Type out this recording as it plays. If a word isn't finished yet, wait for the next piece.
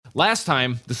Last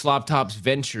time, the Sloptops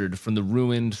ventured from the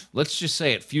ruined, let's just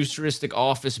say it, futuristic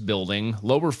office building,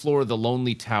 lower floor of the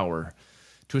Lonely Tower,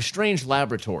 to a strange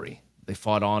laboratory. They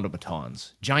fought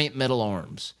automatons, giant metal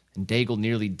arms, and Daigle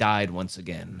nearly died once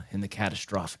again in the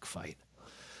catastrophic fight.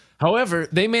 However,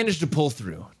 they managed to pull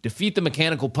through, defeat the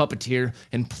mechanical puppeteer,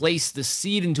 and place the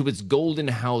seed into its golden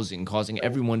housing, causing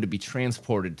everyone to be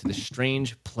transported to the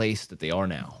strange place that they are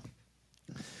now.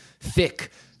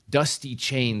 Thick, dusty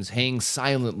chains hang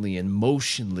silently and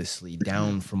motionlessly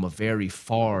down from a very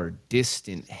far,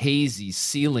 distant, hazy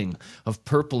ceiling of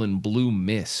purple and blue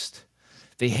mist.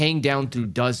 They hang down through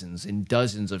dozens and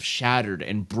dozens of shattered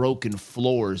and broken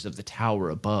floors of the tower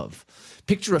above.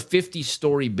 Picture a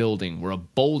 50-story building where a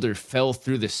boulder fell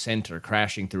through the center,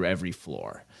 crashing through every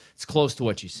floor. It's close to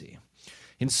what you see.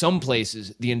 In some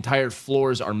places, the entire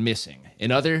floors are missing.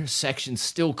 In other sections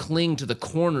still cling to the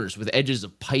corners with edges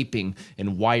of piping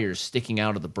and wires sticking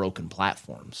out of the broken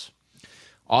platforms.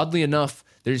 Oddly enough,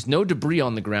 there's no debris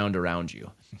on the ground around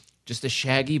you, just a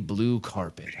shaggy blue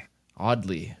carpet.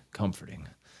 Oddly comforting.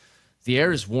 The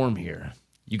air is warm here.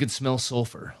 You can smell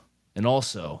sulfur. And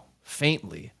also,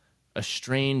 faintly, a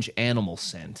strange animal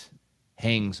scent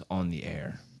hangs on the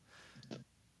air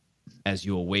as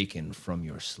you awaken from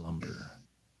your slumber.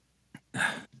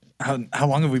 How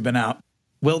long have we been out?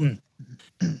 Wilton.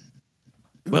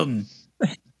 Wasn't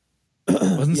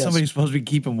somebody supposed to be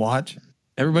keeping watch?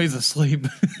 Everybody's asleep.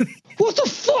 What the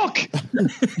fuck?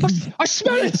 I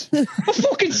smell it. I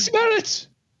fucking smell it.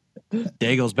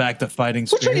 Daigle's back to fighting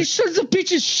What's spirit. these sons of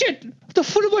bitches shit? The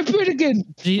foot of my bed again.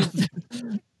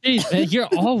 Jeez, man, you're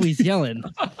always yelling.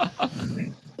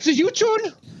 Is it you, John?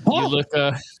 You look,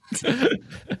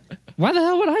 Why the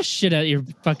hell would I shit at your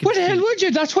fucking What the hell feet? would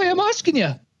you? That's why I'm asking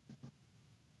you.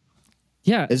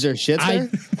 Yeah. Is there shit there?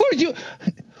 What did you?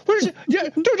 What is it? Yeah,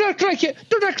 don't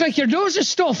act like your nose is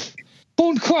stuff.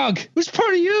 Bone Quag. It was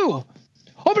part of you.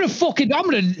 I'm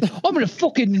gonna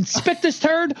fucking inspect this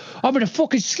turd. I'm gonna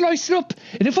fucking slice it up,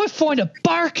 and if I find a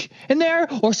bark in there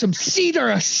or some seed or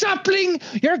a sapling,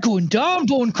 you're going down,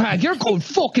 Bone Crag. You're going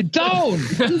fucking down.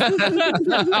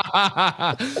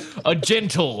 a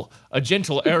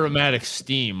gentle aromatic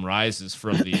steam rises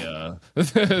from the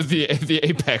the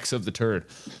apex of the turd.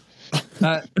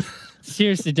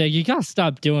 Seriously, Doug, you gotta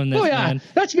stop doing this, Oh yeah, man.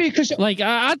 that's me. Because Like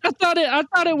I thought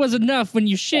it was enough when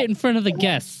you shit in front of the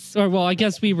guests, or well, I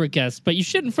guess we were guests, but you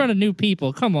shit in front of new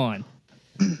people. Come on.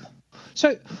 so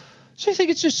you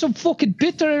think it's just some fucking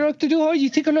bit that I like to do? Huh? You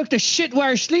think I like to shit while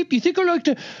I sleep? You think I like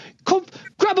to come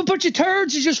grab a bunch of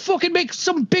turds and just fucking make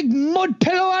some big mud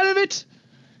pillow out of it?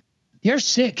 You're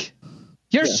sick.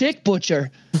 You're sick,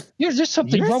 Butcher. There's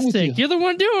something You're wrong with sick. you. You're the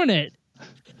one doing it.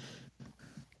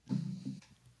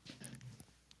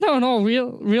 No, in all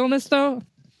realness though,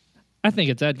 I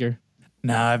think it's Edgar.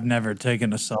 Nah, I've never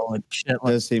taken a solid shit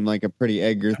like Does seem like a pretty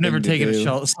Edgar I've never thing to taken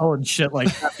do. a solid shit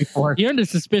like that before. You're under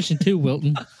suspicion too,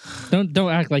 Wilton. Don't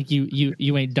act like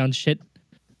you ain't done shit.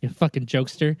 You fucking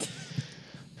jokester.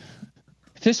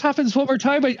 If this happens one more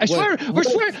time, I swear, What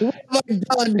have I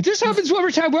done? if this happens one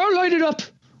more time, we're all lighted up.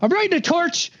 I'm lighting a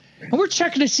torch, and we're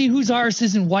checking to see whose arse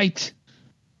isn't wiped.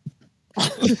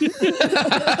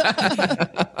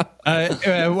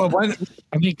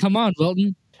 I mean, come on,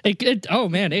 Wilton. Oh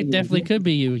man, it definitely could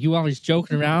be you. You always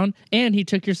joking around, and he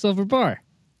took your silver bar.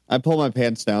 I pull my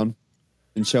pants down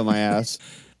and show my ass.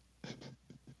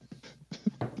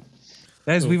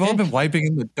 Guys, we've all been wiping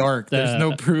in the dark. There's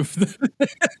no proof.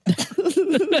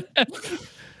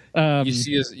 You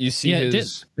see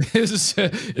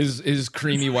his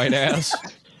creamy white ass.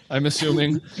 I'm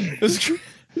assuming.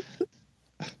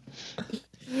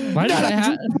 Why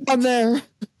did I'm there.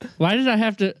 Why did I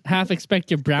have to half expect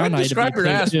your brown eye to Describe be your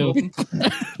clear, ass, too? Wilton.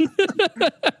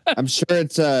 I'm sure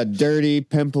it's dirty,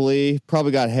 pimply,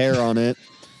 probably got hair on it.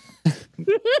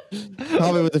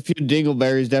 Probably with a few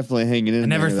dingleberries definitely hanging in I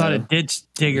never there, thought a though. ditch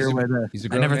digger would. he's a I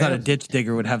grown never thought a man. ditch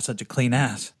digger would have such a clean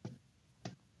ass.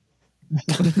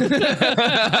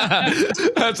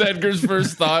 That's Edgar's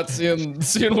first thought,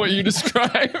 seeing what you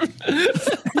described.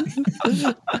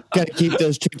 Gotta keep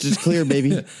those trenches clear,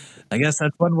 baby. I guess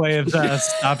that's one way of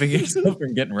stopping yourself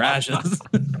from getting rashes.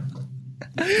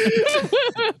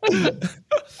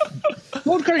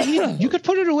 You could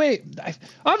put it away.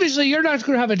 Obviously, you're not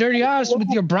going to have a dirty ass with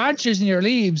your branches and your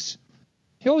leaves.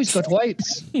 You always got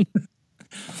wipes.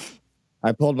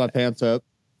 I pulled my pants up.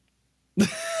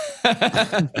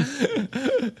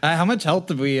 How much health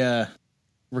have we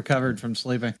recovered from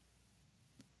sleeping?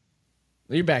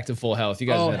 You're back to full health. You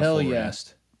guys have had a full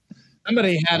rest.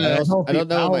 Somebody had I a. don't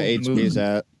know what my HP is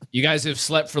at. You guys have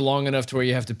slept for long enough to where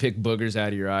you have to pick boogers out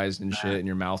of your eyes and shit, and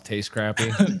your mouth tastes crappy.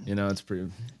 You know, it's pretty.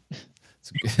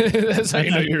 That's how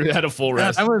you know you had a full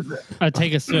rest. That was I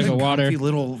take a swig of water. comfy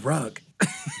little rug.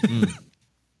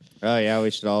 Oh yeah, we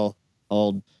should all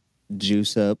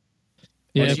juice up.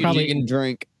 Yeah, Once you probably. dig in-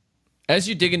 Drink. As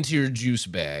you dig into your juice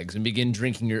bags and begin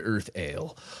drinking your earth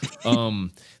ale,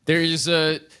 there's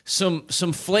some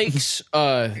flakes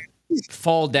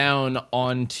fall down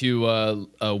onto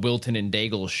Wilton and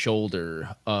Daigle's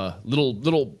shoulder.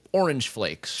 Little orange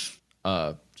flakes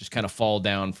just kind of fall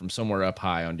down from somewhere up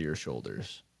high onto your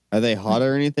shoulders. Are they hot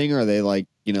or anything, or are they like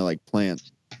plant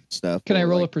stuff? Can I or,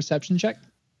 roll a like, perception check?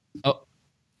 Oh,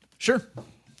 sure.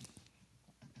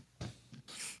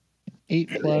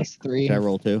 8 plus 3. Can I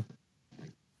roll 2?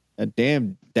 A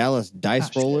damn Dallas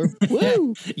dice roller.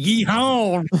 Woo!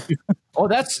 Yeehaw! Oh,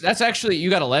 that's actually, you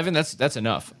got 11. That's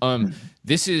enough.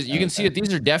 This is, you can see that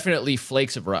these are definitely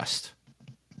flakes of rust.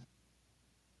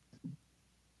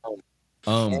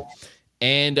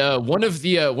 And one of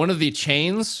the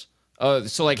chains,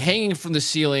 so like hanging from the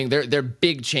ceiling, they're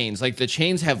big chains. Like the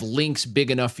chains have links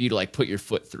big enough for you to like put your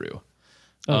foot through.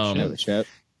 Oh, shit.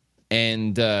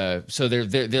 And so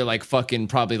they're like fucking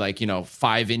probably like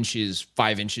 5 inches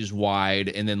wide,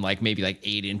 and then like maybe like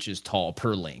 8 inches tall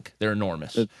per link. They're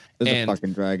enormous. There's a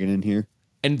fucking dragon in here.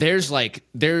 And there is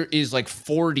like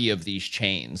 40 of these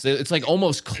chains. It's like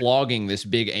almost clogging this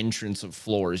big entrance of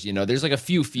floors. There's like a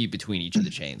few feet between each of the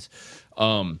chains.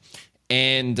 And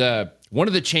one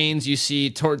of the chains you see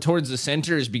towards the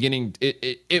center is beginning.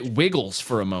 It wiggles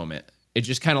for a moment. It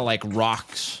just kind of like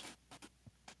rocks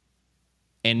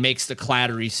and makes the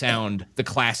clattery sound, the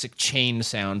classic chain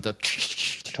sound. I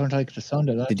don't like the sound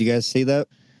of that. Did you guys see that?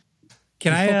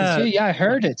 Can I? Yeah, I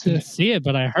heard it. Didn't see it,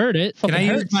 but I heard it. Can I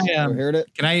use my? You heard it?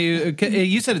 Can I?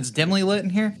 You said it's dimly lit in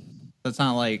here. That's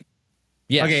not like.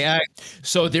 Yes. Okay.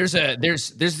 So there's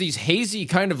these hazy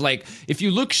kind of like, if you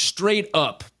look straight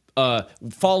up,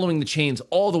 following the chains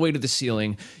all the way to the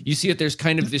ceiling, you see that there's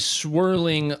kind of this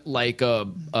swirling like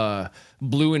a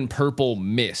blue and purple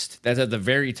mist that's at the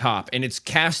very top, and it's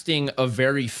casting a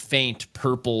very faint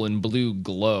purple and blue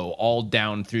glow all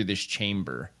down through this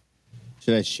chamber.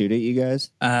 Should I shoot at you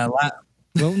guys?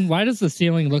 Wilton, why does the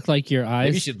ceiling look like your Maybe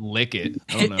you eyes? should lick it.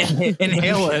 I don't know.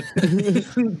 Inhale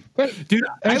it, dude.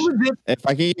 I legit, If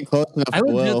I can get close enough, I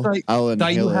legit I'll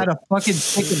thought you inhale had it. a fucking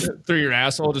chicken. Through your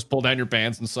asshole, just pull down your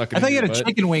pants and suck it. I thought in you your had a butt.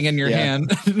 chicken wing in your Yeah.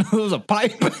 hand. It was a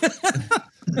pipe.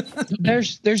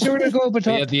 There's nowhere to go but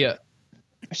up. Yeah,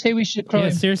 I say we should Yeah,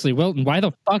 climb. seriously, Wilton, why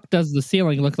the fuck does the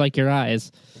ceiling look like your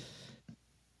eyes?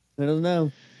 I don't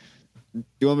know. Do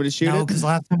you want me to shoot No, it? because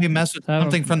last time we messed with I don't-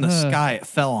 something from the sky, it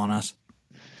fell on us.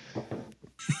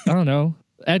 I don't know.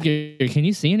 Edgar, can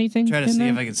you see anything? Try to in see there?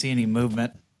 if I can see any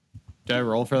movement. Did I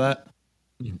roll for that?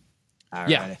 All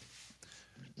Yeah. right.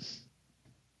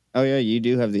 Oh yeah, you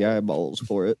do have the eyeballs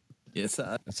for it. Yes.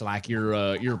 All it's like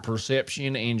your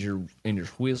perception and your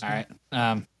wisdom. right.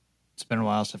 It's been a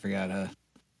while, so I forgot.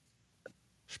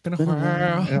 It's been a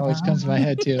while. It always comes to my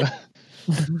head too.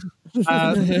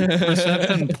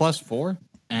 Perception +4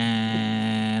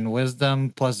 and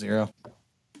wisdom +0.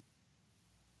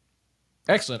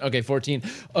 Excellent. Okay, 14.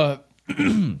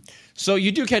 So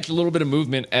you do catch a little bit of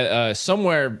movement at,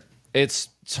 somewhere. It's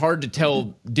hard to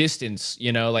tell distance,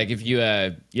 like if you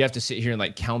have to sit here and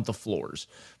like count the floors.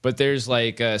 But there's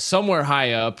like somewhere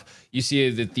high up, you see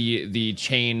that the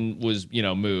chain was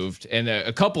moved, and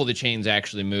a couple of the chains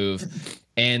actually move,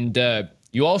 and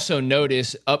you also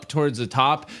notice up towards the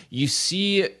top, you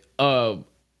see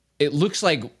it looks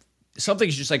like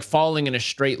something's just like falling in a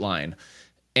straight line.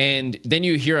 And then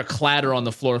you hear a clatter on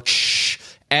the floor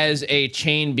as a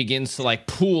chain begins to like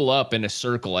pool up in a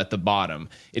circle at the bottom.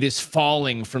 It is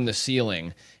falling from the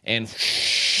ceiling and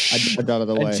I ducked out of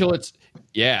the way. until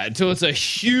it's a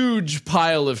huge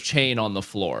pile of chain on the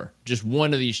floor. Just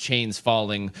one of these chains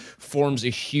falling forms a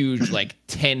huge like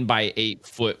 10 by 8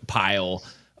 foot pile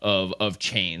of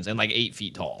chains, and like 8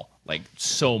 feet tall. Like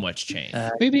so much chain.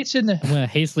 Maybe it's in the I'm gonna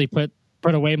hastily put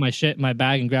away my shit in my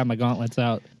bag and grab my gauntlets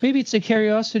out. maybe it's a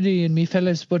curiosity in me,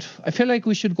 fellas, but I feel like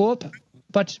we should go up.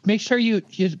 But make sure you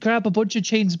grab a bunch of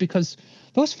chains, because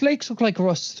those flakes look like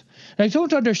rust. And I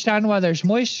don't understand why there's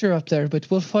moisture up there, but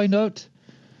we'll find out.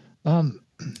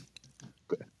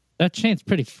 That chain's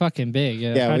pretty fucking big.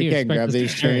 Yeah, How do we you can't expect grab us to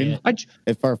these carry chains. it? I j-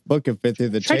 If our foot can fit through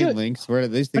the Try chain to- links, where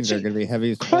these things are going to be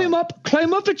heavy as fuck.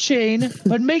 climb up a chain,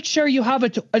 but make sure you have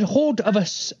a hold of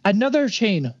another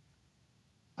chain.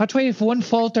 That way, if one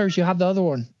falters, you have the other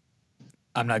one.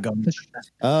 I'm not going.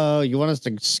 Oh, you want us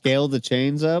to scale the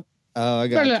chains up? Oh, I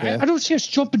got Well, I you. don't see us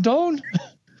jumping down.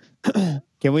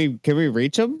 Can we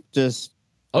reach them? Just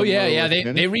Oh yeah, Whoa, yeah. wait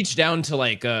a They reach down to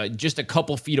like just a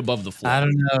couple feet above the floor. I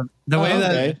don't know. The way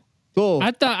that okay. Cool.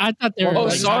 I thought they were. Oh,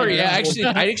 like, sorry. Yeah,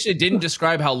 higher. I actually didn't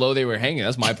describe how low they were hanging.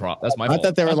 That's my That's my I fault.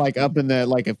 thought they were like up in the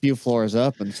like a few floors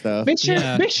up and stuff. Make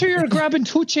sure you're grabbing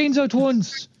 2 chains at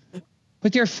once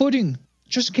with your footing,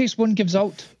 just in case one gives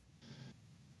out.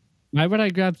 Why would I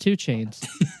grab 2 chains?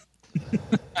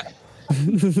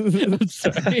 I'm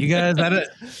sorry. You guys,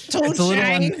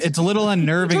 it's a little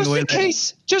unnerving. Just the way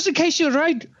in case you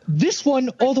ride this one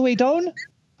all the way down,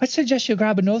 I'd suggest you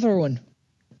grab another one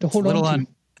to hold on to.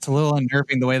 It's a little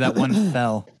unnerving the way that one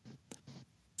fell.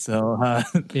 So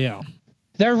Yeah.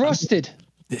 They're rusted.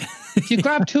 If you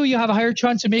grab 2, you have a higher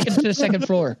chance of making it to the second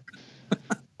floor.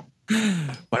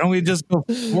 why don't we just go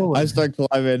forward? I start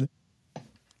climbing.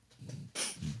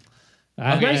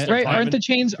 Right? Aren't the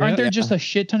chains? Aren't there Yeah. just a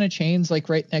shit ton of chains like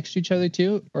right next to each other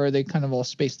too, or are they kind of all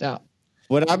spaced out?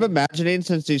 What I'm imagining,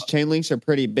 since these chain links are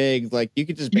pretty big, like you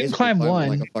could just You can basically climb them one.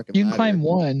 like a fucking You can ladder. climb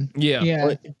one. Yeah.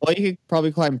 Yeah. Well, you could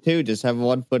probably climb 2. Just have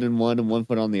 1 foot in one and 1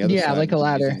 foot on the other. Yeah, side, like a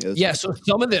ladder. using the other Yeah, side.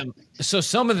 so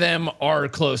some of them are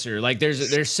closer. Like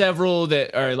there's several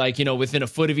that are like, you know, within a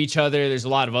foot of each other. There's a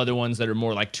lot of other ones that are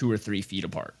more like 2 or 3 feet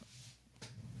apart.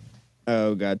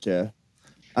 Oh, gotcha.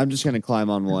 I'm just gonna climb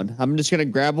on one. I'm just gonna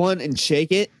grab one and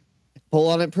shake it, pull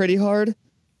on it pretty hard,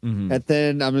 and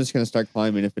then I'm just gonna start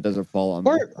climbing if it doesn't fall on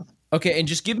me. Okay, and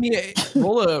just give me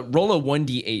roll a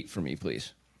 1d8 for me,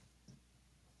 please.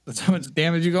 That's how much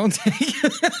damage you gonna take.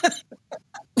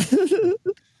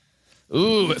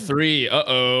 Ooh, 3.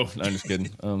 Uh-oh. No, I'm just kidding.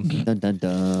 Dun, dun,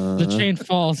 dun. The chain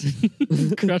falls,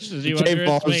 crushes you The chain under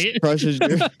falls, its weight. crushes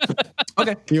you.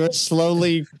 Okay. You are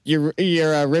slowly your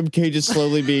rib cage is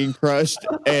slowly being crushed,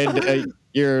 and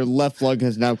your left lung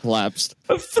has now collapsed.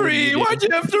 A 3. Why'd you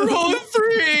have to roll a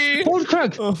 3?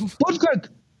 Bullcrug! Bullcrug!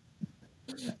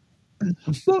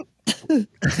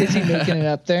 Is he making it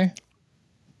up there?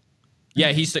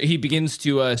 Yeah, he begins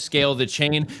to scale the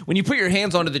chain. When you put your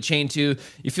hands onto the chain too,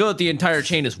 you feel that the entire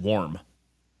chain is warm.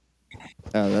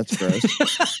 Oh, that's gross.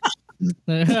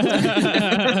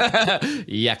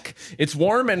 Yuck! It's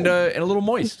warm and a little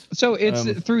moist. So it's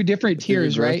through different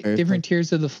tiers, gross right? paper. Different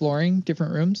tiers of the flooring,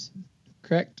 different rooms,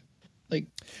 correct? Like,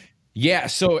 Yeah,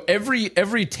 so every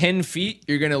 10 feet,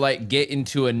 you're gonna like get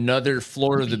into another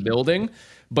floor of the building.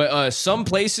 But some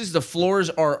places the floors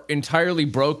are entirely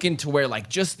broken to where like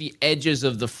just the edges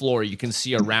of the floor you can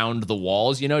see around the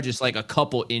walls, you know, just like a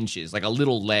couple inches, like a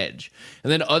little ledge.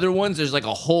 And then other ones, there's like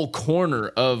a whole corner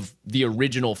of the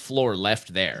original floor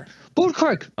left there.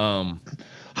 Bullcrug, how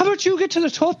about you get to the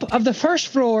top of the first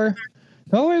floor?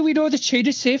 That way we know the chain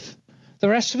is safe. The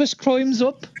rest of us climbs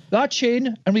up that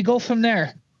chain and we go from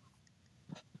there.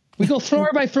 We go floor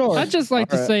by floor. I'd just like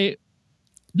to Alright. say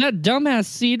that dumbass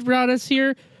seed brought us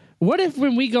here. What if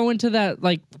when we go into that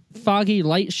like foggy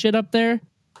light shit up there,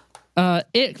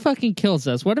 it fucking kills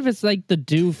us? What if it's like the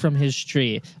dew from his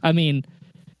tree? I mean,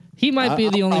 he might be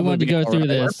the I'll only one to probably go be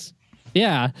through alright. this.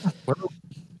 Yeah.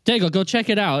 Dago, go check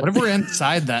it out. What if we're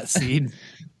inside that seed?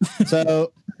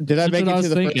 So, did I That's make what I it was to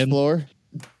the first thinking. floor?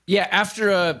 Yeah,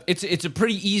 after it's a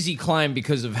pretty easy climb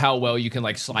because of how well you can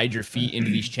like slide your feet into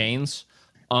these chains.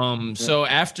 So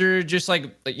after just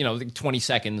like 20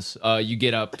 seconds, you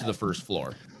get up to the first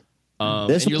floor.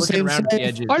 This And you're was looking around at the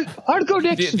insane. edges. I'll go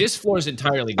next. This floor is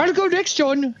entirely. I'll go next,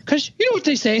 John, because you know what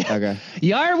they say. Okay.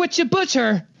 You are what you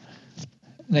butcher.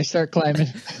 And I start climbing.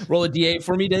 Roll a d8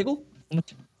 for me, Daigle.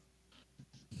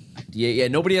 Yeah,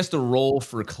 nobody has to roll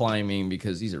for climbing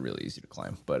because these are really easy to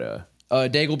climb. But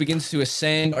Daigle begins to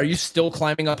ascend. Are you still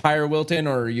climbing up higher, Wilton,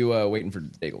 or are you waiting for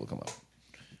Daigle to come up?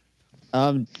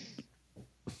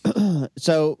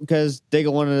 So because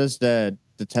Daigle wanted us to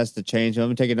test the chain, do you want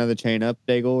me to take another chain up,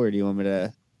 Daigle, or do you want me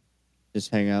to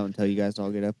just hang out until you guys all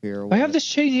get up here? Or I have what? this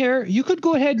chain here. You could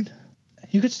go ahead.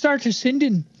 You could start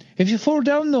ascending. If you fall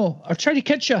down, though, I'll try to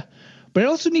catch you. But I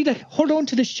also need to hold on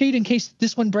to this chain in case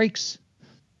this one breaks.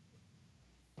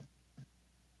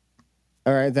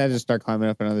 All right, then I just start climbing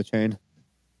up another chain.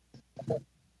 Okay,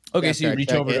 Yeah, so you sorry, reach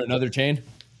check over to it. another chain.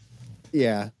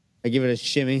 Yeah, I give it a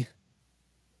shimmy.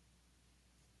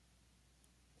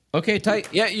 Okay, tight.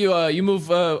 Yeah, you move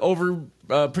over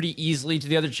pretty easily to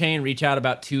the other chain. Reach out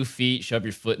about 2 feet, shove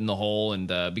your foot in the hole, and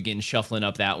begin shuffling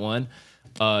up that one.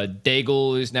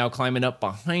 Daigle is now climbing up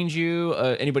behind you.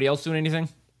 Anybody else doing anything?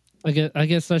 I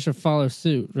guess I should follow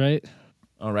suit, right?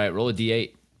 All right, roll a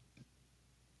d8. I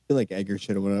feel like Edgar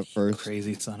should have went up first.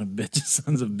 Crazy son of bitches,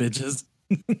 sons of bitches.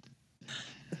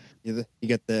 You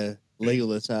got the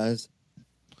Legolas eyes.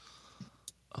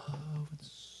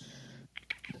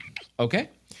 Okay.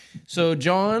 So,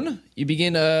 John, you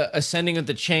begin ascending with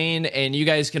the chain, and you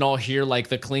guys can all hear like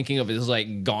the clinking of his like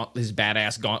his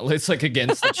badass gauntlets like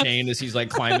against the chain as he's like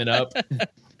climbing up.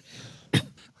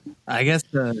 I guess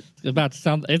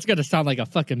It's gonna sound like a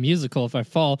fucking musical if I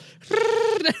fall.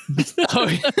 Oh,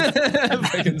 yeah.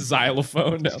 Fucking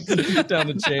xylophone down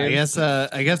the chain.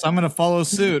 I guess I'm gonna follow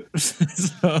suit.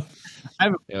 So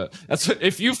Yeah, that's what,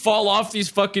 if you fall off these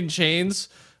fucking chains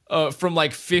from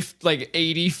like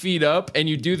 80 feet up, and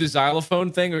you do the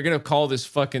xylophone thing, we're gonna call this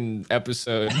fucking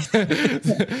episode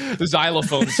the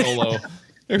xylophone solo.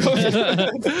 I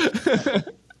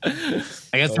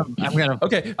guess I'm gonna.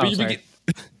 Okay, but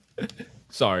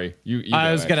sorry, you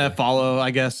I was gonna follow,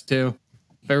 I guess, too.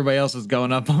 If everybody else is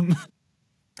going up them.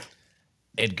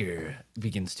 Edgar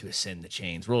begins to ascend the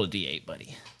chains. Roll a d8,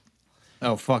 buddy.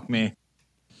 Oh, fuck me.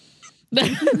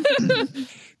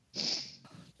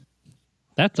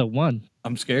 That's a 1.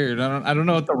 I'm scared. I don't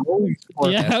know what the rolling for.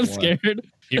 Yeah, I'm one. scared.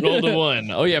 You rolled a 1.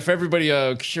 Oh yeah, for everybody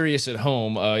curious at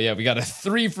home, yeah, we got a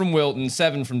 3 from Wilton,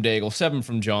 7 from Daigle, 7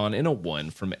 from John, and a 1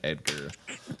 from Edgar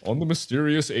on the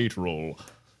mysterious 8 roll.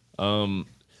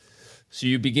 So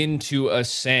you begin to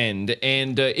ascend,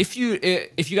 and if you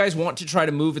guys want to try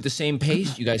to move at the same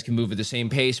pace, you guys can move at the same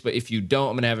pace. But if you don't,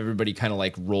 I'm gonna have everybody kind of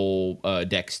like roll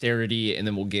dexterity, and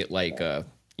then we'll get like we'll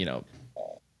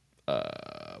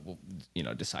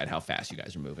decide how fast you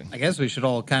guys are moving. I guess we should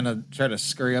all kind of try to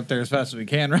scurry up there as fast as we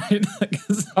can, right?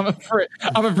 Because I'm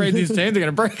afraid these chains are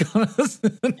gonna break on us.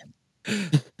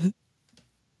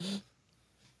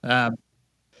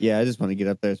 Yeah, I just want to get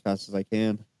up there as fast as I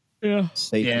can. Yeah.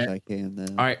 Safe Yeah. as I can. Then.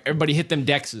 All right, everybody, hit them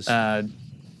dexes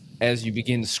as you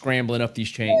begin scrambling up these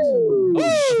chains.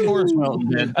 Of course,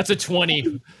 Milton did. That's a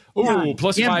 20. Ooh,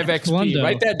 plus Yeah, 5 XP. Wando.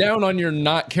 Write that down on your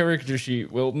not character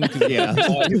sheet, Wilton. Yeah.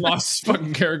 You lost his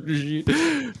fucking character sheet.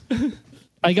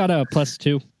 I got a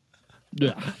 +2.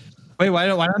 Yeah. Wait, why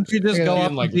don't you just go Yeah,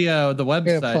 off like- the I got a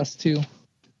website? +2.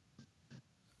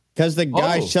 Because the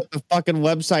guy Oh. shut the fucking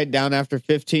website down after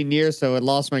 15 years, so it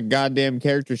lost my goddamn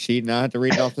character sheet, and I had to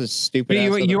read off this stupid. But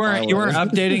ass you weren't file.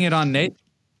 updating it on Nate.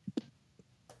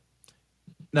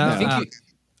 No, I think you,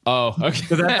 oh, okay.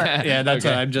 so that's Okay.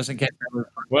 what I'm just in case.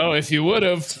 Well, if you would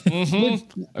have.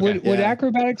 Mm-hmm. Would Yeah.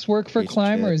 acrobatics work for Piece of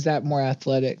climb, or shit. is that more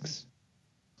athletics?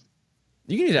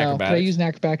 You can use Could I acrobatics. use an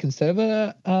acrobatic instead of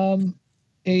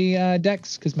a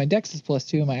dex? Because my dex is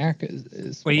 +2 and my ac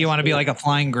is. Wait, you want to be +4. like a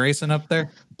flying Grayson up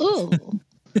there? Ooh,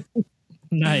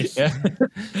 Nice.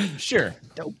 Sure.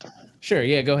 dope. Sure.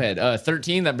 Yeah, go ahead.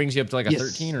 13, that brings you up to like a Yes.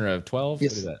 13 or a 12?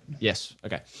 Yes. What is that? Yes.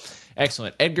 Okay.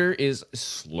 Excellent. Edgar is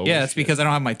slow. Yeah, as it's shit. because I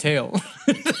don't have my tail.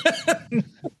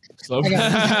 Slow.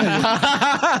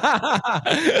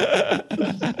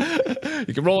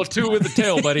 You can roll a 2 with the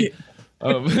tail, buddy.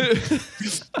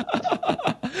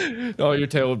 Oh, your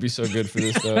tail would be so good for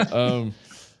this though.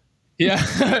 Yeah,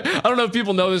 I don't know if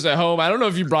people know this at home. I don't know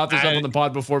if you brought this up on the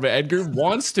pod before, but Edgar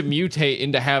wants to mutate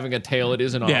into having a tail. It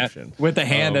is an Yeah, option. with the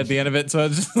hand at the end of it. So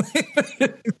it's just like,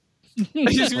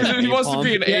 He wants to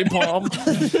be an A-palm.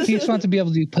 He just wants to be able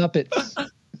to do puppets.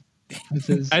 This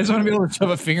is I just want to be able to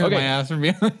shove a finger in Okay. my ass from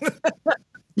behind.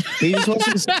 He just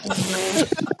wants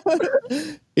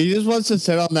to. He just wants to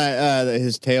sit on that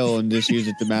his tail and just use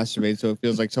it to masturbate, so it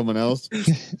feels like someone else.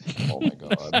 Oh my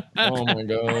god. Oh my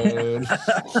god.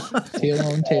 tail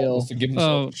on tail. Wants to give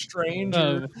himself a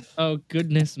stranger. Oh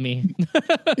goodness me.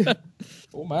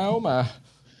 Oh my, oh my.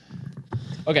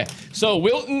 Okay, so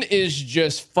Wilton is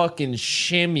just fucking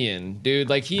shimmying, dude.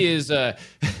 Like he is.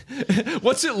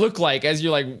 What's it look like as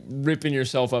you're like ripping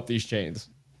yourself up these chains?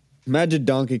 Imagine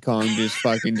Donkey Kong just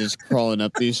crawling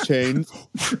up these chains.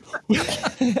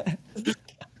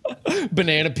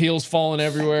 Banana peels falling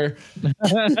everywhere.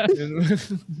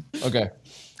 Okay,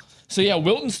 so yeah,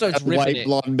 Wilton starts ripping White it.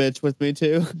 blonde bitch with me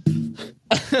too.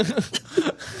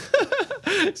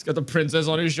 He's got the princess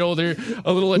on his shoulder.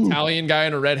 A little Italian guy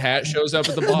in a red hat shows up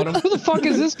at the bottom. Who the fuck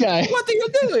is this guy? What are you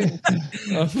doing?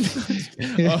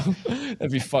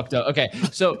 That'd be fucked up. Okay,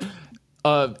 so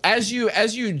as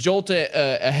you jolt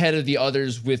ahead of the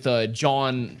others with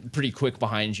John pretty quick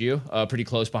behind you, pretty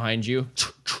close behind you,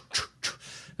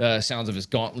 sounds of his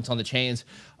gauntlets on the chains.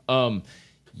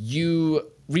 You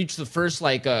reach the first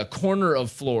corner of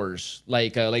floors,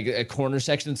 like a corner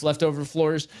section that's left over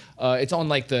floors. It's on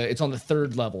the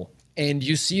third level, and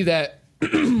you see that.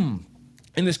 In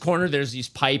this corner, there's these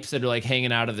pipes that are like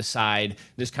hanging out of the side.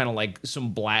 There's kind of like some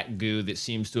black goo that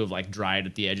seems to have like dried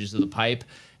at the edges of the pipe.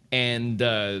 And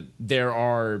there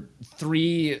are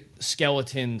 3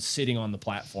 skeletons sitting on the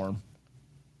platform.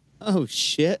 Oh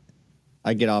shit!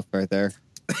 I get off right there.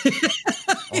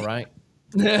 All right.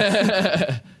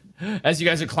 As you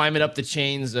guys are climbing up the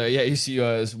chains, you see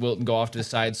Wilton go off to the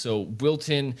side. So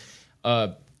Wilton,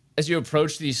 as you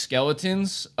approach these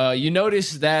skeletons, you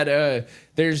notice that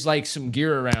there's like some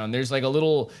gear around. There's like a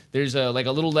little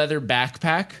leather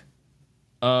backpack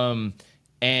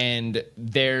And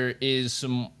there is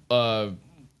some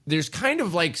there's kind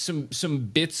of like some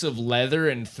bits of leather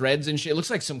and threads and shit. It looks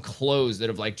like some clothes that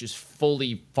have like just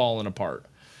fully fallen apart.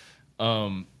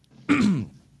 And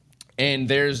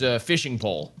there's a fishing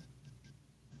pole.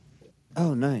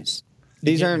 Oh, nice.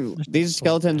 These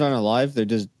skeletons aren't alive. They're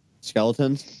just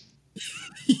skeletons.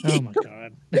 Oh my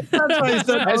god. That's why I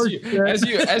said,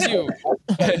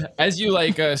 As you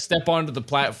like step onto the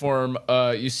platform,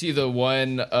 you see the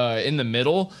one in the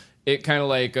middle. It kind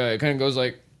of goes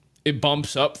like it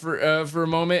bumps up for a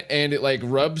moment, and it like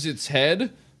rubs its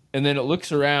head, and then it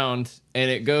looks around,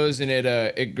 and it goes and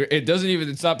it doesn't even,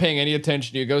 it's not paying any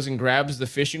attention to you. It goes and grabs the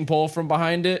fishing pole from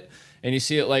behind it, and you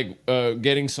see it like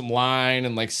getting some line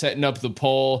and like setting up the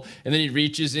pole, and then he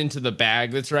reaches into the bag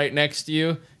that's right next to you,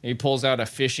 and he pulls out a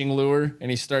fishing lure,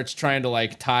 and he starts trying to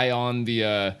like tie on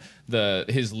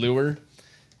his lure,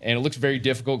 and it looks very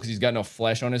difficult because he's got no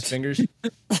flesh on his fingers.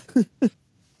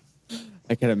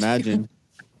 I can imagine.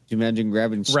 Can you imagine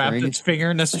grabbing wrapped string? its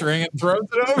finger in a string and throws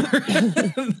it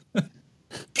over.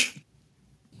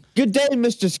 Good day,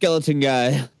 Mr. Skeleton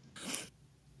Guy.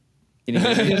 He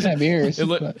doesn't have ears. It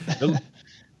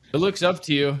looks up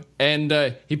to you,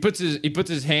 and he puts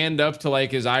his hand up to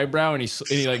like his eyebrow, and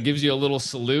he like gives you a little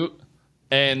salute,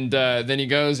 and then he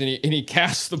goes and he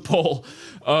casts the pole.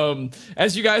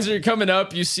 As you guys are coming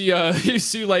up, you see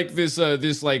like this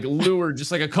like lure,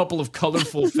 just like a couple of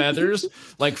colorful feathers,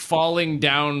 like falling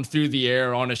down through the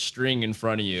air on a string in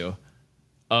front of you,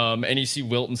 and you see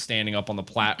Wilton standing up on the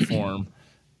platform.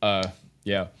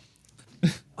 Yeah.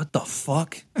 What the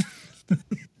fuck?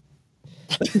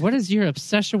 What is your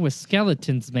obsession with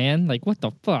skeletons, man? Like, what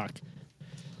the fuck?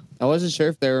 I wasn't sure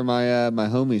if they were my my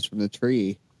homies from the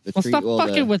tree. Well, stop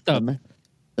fucking with them.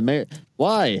 The mayor.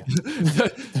 Why?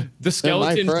 The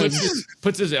skeleton friends.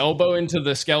 puts his elbow into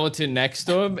the skeleton next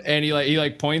to him, and he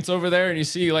points over there, and you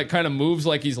see he like kind of moves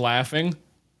like he's laughing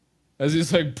as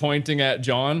he's like pointing at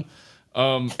John.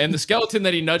 And the skeleton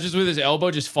that he nudges with his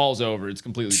elbow just falls over. It's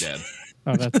completely dead.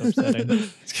 Oh, that's upsetting.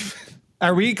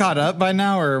 Are we caught up by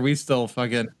now, or are we still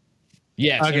fucking?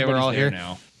 Yes, Okay, we're all everybody's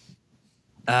there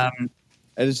here now.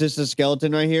 And it's just a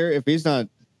skeleton right here. If he's not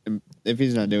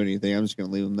doing anything, I'm just gonna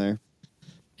leave him there.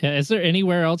 Yeah, is there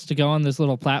anywhere else to go on this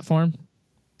little platform?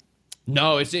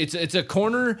 No, it's a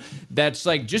corner that's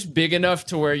like just big enough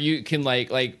to where you can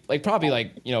like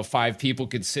probably 5 people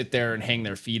could sit there and hang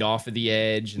their feet off of the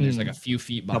edge, and there's like a few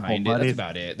feet behind it. That's buddies.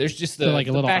 about it. There's just So, the, like, a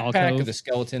the little backpack alcove? of the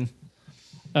skeleton.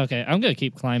 Okay, I'm gonna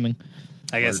keep climbing.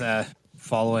 I guess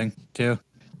following too.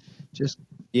 Just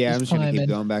Yeah, I'm Just just gonna keep climbing.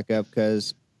 going back up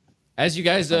because As you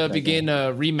guys begin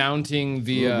remounting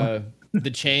the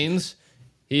chains,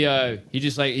 he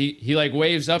just like he like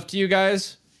waves up to you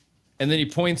guys, and then he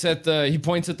points at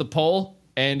the pole,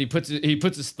 and he puts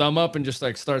his thumb up and just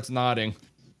like starts nodding.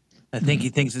 I think he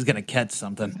thinks he's gonna catch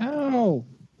something. ow,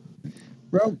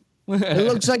 bro.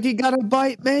 it looks like you got a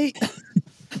bite, mate.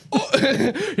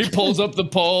 He pulls up the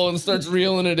pole and starts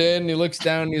reeling it in, and he looks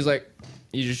down and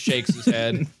he just shakes his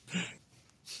head.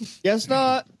 Guess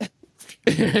not.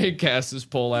 He casts his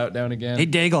pole out down again. Hey,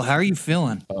 Daigle, how are you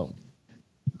feeling? Oh.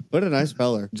 What a nice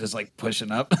feller. Just like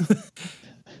pushing up.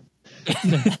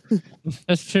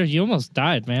 That's true. You almost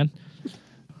died, man.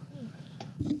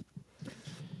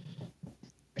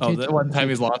 Oh, that one time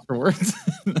he's lost for words.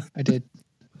 I did.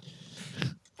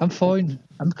 I'm fine.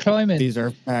 I'm climbing. These are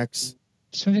facts.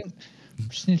 Something.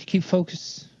 Just need to keep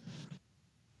focus.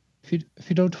 If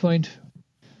you don't mind,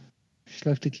 just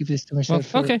like to keep this to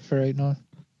myself Well, okay. for right now.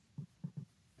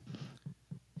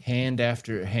 Hand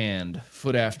after hand,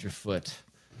 foot after foot,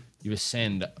 you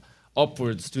ascend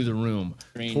upwards through the room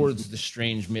towards the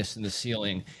strange mist in the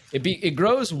ceiling. It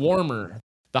grows warmer.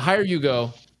 The higher you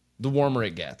go, the warmer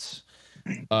it gets.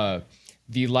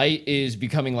 The light is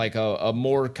becoming like a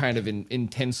more kind of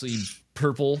intensely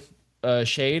purple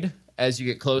shade as you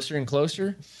get closer and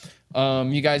closer.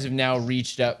 You guys have now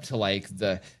reached up to like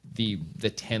the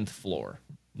 10th floor.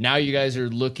 Now you guys are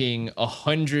looking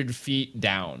 100 feet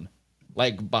down,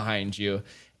 like behind you,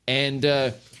 and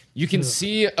you can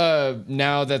see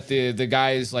now that the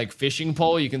guy's like fishing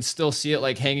pole. You can still see it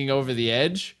like hanging over the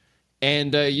edge,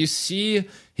 and you see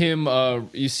him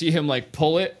like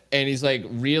pull it, and he's like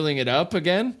reeling it up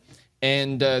again.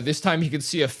 And this time you can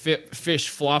see a fish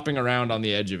flopping around on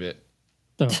the edge of it.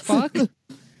 The fuck?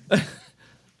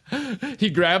 He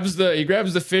grabs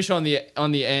the fish on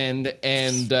the end,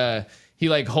 and he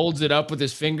like holds it up with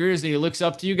his fingers, and he looks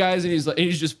up to you guys, and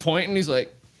he's just pointing. He's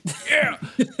like, yeah.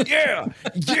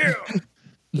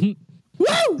 You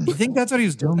think that's what he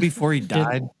was doing before he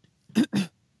died?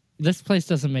 This place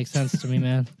doesn't make sense to me,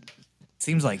 man.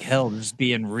 Seems like hell just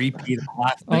being repeated.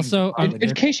 Also,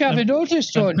 In case you haven't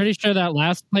noticed, I'm John, pretty sure that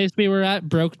last place we were at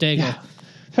broke Dago. yeah,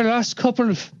 for the last couple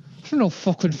of, I don't know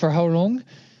fucking for how long,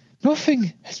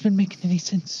 nothing has been making any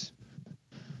sense.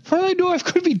 For all I know, I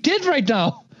could be dead right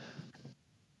now.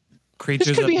 creatures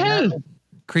This could of be hell. metal,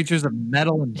 creatures of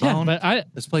metal and Yeah, bone. but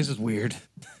This place is weird.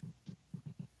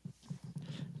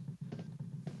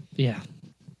 yeah.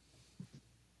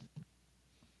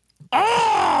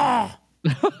 Oh,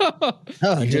 You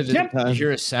hear, the, Yep. you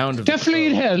hear a sound of Definitely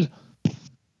in hell.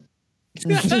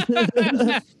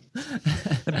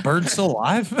 That bird's still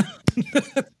alive.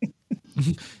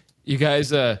 You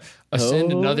guys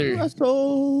ascend another.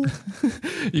 Russell.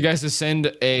 You guys ascend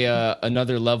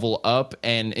another level up,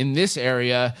 and in this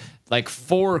area, like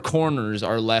 4 corners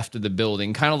are left of the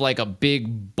building, kind of like a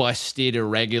big busted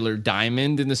irregular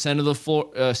diamond in the center of the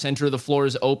floor. Center of the floor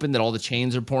is open that all the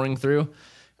chains are pouring through,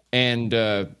 and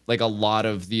like a lot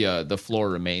of the floor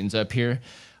remains up here.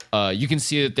 You can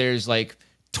see that there's like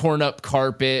torn up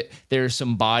carpet. There's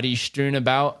some bodies strewn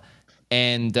about.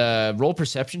 And roll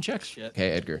perception checks.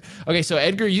 Okay, Edgar. Okay, so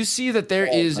Edgar, you see that there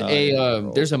is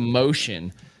there's a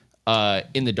motion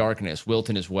in the darkness.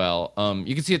 Wilton as well.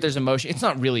 You can see that there's a motion. It's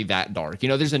not really that dark. You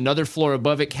know, there's another floor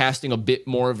above it casting a bit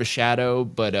more of a shadow,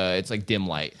 but it's like dim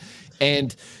light.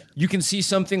 And you can see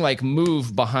something like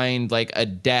move behind like a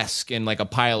desk and like a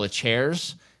pile of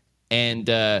chairs. And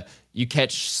you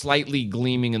catch slightly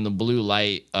gleaming in the blue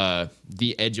light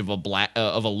the edge of a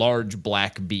large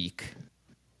black beak.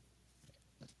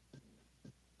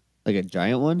 Like a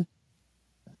giant one?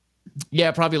 Yeah,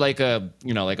 probably like a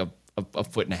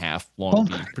foot and a half long Oh.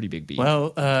 beak, pretty big beak.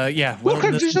 Well, yeah. Look,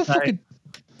 Well, there's this, no is, fucking.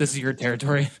 this is your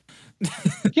territory.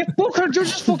 Yeah, Booker, you're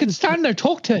just fucking standing there,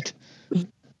 talk to it.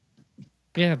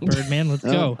 Yeah, Birdman, let's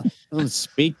go. I don't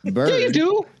speak bird. Yeah, you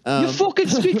do. You fucking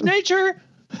speak nature.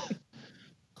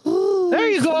 There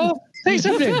you go. Say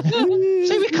something.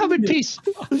 Say we come in peace.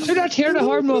 We're not here to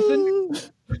harm nothing.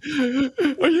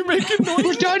 Are you making noise?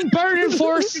 We're done burning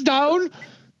forests down.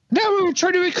 Now we're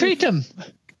trying to recreate them.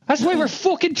 That's why we're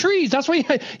fucking trees. That's why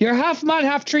you're half man,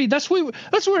 half tree. That's what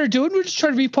we're doing. We're just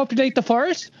trying to repopulate the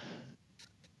forest.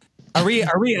 Are we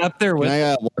up there Can with?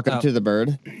 I walk up to the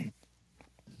bird?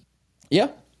 Yeah.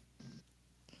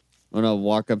 I'm gonna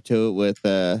walk up to it with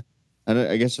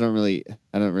I guess I don't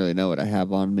really know what I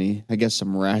have on me. I guess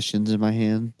some rations in my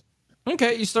hand.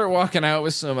 Okay, you start walking out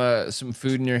with some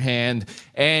food in your hand,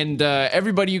 and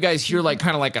everybody, you guys hear like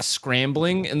kind of like a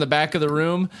scrambling in the back of the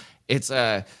room. It's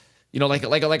like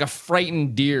a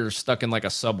frightened deer stuck in like a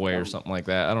subway or something like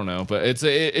that. I don't know, but it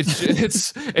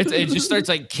just starts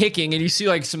like kicking, and you see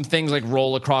like some things like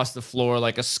roll across the floor,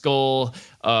 like a skull,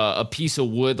 a piece of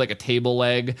wood, like a table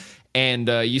leg, and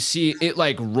you see it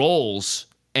like rolls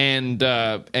and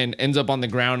ends up on the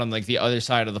ground on like the other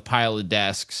side of the pile of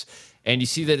desks. And you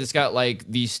see that it's got like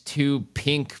these 2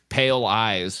 pink pale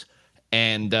eyes,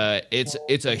 and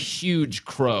it's a huge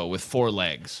crow with 4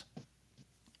 legs.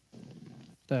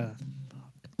 Can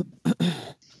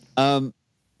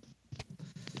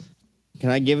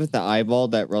I give it the eyeball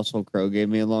that Russell Crowe gave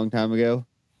me a long time ago?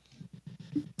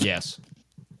 Yes.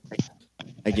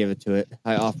 I give it to it.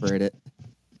 I offer it.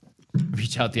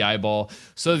 Reach out the eyeball.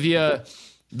 So the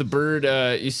bird,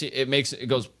 you see, it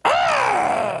goes.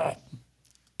 "Ah!"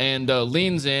 And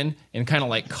leans in and kind of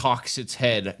like cocks its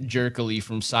head jerkily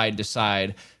from side to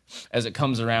side as it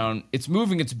comes around. It's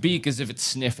moving its beak as if it's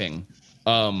sniffing.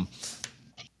 And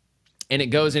it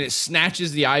goes and it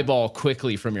snatches the eyeball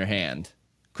quickly from your hand,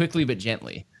 quickly but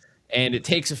gently. And it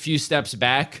takes a few steps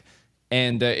back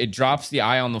and it drops the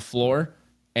eye on the floor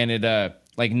and it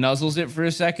like nuzzles it for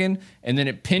a second. And then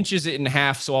it pinches it in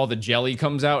half so all the jelly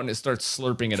comes out and it starts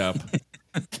slurping it up.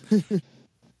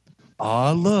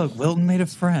 Oh, look, Wilton made a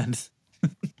friend.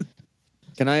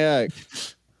 Can I?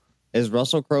 Is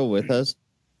Russell Crowe with us?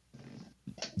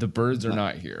 The birds are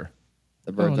not here.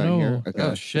 The birds Oh, aren't no. here. Okay,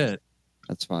 Oh shit.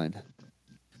 that's fine.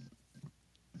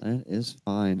 That is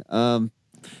fine. Can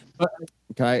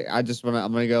I? I'm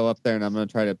gonna go up there and I'm gonna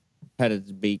try to pet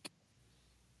its beak,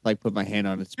 like put my hand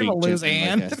on its beak. You're gonna lose a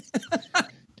gently, hand.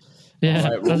 Yeah,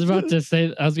 All right, I was about to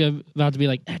say, about to be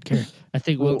like, Edgar, I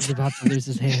think Wilton's about to lose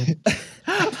his hand.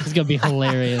 It's gonna be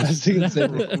hilarious.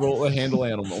 Roll a handle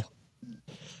animal.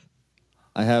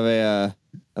 I have a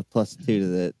 +2 to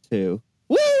that too.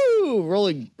 Woo!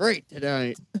 Rolling great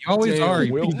tonight. You always Damn, are,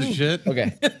 you Wilton. piece of shit.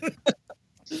 Okay.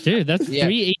 Dude, that's Yeah.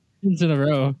 3 18s in a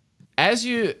row. As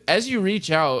you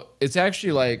reach out, it's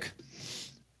actually like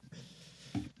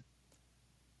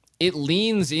it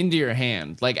leans into your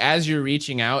hand. Like as you're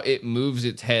reaching out, it moves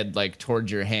its head like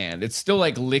towards your hand. It's still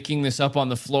like licking this up on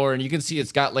the floor, and you can see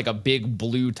it's got like a big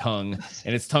blue tongue,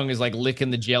 and its tongue is like licking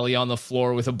the jelly on the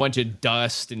floor with a bunch of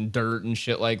dust and dirt and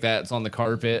shit like that. It's on the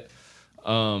carpet.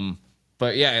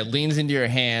 But yeah, it leans into your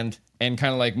hand and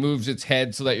kind of like moves its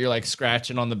head so that you're like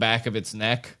scratching on the back of its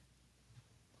neck.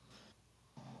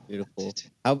 Beautiful.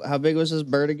 How big was this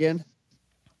bird again?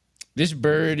 This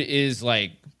bird is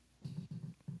like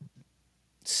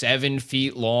 7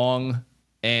 feet long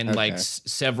and like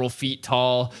several feet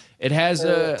tall. It has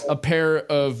a pair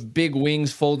of big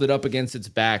wings folded up against its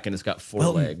back, and it's got 4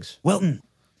 legs. Wilton,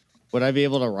 Would I be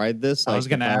able to ride this? I was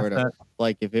gonna ask that.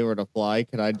 Like, if it were to fly,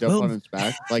 could I jump on its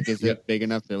back? Like, is it big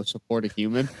enough to support a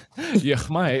human? Yeah,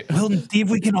 might. Wilton, see if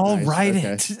we can all ride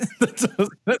okay. it. That's what I was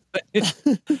gonna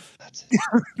say.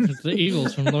 It's the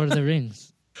Eagles from Lord of the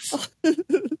Rings.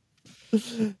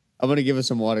 I'm gonna give it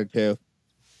some water too.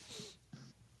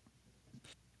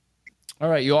 All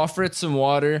right, you offer it some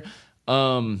water.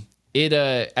 It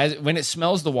as when it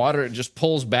smells the water, it just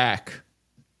pulls back.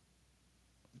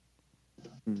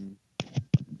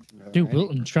 Dude,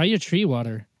 Wilton, try your tree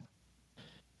water.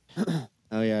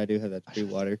 Oh yeah, I do have that tree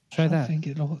water. Try I that. think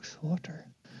it looks water.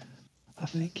 I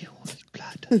think it was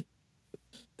blood.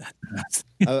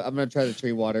 I'm gonna try the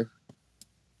tree water.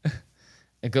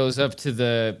 It goes up to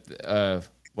the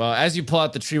well, as you pull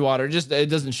out the tree water, it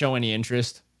doesn't show any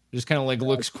interest. It just kind of like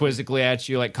looks quizzically at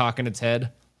you, like cocking its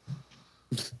head.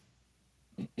 I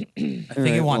think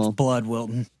it wants blood,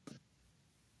 Wilton.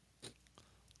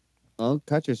 Well,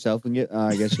 cut yourself and get.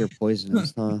 I guess you're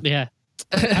poisonous, huh? Yeah.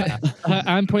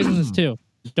 I'm poisonous too.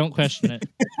 Don't question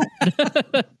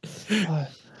it.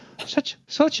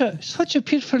 Such a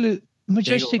beautiful,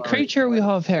 majestic creature we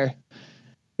have here.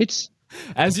 It's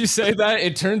As you say that,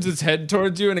 it turns its head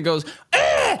towards you and it goes,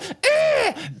 ah,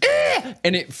 ah, ah,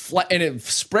 and it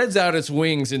spreads out its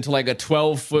wings into like a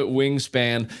 12-foot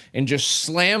wingspan and just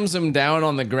slams them down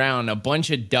on the ground. A bunch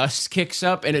of dust kicks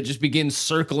up and it just begins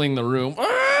circling the room.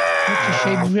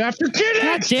 we have to get it.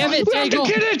 God damn it, we have to Daigle.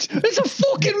 get it. It's a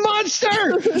fucking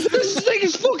monster. This thing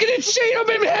is fucking insane. I'm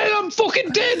in hell. I'm fucking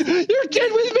dead. You're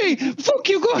dead with me. Fuck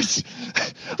you guys.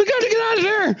 We gotta get out of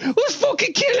here. Let's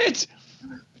fucking kill it.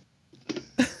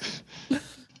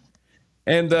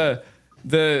 And the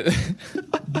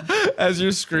as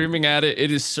you're screaming at it,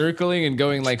 it is circling and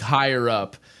going like higher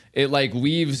up. It like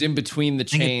weaves in between the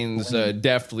chains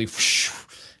deftly,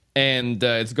 and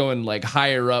it's going like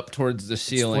higher up towards the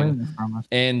ceiling.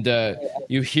 And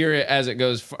you hear it as it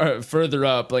goes further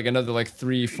up, like another like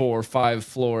 3, 4, 5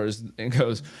 floors, and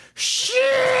goes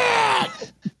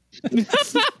shit.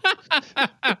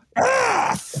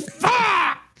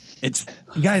 It's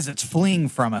guys, it's fleeing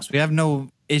from us. We have no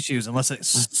issues unless it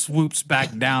swoops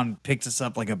back down, picks us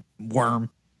up like a worm.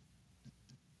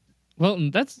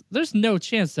 Wilton, there's no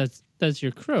chance that's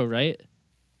your crow, right?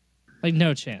 Like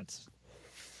no chance.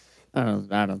 I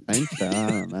don't think so.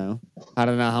 I don't know. I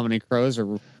don't know how many crows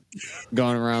are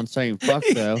going around saying fuck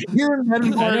though. Here in I know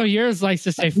Edinburgh, yours likes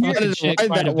to say fucking shit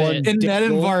quite a bit. in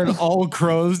Edinburgh, all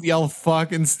crows yell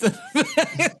fuck instead of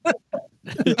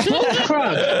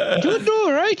Crap. You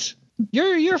know, right?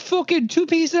 You're fucking 2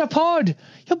 peas in a pod.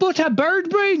 You both have bird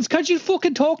brains. Can't you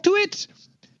fucking talk to it?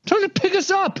 Trying to pick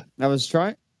us up. I was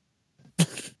trying.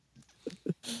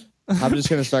 I'm just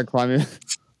gonna start climbing.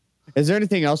 Is there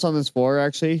anything else on this floor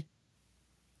actually?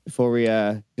 Before we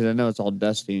because I know it's all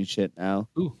dusty and shit now.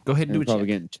 Ooh, go ahead and do We're a probably check.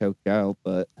 getting choked out,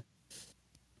 but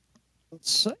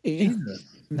let's see.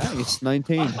 Nice,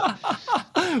 19.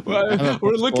 Well,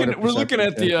 we're looking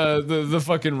at the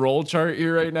fucking roll chart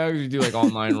here right now. You do like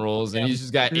online rolls, and he's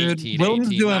just got Dude, 18, Wilton's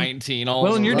 18, doing- 19. All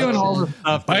Well, of and you're them. doing all the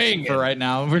stuff Bang for it. right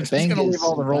now. We're just Bang gonna it. leave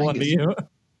all the rolling to Bang you.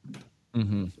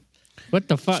 Mm-hmm. What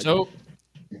the fuck? So,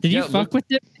 Did you yeah, fuck with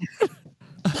it?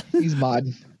 He's mod.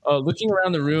 looking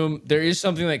around the room, there is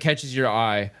something that catches your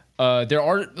eye. There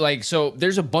are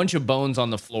there's a bunch of bones on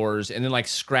the floors, and then like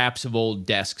scraps of old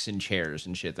desks and chairs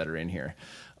and shit that are in here.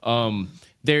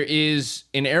 There is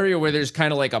an area where there's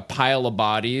kind of like a pile of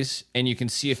bodies, and you can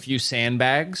see a few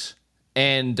sandbags,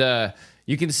 and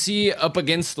you can see up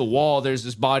against the wall, there's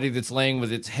this body that's laying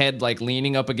with its head like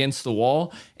leaning up against the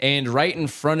wall, and right in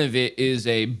front of it is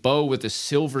a bow with a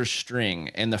silver string,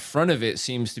 and the front of it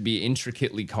seems to be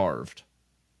intricately carved.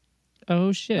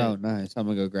 Oh shit. Oh, nice. I'm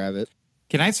gonna go grab it.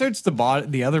 Can I search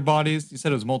the other bodies? You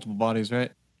said it was multiple bodies,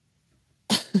 right?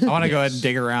 I want to go ahead and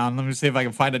dig around. Let me see if I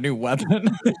can find a new weapon.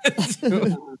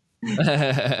 Do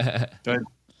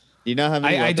you not have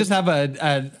any I just weapons?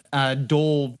 have a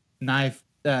dual knife,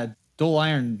 dual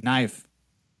iron knife.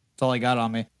 That's all I got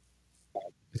on me.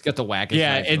 It's got the wackest.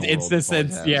 Yeah, knife in the it's world, this. always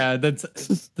It's has. yeah,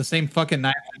 that's the same fucking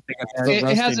knife. I think I've had. The It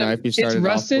rusty has knife you it's started off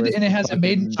rusted with, and it has a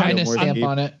made in fucking China Gilmore stamp Deep.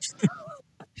 on it.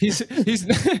 He's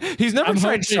never I'm tried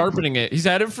hoping- sharpening it. He's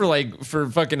had it for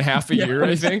fucking half a year,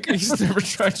 I think. He's never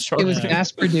tried It sharpening was it.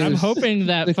 mass produced. I'm hoping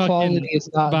that the fucking quality is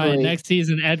not by great. next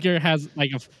season, Edgar has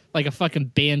like a fucking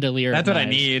bandolier. That's of what I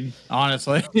knives. need,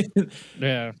 honestly.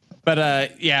 Yeah.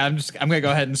 But yeah, I'm gonna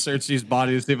go ahead and search these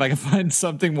bodies, see if I can find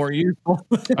something more useful.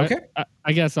 Okay.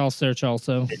 I guess I'll search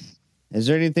also. Is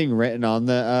there anything written on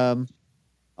the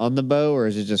bow, or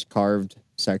is it just carved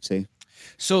sexy?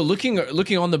 So looking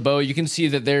on the bow, you can see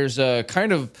that there's a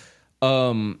kind of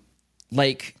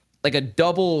like a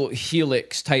double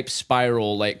helix type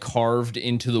spiral like carved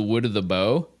into the wood of the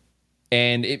bow,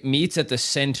 and it meets at the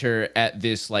center at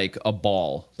this like a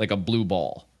ball, like a blue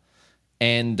ball.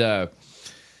 And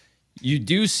you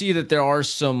do see that there are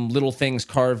some little things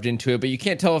carved into it, but you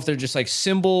can't tell if they're just like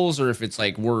symbols or if it's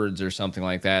like words or something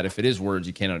like that. If it is words,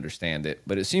 you can't understand it,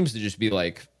 but it seems to just be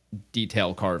like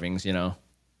detail carvings, you know.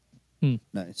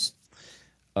 Nice.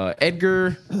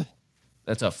 Edgar,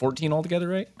 that's a 14 altogether,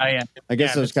 right? I am. I guess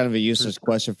Yeah, that was kind of a useless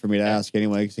question for me to ask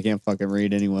anyway, because I can't fucking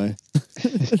read anyway.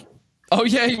 Oh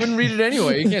yeah, you wouldn't read it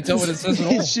anyway. You can't tell what it says at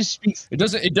all. It just speaks.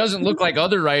 It doesn't look like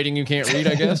other writing you can't read,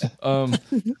 I guess.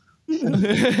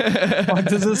 What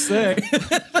does it say?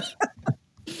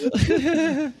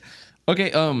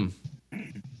 Okay,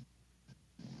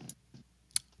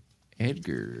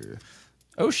 Edgar.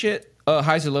 Oh shit.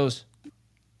 Highs or lows?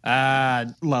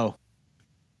 Low.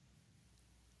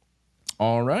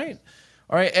 All right.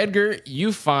 Edgar,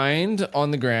 you find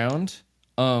on the ground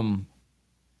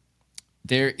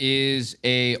there is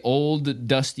a old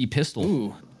dusty pistol.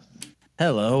 Ooh.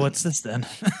 Hello, what's this then?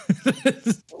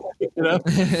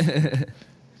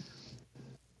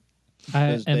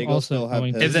 I Does am Bagel also still have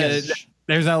going his? to. Is it?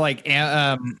 There's no like.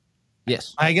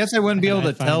 Yes. I guess I wouldn't be And able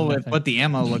I to find tell nothing. what the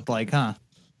ammo looked like, huh?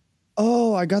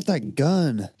 Oh, I got that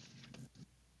gun.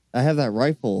 I have that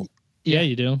rifle. Yeah,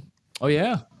 you do. Oh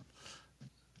yeah.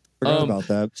 Forgot about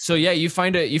that. So yeah, you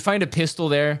find a pistol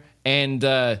there, and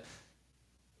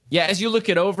yeah, as you look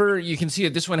it over, you can see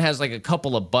that this one has like a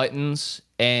couple of buttons,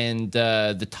 and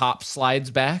the top slides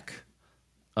back.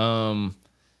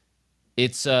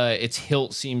 Its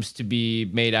hilt seems to be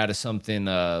made out of something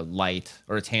light,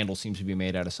 or its handle seems to be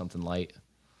made out of something light.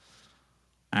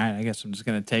 All right, I guess I'm just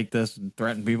gonna take this and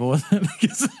threaten people with it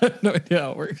because I have no idea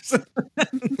how it works.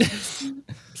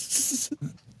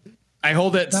 I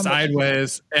hold it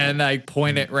sideways and I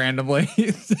point it randomly.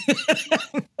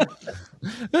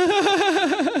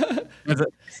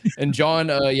 And John,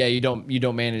 yeah, you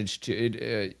don't manage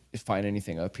to find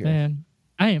anything up here. Man,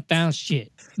 I ain't found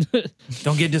shit.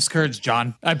 Don't get discouraged,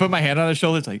 John. I put my hand on his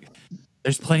shoulder. It's like,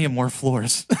 there's plenty of more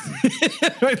floors.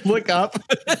 I look up.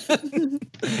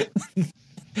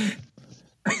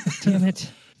 Damn it.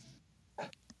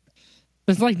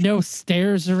 There's like no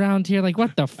stairs around here. Like,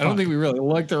 what the fuck? I don't think we really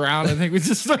looked around. I think we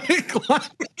just started climbing.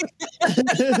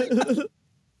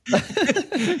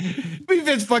 We've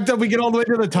been fucked up. We get all the way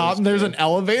to the top and there's an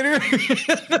elevator.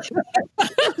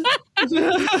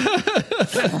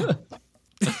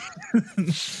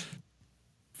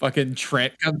 Fucking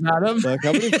Trent comes at him. Look,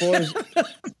 how many floors?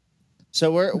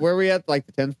 So where are we at? Like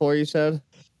the 10th floor, you said?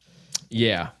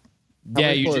 Yeah. How Yeah,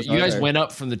 many you floors are guys there? went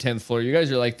up from the 10th floor. You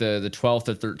guys are like the 12th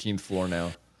or 13th floor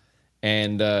now.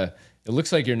 And it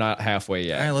looks like you're not halfway All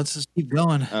yet. right, let's just keep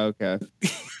going. Okay.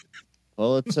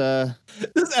 Well, it's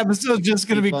This episode's just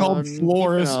going to be Keep called on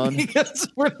Floors keeping on. because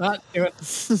we're not doing.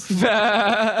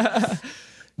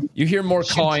 You hear more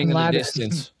cawing in the ladder.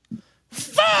 distance.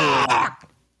 Fuck!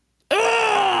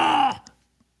 Ah!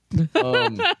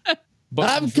 But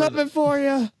I'm coming for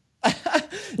you.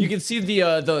 you can see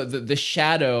the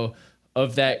shadow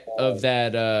of that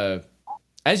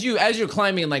as you're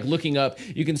climbing and like looking up,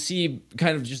 you can see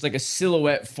kind of just like a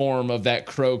silhouette form of that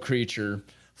crow creature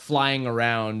flying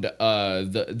around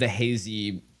the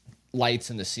hazy lights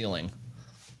in the ceiling.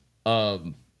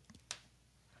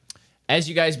 As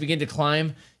you guys begin to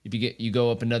climb, you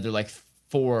go up another like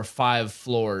 4 or 5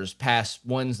 floors past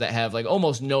ones that have like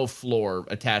almost no floor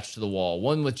attached to the wall.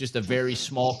 One with just a very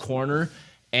small corner,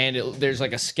 and there's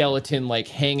like a skeleton like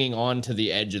hanging on to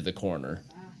the edge of the corner.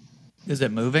 Is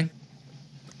it moving?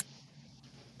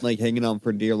 Like hanging on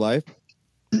for dear life.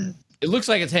 It looks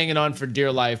like it's hanging on for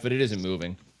dear life, but it isn't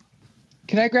moving.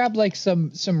 Can I grab like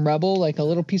some rubble, like a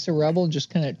little piece of rubble, and just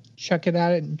kind of chuck it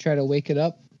at it and try to wake it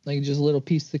up? Like just a little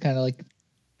piece to kind of like.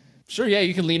 Sure, yeah,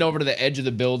 you can lean over to the edge of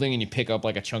the building and you pick up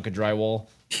like a chunk of drywall.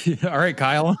 All right,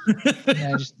 Kyle.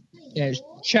 Just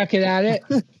chuck it at it.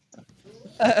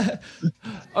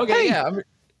 Okay, yeah.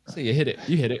 So you hit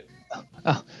it.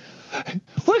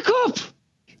 Wake up!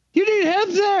 You need help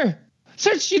there.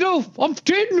 Since I'm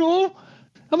dead now,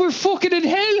 and we're fucking in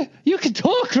hell. You can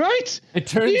talk, right? It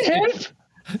turns. You need help?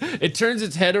 It turns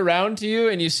its head around to you,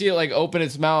 and you see it like open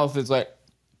its mouth. It's like,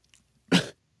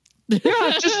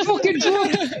 Yeah, just fucking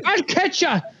drop. I'll catch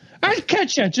ya.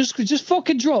 Just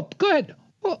fucking drop. Go ahead.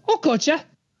 I'll catch ya.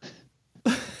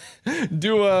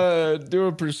 do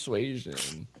a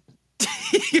persuasion.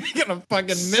 You're gonna fucking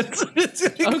miss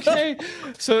it. Okay,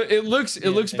 so it looks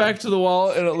back to the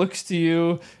wall, and it looks to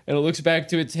you, and it looks back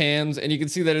to its hands, and you can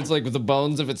see that it's like the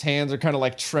bones of its hands are kind of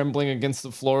like trembling against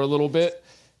the floor a little bit,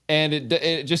 and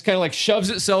it just kind of like shoves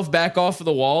itself back off of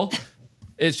the wall.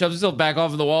 It shoves itself back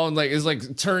off of the wall and like is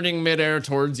like turning midair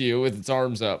towards you with its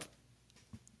arms up.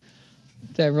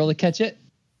 Did I really catch it?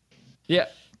 Yeah.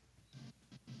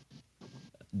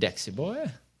 Dexy boy.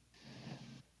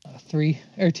 3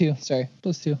 or 2. Sorry,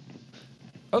 +2.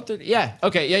 Oh, 30. Yeah.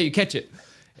 Okay. Yeah, you catch it.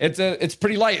 It's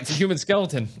pretty light. It's a human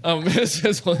skeleton.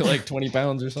 It's only like 20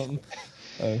 pounds or something.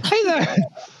 Hey there.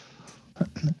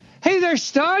 Hey there,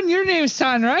 Stan. Your name's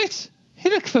Stan, right? You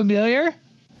look familiar.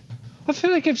 I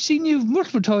feel like I've seen you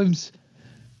multiple times.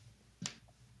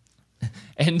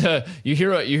 And you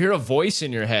hear a voice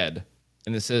in your head,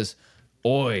 and it says,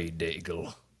 "Oi,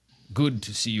 Daigle, good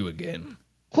to see you again."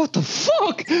 What the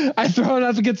fuck? I throw it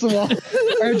up against the wall.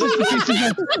 Or just a piece of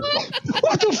it.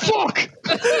 What the fuck?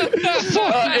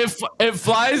 It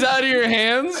flies out of your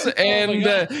hands, and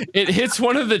it hits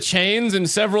one of the chains, and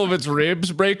several of its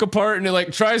ribs break apart, and it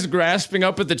like tries grasping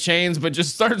up at the chains, but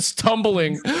just starts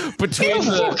tumbling between You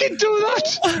the. fucking do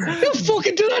that! You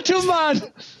fucking do that to a man!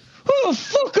 Who the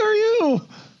fuck are you?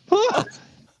 Huh?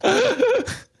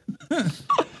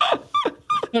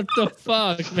 What the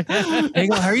fuck, man?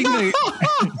 Hang on, how are you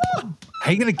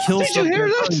gonna kill? Did you hear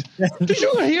that? Did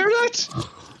you hear that?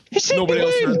 He said Nobody my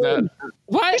else name. heard that.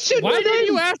 Why said why my did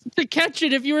you name. ask to catch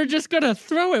it if you were just gonna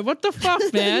throw it? What the fuck,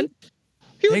 man?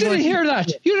 You Hang didn't on. hear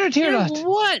that. You didn't hear that.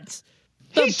 What?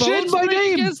 The He said bones my break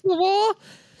name. against the wall?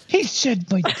 He said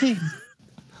my name.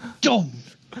 Dumb.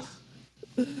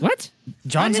 What?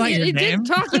 John's not your It name. didn't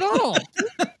talk at all.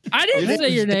 I didn't say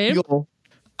your name.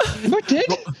 I did.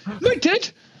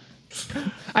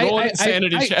 Roll an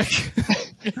insanity check.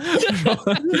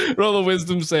 Roll a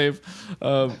wisdom save.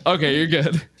 Okay, you're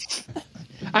good.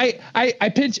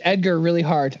 I pinch Edgar really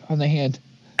hard on the hand.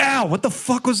 Ow! What the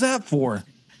fuck was that for?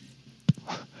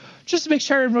 Just to make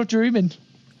sure I'm not dreaming.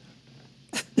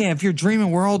 Yeah, if you're dreaming,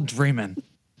 we're all dreaming.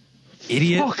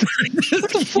 Idiot. Fuck.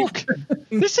 What the fuck?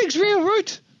 This thing's real,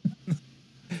 right? No,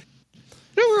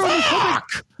 we're only coming.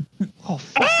 Oh,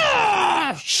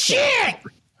 fuck. Shit!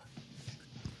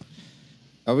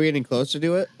 Are we getting closer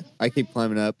to it? I keep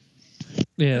climbing up.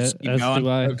 Yeah, Just keep as going. do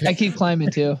I. I keep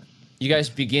climbing too. You guys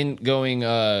begin going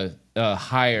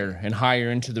higher and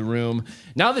higher into the room.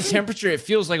 Now the temperature, it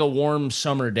feels like a warm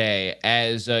summer day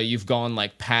as you've gone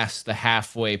like past the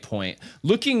halfway point.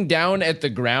 Looking down at the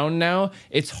ground now,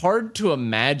 it's hard to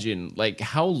imagine like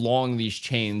how long these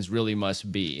chains really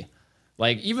must be.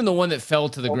 Like even the one that fell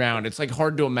to the ground, it's like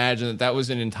hard to imagine that that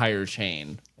was an entire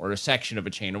chain or a section of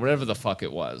a chain or whatever the fuck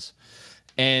it was.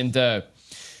 And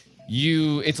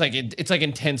it's like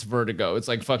intense vertigo. It's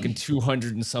like fucking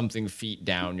 200 and something feet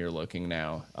down you're looking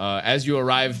now. As you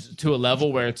arrive to a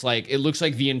level where it's like it looks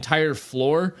like the entire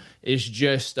floor is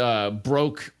just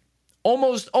broke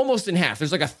almost in half.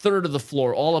 There's like a third of the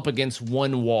floor all up against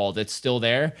one wall that's still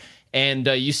there, and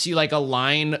you see like a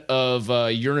line of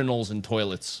urinals and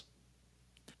toilets.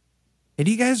 Hey,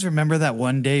 do you guys remember that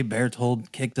one day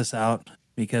Bertold kicked us out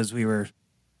because we were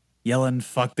yelling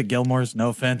 "fuck the Gilmores"? No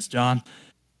offense, John.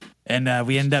 And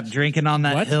we ended up drinking on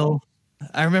that What? hill.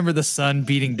 I remember the sun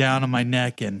beating down on my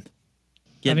neck and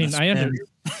getting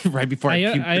right before I puked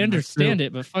I in my understand soup.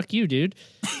 it, but fuck you, dude.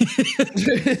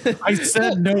 I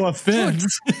said no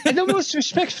offense. In the most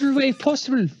respectful way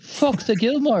possible. Fuck the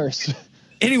Gilmores.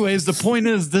 Anyways, the point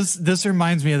is, this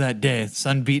reminds me of that day.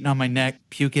 Sun beating on my neck,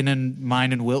 puking in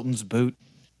mine and Wilton's boots.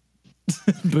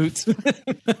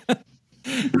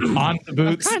 On the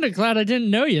boots. Kind of glad I didn't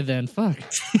know you then. Fuck.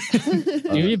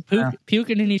 You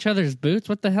puking in each other's boots?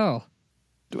 What the hell?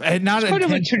 And not Kind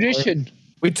of a intentionally. tradition.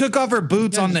 We took off our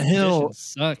boots on the hill.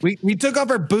 Suck. We took off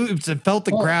our boots and felt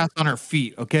the grass on our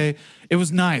feet. Okay, it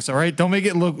was nice. All right, don't make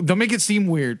it seem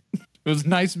weird. It was a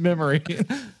nice memory.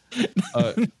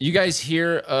 You guys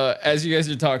hear, as you guys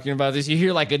are talking about this, you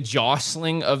hear like a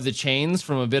jostling of the chains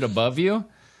from a bit above you.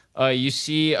 You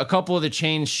see a couple of the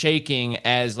chains shaking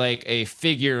as like a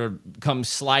figure comes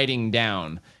sliding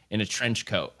down in a trench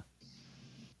coat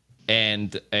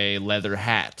and a leather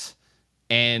hat.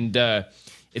 And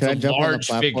It's Can I a jump on the large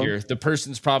platform? figure. The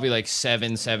person's probably like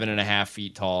 7.5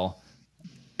 feet tall.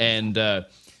 And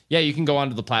yeah, you can go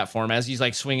onto the platform. As he's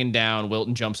like swinging down,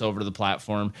 Wilton jumps over to the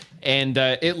platform. And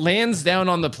it lands down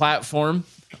on the platform.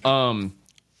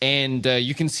 And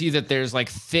you can see that there's like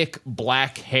thick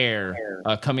black hair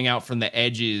coming out from the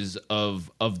edges of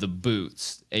the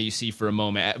boots. You see for a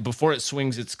moment before it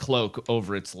swings its cloak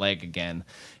over its leg again,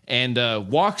 and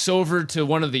walks over to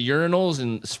one of the urinals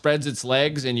and spreads its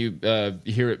legs, and you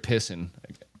hear it pissing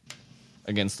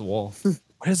against the wall.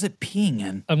 What is it peeing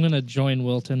in? I'm gonna join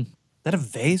Wilton. Is that a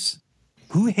vase?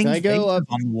 Who hangs I go vases up-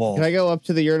 on the wall? Can I go up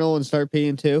to the urinal and start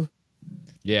peeing too?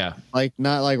 Yeah, Like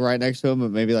not like right next to him,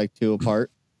 but maybe like 2 apart.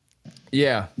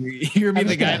 yeah. You're being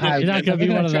the guy. hide. You're not gonna be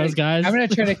one of those guys. I'm gonna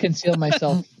try to conceal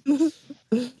myself.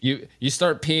 You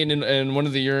start peeing in one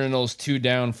of the urinals 2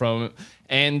 down from it,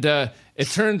 and it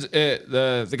turns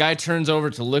the guy turns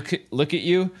over to look at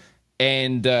you,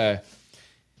 and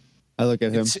I look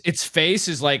at him. its face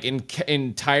is like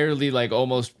entirely like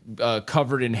almost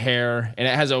covered in hair, and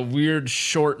it has a weird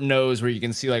short nose where you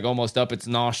can see like almost up its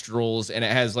nostrils, and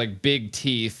it has like big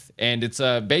teeth, and it's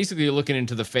basically looking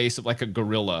into the face of like a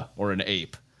gorilla or an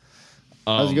ape.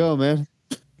 How's it going, man?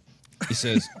 He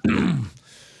says,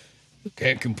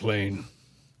 "Can't complain.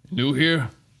 New here?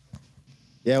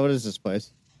 Yeah, what is this place?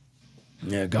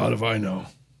 Yeah, God if I know.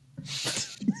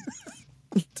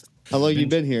 How long you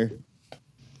been here?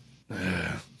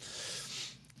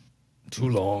 Too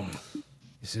long."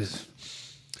 He says,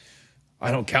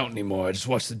 "I don't count anymore. I just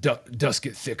watch the dust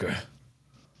get thicker."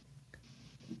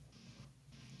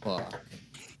 Fuck.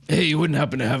 Hey, you wouldn't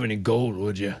happen to have any gold,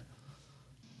 would you?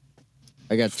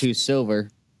 I got 2 silver.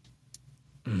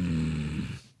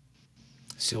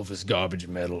 Silver's garbage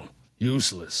metal.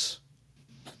 Useless.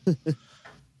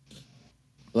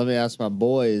 Let me ask my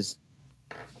boys.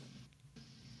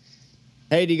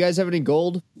 Hey, do you guys have any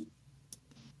gold?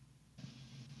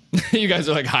 You guys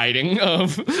are like hiding.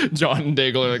 John and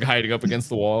Daigle are like hiding up against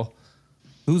the wall.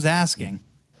 Who's asking?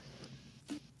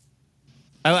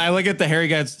 I look at the hairy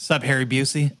guy. Sup, Harry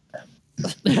Busey?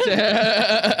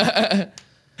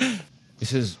 He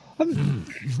says,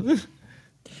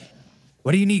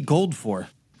 What do you need gold for?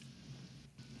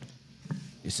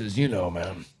 you know,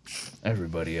 man,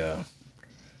 everybody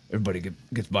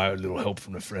gets by with a little help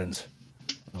from their friends.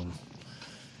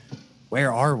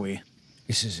 Where are we?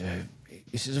 He says,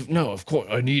 no, of course,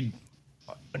 I need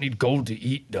gold to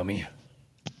eat, dummy.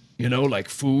 You know, like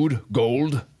food,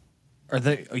 gold.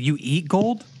 You eat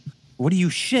gold? What do you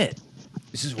shit?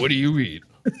 He says, what do you eat?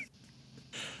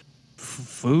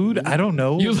 Food? I don't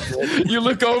know. You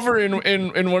look over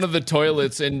in one of the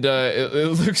toilets, and it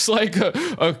looks like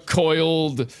a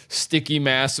coiled, sticky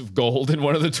mass of gold in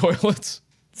one of the toilets.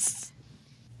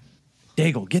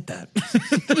 Daigle, get that.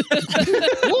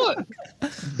 What?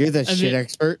 You're the shit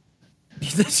expert.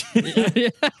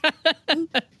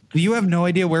 Do you have no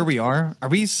idea where we are? Are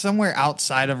we somewhere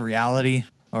outside of reality,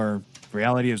 or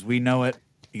reality as we know it?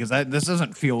 Because this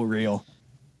doesn't feel real.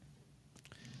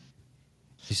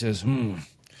 He says, He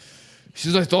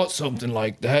says, I thought something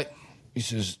like that. He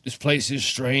says, this place is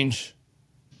strange.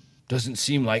 Doesn't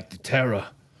seem like the Terra.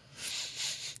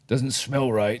 Doesn't smell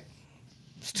right.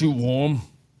 It's too warm.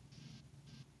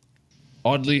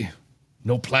 Oddly,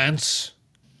 no plants.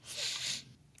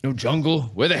 No jungle.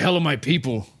 Where the hell are my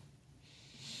people?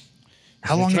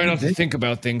 How I long try have you not to been? think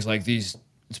about things like these.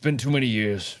 It's been too many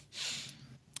years.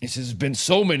 He says, it's been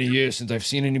so many years since I've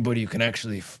seen anybody who can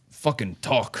actually fucking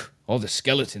talk. All the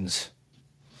skeletons.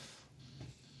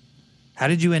 How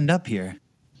did you end up here?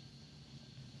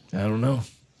 I don't know.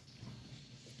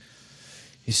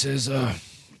 He says,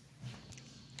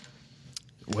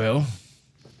 well,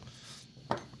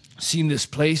 seen this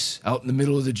place out in the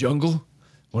middle of the jungle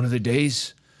one of the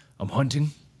days I'm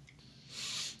hunting.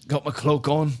 Got my cloak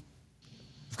on.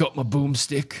 I've got my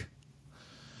boomstick.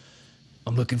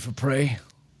 I'm looking for prey.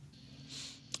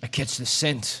 I catch the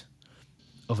scent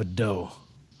of a doe.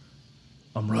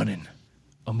 I'm running.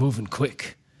 I'm moving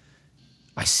quick.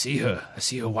 I see her. I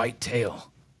see her white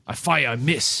tail. I fire. I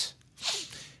miss.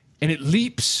 And it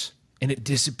leaps and it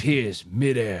disappears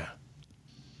midair.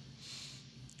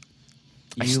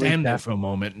 I stand there for a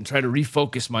moment and try to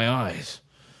refocus my eyes.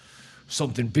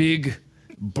 Something big,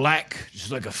 black,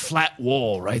 just like a flat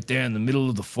wall right there in the middle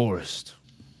of the forest.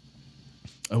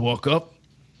 I walk up.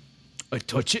 I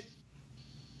touch it.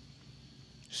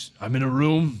 I'm in a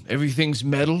room. Everything's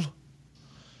metal.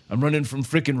 I'm running from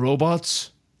freaking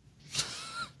robots.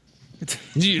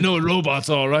 You know what robots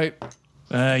are, right?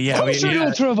 Yeah. I'm sure you know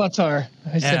what robots are.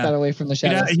 I set Yeah. that away from the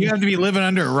shadows. You have to be living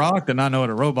under a rock to not know what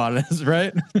a robot is,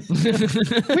 right?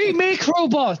 We make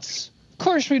robots. Of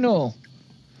course we know.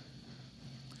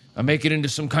 I make it into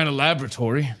some kind of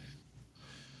laboratory.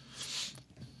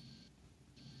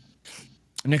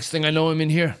 Next thing I know, I'm in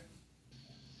here.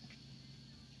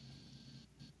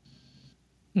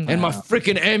 And my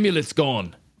freaking amulet's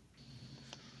gone.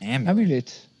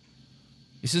 Amulet.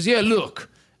 He says, yeah, look.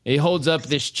 He holds up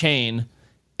this chain,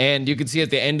 and you can see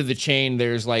at the end of the chain,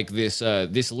 there's like this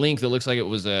link that looks like it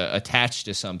was attached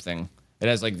to something. It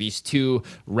has like these two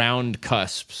round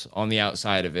cusps on the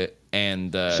outside of it.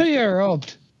 And So you're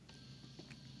robbed.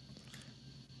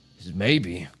 he says,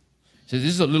 maybe. He says,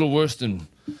 this is a little worse than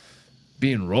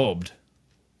being robbed.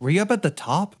 Were you up at the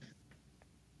top?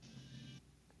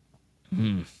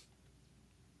 He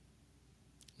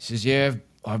says, yeah,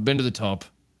 I've been to the top.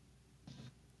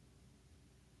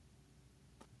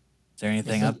 Is there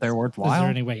anything up there Is worthwhile? there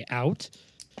any way out?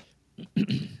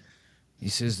 He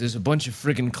says, there's a bunch of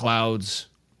freaking clouds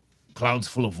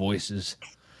full of voices.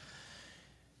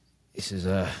 He says,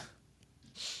 I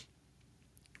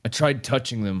tried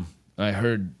touching them. I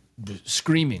heard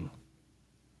screaming.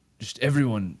 Just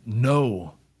everyone,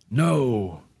 no,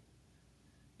 no.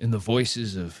 In the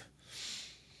voices of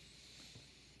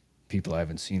people I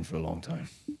haven't seen for a long time.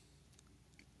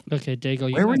 Okay, Dago,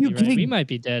 you Where were might you be right. getting- We might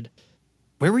be dead.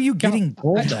 Where were you getting I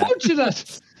gold at? told you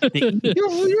that. You're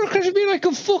going to be like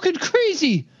I'm fucking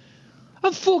crazy.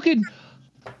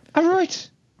 I'm right.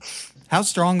 How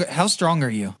strong are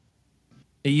you?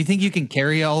 You think you can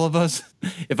carry all of us?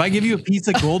 If I give you a piece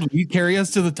of gold, will you carry us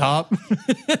to the top?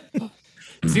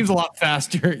 It seems a lot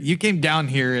faster. You came down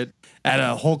here at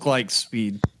a Hulk-like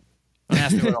speed. Don't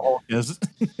ask me what a Hulk is.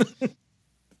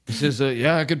 He says,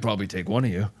 yeah, I could probably take one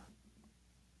of you.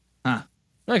 Huh.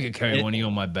 I could carry one of you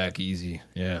on my back easy.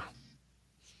 Yeah.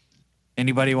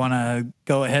 Anybody want to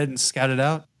go ahead and scout it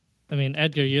out? I mean,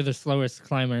 Edgar, you're the slowest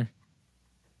climber.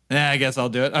 Yeah, I guess I'll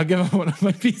do it. I'll give him one of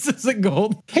my pieces of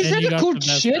gold. Is And that you a got good the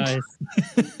best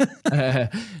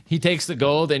shit? dice. He takes the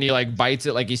gold and he like bites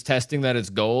it like he's testing that it's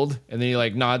gold, and then he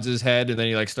like nods his head and then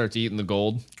he like starts eating the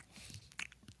gold.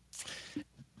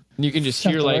 And you can just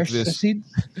hear like this.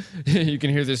 You can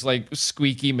hear this like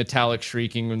squeaky metallic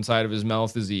shrieking inside of his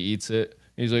mouth as he eats it.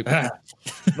 He's like,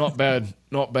 not bad,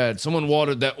 not bad. Someone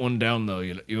watered that one down though.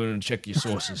 You want to check your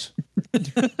sources.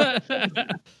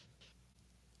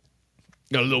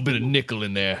 Got a little bit of nickel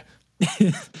in there.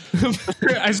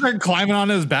 I start climbing on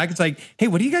his back. It's like, hey,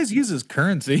 what do you guys use as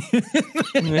currency?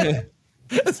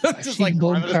 Just like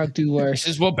gold climbing- can't do He worse.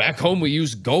 says, well, back home we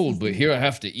use gold, but here I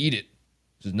have to eat it.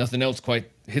 Because nothing else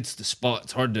quite hits the spot.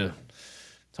 It's hard to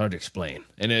explain.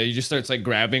 And he just starts like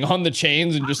grabbing on the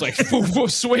chains and just like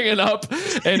swinging up.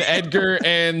 And Edgar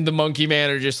and the monkey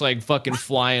man are just like fucking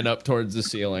flying up towards the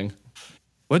ceiling.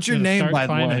 What's your Gonna name, start by the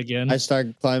climbing way? again. I start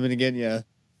climbing again. Yeah,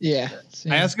 Yeah.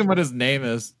 I ask him what his name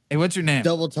is. Hey, what's your name?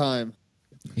 double time.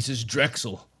 He says,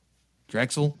 Drexel.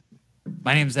 Drexel.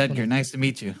 My name's Edgar. Nice to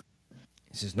meet you.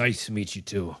 He says, nice to meet you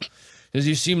too. He says,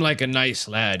 you seem like a nice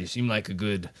lad. You seem like a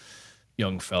good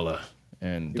young fella.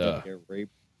 And People get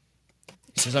raped.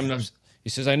 he says, he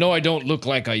says, I know I don't look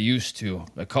like I used to.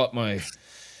 I caught my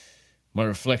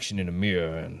reflection in a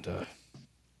mirror, and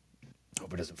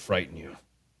hope it doesn't frighten you.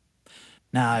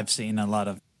 Now, I've seen a lot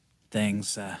of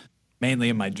things, mainly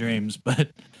in my dreams, but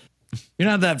you're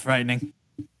not that frightening.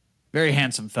 Very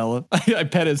handsome fella. I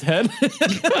pet his head.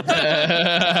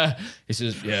 He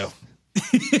says, yeah.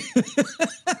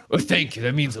 Well, thank you.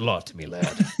 That means a lot to me,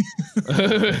 lad.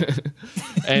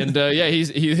 And yeah,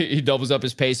 he doubles up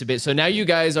his pace a bit. So now you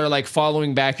guys are like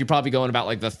following back. You're probably going about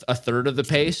like a third of the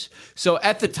pace. So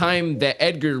at the time that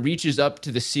Edgar reaches up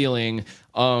to the ceiling,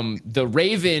 the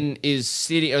raven is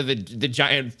sitting, or the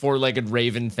giant four-legged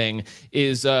raven thing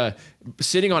is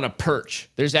sitting on a perch.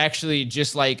 There's actually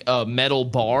just like a metal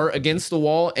bar against the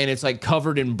wall, and it's like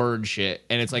covered in bird shit,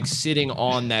 and it's like sitting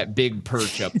on that big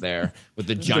perch up there with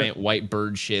the giant white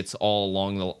bird shits all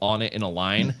along on it in a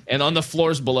line, and on the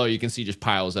floors below you can see just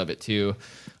piles of it too.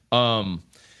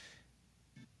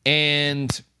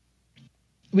 And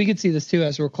We could see this too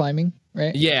as we're climbing,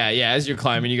 right? yeah, as you're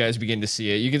climbing, you guys begin to see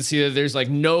it. You can see that there's like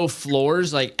no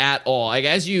floors like at all. Like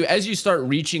as you start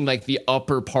reaching like the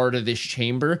upper part of this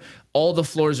chamber, all the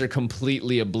floors are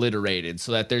completely obliterated,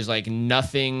 so that there's like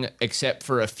nothing except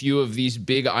for a few of these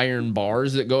big iron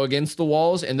bars that go against the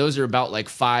walls, and those are about like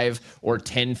 5 or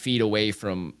 10 feet away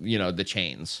from, the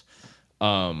chains.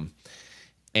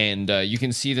 And you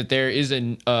can see that there is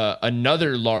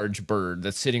another large bird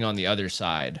that's sitting on the other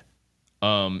side.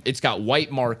 It's got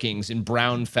white markings and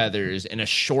brown feathers and a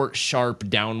short, sharp,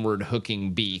 downward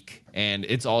hooking beak, and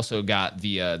it's also got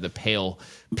the pale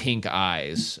pink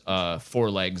eyes, 4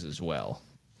 legs as well.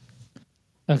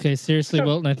 Okay, seriously,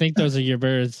 Wilton, I think those are your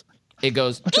birds. It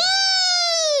goes.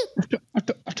 I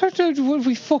thought what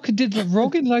we fucking did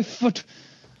wrong in life. But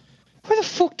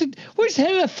where's the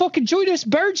hell that fucking joined us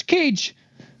bird's cage?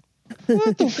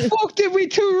 What the fuck did we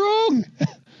do wrong?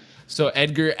 So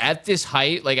Edgar, at this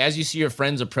height, like as you see your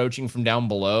friends approaching from down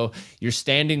below, you're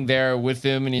standing there with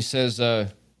him, and he says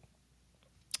to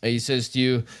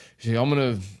you, "I'm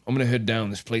gonna head down.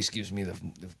 This place gives me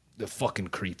the fucking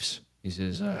creeps." He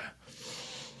says, "I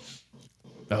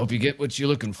hope you get what you're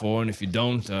looking for, and if you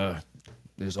don't,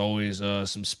 there's always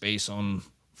some space on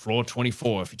floor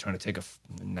 24 if you're trying to take a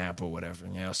nap or whatever.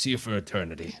 Yeah, I'll see you for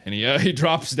eternity." And he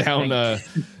drops down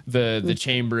the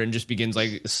chamber and just begins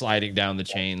like sliding down the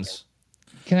chains.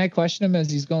 Can I question him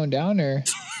as he's going down, or?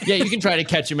 Yeah, you can try to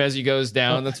catch him as he goes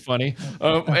down. That's funny.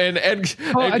 And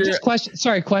I just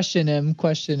question him.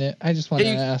 Question it. I just want to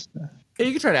ask. Yeah,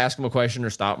 you can try to ask him a question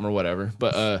or stop him or whatever.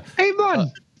 But hey,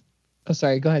 man. Oh,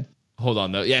 sorry. Go ahead. Hold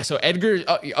on though. Yeah, so Edgar,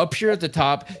 up here at the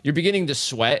top, you're beginning to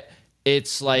sweat.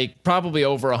 It's like probably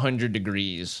over 100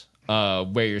 degrees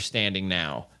where you're standing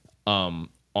now, or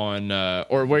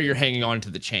where you're hanging on to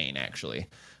the chain, actually.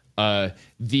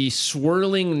 The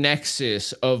swirling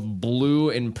nexus of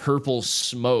blue and purple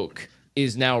smoke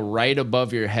is now right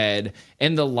above your head,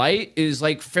 and the light is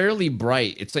like fairly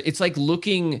bright. It's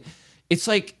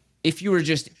like if you were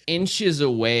just inches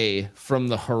away from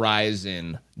the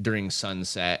horizon during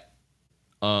sunset.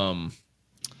 Time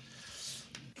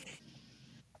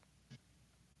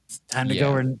to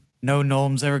go where no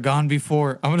Nolem's ever gone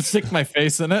before. I'm gonna stick my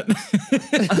face in it.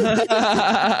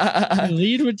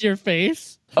 Lead with your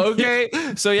face. Okay,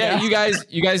 so you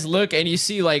guys look and you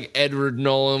see like Edgar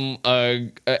Nolem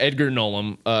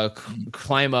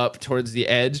climb up towards the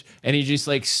edge, and he just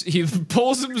like he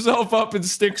pulls himself up and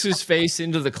sticks his face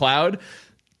into the cloud,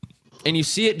 and you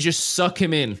see it just suck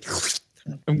him in.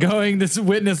 I'm going to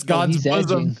witness God's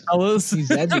bosom, fellas.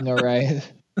 He's edging, all right.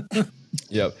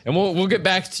 Yep, and we'll get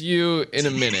back to you in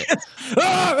a minute.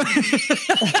 Oh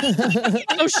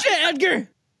shit, Edgar!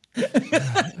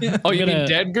 Oh, you mean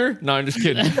Deadgar? No, I'm just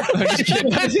kidding.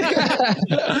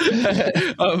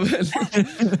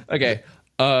 Okay.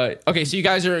 Okay, so you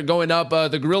guys are going up.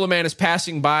 The Gorilla Man is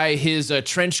passing by. His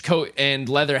trench coat and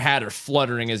leather hat are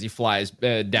fluttering as he flies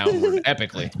downward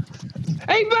epically.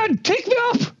 Hey, man, take me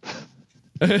up!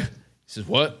 He says,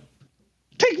 "What?"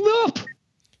 Take me up!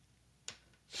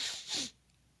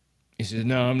 He says,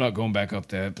 "No, I'm not going back up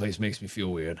there. That place makes me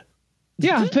feel weird."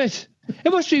 Yeah, but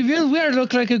it must be real weird.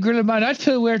 Look like a Gorilla Man. I'd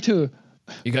feel weird too.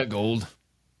 You got gold?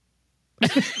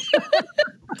 What are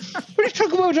you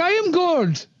talking about? I am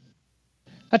gold.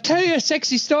 I'll tell you a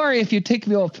sexy story if you take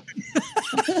me up.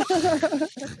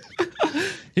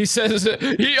 He says, so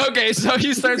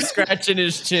he starts scratching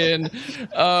his chin.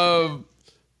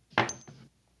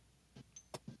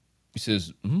 He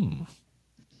says,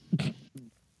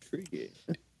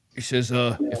 He says,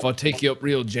 if I take you up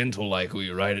real gentle like, will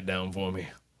you write it down for me?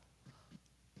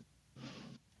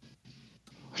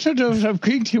 I don't know if I'm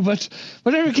agreeing to you, but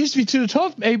whatever gets me to the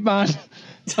top, mate, man.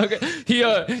 Okay. He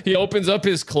opens up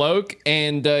his cloak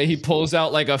and he pulls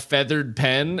out like a feathered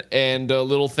pen and a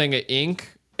little thing of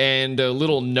ink and a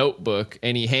little notebook,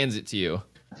 and he hands it to you.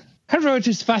 I wrote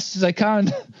as fast as I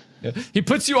can. Yeah. He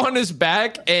puts you on his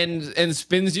back and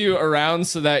spins you around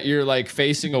so that you're like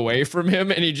facing away from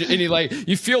him, and he like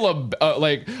you feel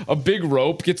a big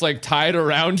rope gets like tied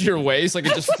around your waist, like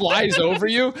it just flies over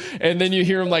you, and then you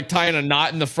hear him like tying a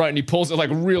knot in the front, and he pulls it like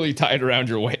really tight around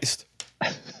your waist.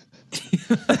 He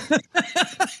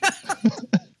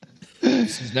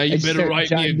says, "Now you better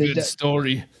write me a good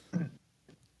story.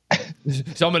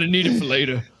 So I'm gonna need it for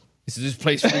later." He says, "This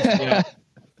place freaks me out."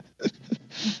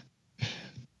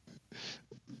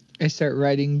 I start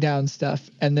writing down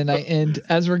stuff, and then I end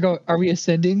as we're going. Are we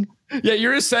ascending? Yeah,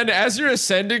 you're ascending. As you're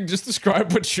ascending, just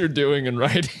describe what you're doing and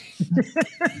writing.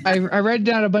 I write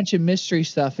down a bunch of mystery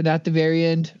stuff, and at the very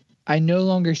end, I no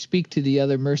longer speak to the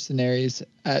other mercenaries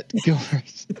at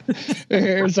Gilmer's.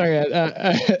 Sorry,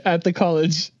 at the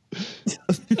college.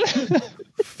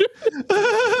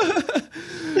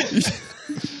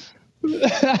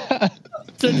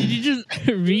 So did you just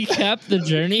recap the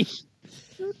journey?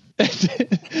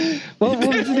 What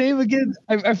was the name again?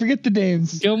 I forget the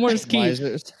names. Gilmore's Keep.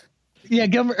 Misers. Yeah,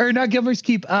 not Gilmer's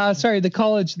Keep. Sorry, the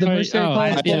college, the mercenary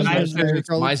college. yeah, Misers.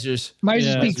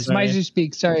 Miser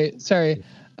Speaks. Sorry.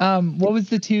 What was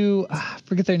the two?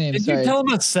 Forget their names. Did you tell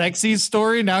him a sexy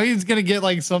story? Now he's gonna get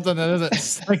like something that isn't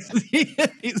sexy.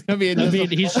 He's gonna be.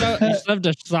 He shoved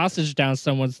a sausage down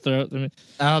someone's throat.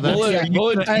 Oh, that's Roll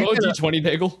a d20,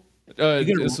 Bagel.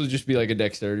 This will just be like a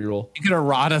dexterity roll. You could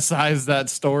eroticize that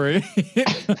story.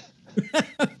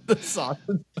 The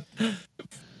sausage.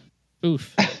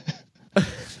 Oof.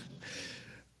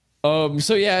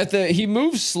 So yeah, he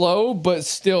moves slow, but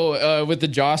still with the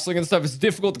jostling and stuff, it's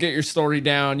difficult to get your story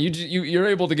down. You're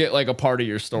able to get like a part of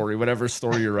your story, whatever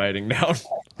story you're writing down.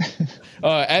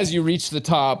 As you reach the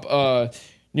top,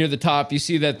 near the top, you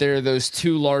see that there are those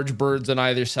two large birds on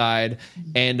either side,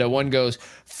 and one goes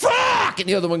 "fuck" and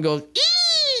the other one goes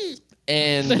 "ee,"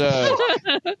 and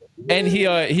and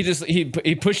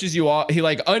he pushes you off. He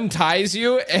like unties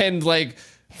you and like.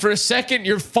 For a second,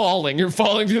 you're falling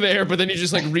through the air, but then he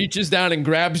just like reaches down and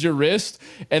grabs your wrist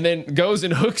and then goes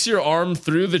and hooks your arm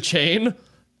through the chain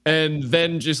and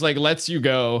then just like lets you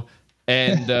go.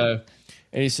 And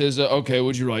he says, okay,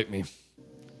 would you write me?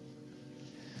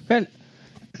 Well,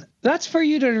 that's for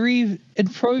you to read in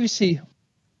privacy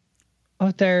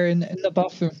out there in the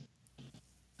bathroom.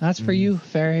 That's for you,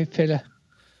 fairy fella.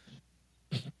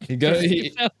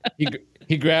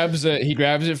 He grabs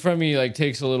it from me, like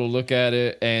takes a little look at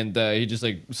it, and he just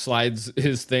like slides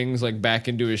his things like back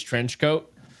into his trench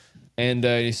coat, and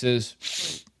he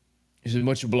says,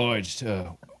 "Much obliged.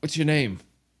 What's your name?"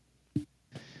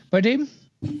 My name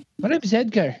is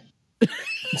Edgar.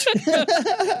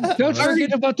 Don't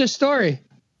forget about the story,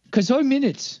 because I'm in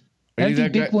it. I'll be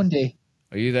big one day.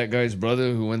 Are you that guy's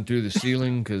brother who went through the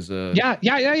ceiling? Because yeah.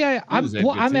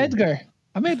 I'm Edgar.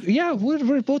 Yeah,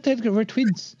 we're both Edgar. We're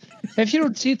twins. If you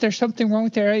don't see it, there's something wrong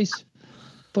with their eyes.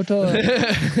 But I'm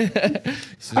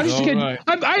just kidding. Right.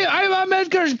 I'm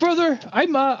Edgar's brother.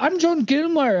 I'm John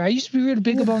Gilmore. I used to be really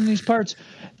big about these parts.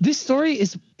 This story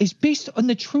is based on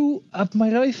the truth of my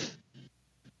life,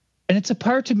 and it's a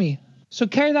part of me. So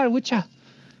carry that with ya.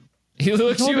 He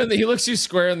looks you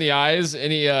square in the eyes,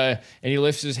 and he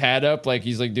lifts his hat up like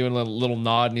he's like doing a little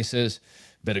nod, and he says,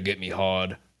 "Better get me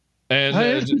hard." And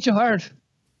I'll get you hard.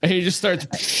 And he just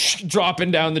starts dropping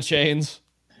down the chains.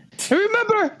 Hey,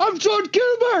 remember, I'm John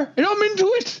Gilmore, and I'm into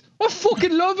it. I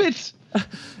fucking love it.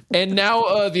 And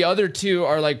now the other two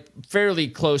are like fairly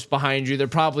close behind you. They're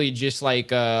probably just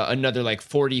like another like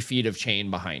 40 feet of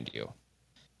chain behind you.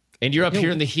 And you're up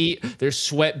here in the heat. There's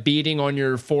sweat beading on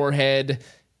your forehead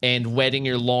and wetting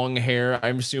your long hair.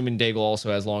 I'm assuming Daigle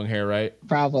also has long hair, right?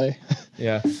 Probably.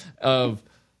 Yeah.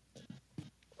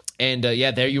 And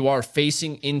there you are,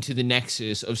 facing into the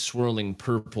nexus of swirling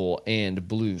purple and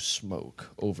blue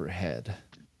smoke overhead.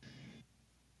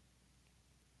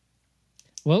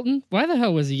 Wilton, why the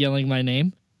hell was he yelling my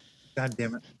name? God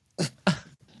damn it.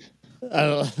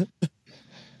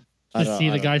 I see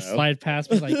the guy slide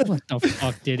past me like, what the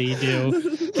fuck did he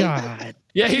do? God.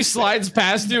 Yeah, he slides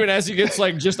past you, and as he gets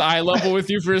like just eye level with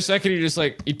you for a second,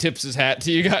 he tips his hat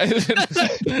to you guys.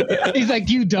 He's like,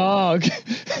 "You dog,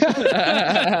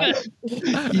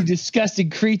 you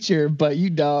disgusting creature, but you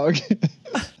dog."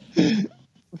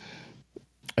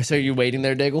 So are you waiting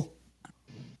there, Daigle?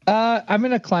 I'm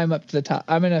gonna climb up to the top.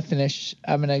 I'm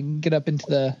gonna get up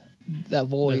into that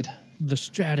void. The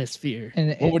stratosphere.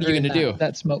 And what are you gonna do?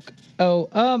 That smoke. Oh,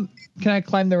 can I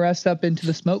climb the rest up into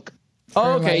the smoke?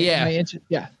 Oh, okay, yeah.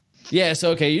 Yeah,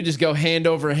 so okay, you just go hand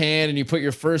over hand and you put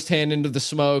your first hand into the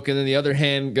smoke and then the other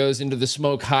hand goes into the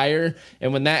smoke higher.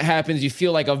 And when that happens, you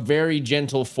feel like a very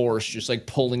gentle force just like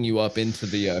pulling you up into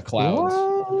the clouds.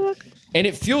 What? And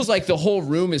it feels like the whole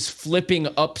room is flipping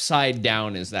upside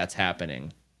down as that's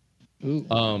happening.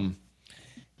 Ooh.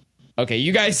 Okay,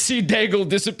 you guys see Daigle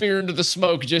disappear into the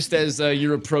smoke just as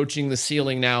you're approaching the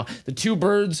ceiling now. The two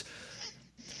birds...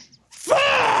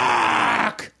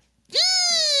 Fuck!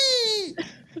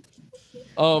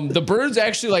 The birds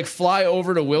actually like fly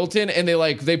over to Wilton and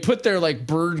they put their like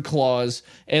bird claws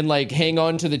and like hang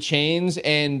on to the chains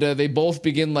and they both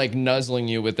begin like nuzzling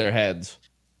you with their heads.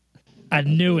 I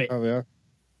knew it. Probably are.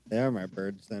 They are my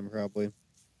birds then, probably.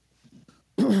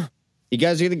 You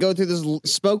guys are gonna go through this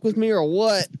smoke with me or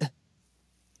what?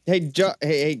 Hey, John.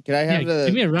 Hey, can I have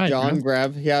give me a ride, John bro.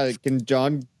 grab? Yeah, can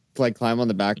John like climb on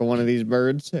the back of one of these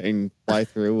birds and fly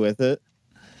through with it?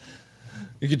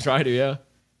 You can try to, yeah.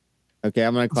 Okay,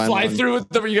 I'm gonna climb. Fly through with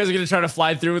them. You guys are gonna try to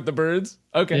fly through with the birds.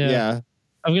 Okay. Yeah.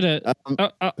 I'm gonna.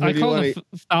 I call the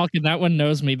Falcon. That one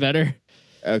knows me better.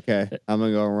 Okay, I'm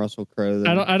gonna go on Russell Crowe.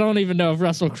 Then. I don't even know if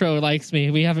Russell Crowe likes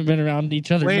me. We haven't been around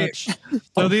each other much.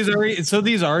 So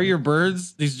these are your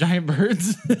birds? These giant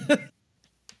birds?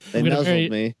 They nuzzled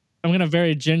me. I'm gonna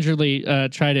very gingerly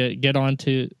try to get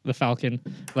onto the Falcon.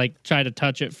 Like try to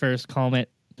touch it first, calm it.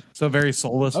 So very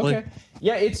soullessly. Okay.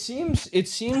 Yeah, it seems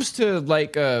to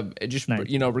like just nice.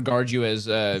 Regard you as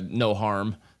no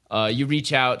harm. You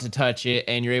reach out to touch it,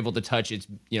 and you're able to touch its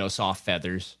soft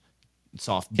feathers,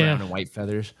 soft brown and white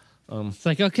feathers. It's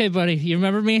like, okay, buddy, you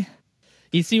remember me?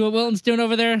 You see what Wilton's doing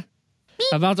over there?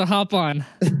 About to hop on.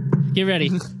 Get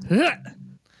ready.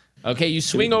 Okay, you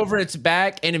swing over its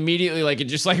back, and immediately, like, it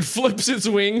just like flips its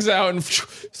wings out and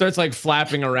starts like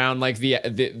flapping around. Like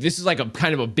this is like a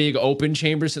kind of a big open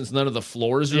chamber since none of the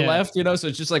floors are left, you know. So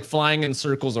it's just like flying in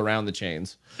circles around the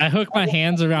chains. I hook my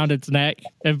hands around its neck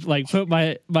and like put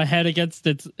my head against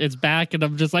its back, and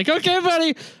I'm just like, okay,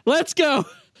 buddy, let's go.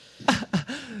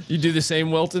 You do the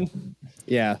same, Wilton?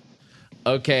 Yeah.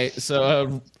 Okay,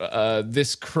 so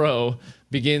this crow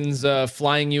begins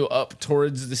flying you up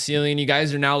towards the ceiling. You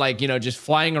guys are now like, you know, just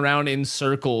flying around in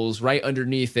circles right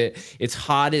underneath it. It's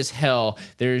hot as hell.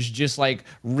 There's just like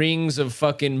rings of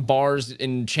fucking bars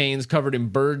and chains covered in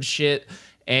bird shit.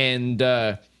 And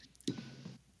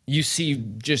you see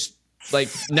just like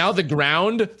now the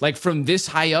ground, like from this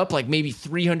high up, like maybe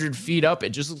 300 feet up,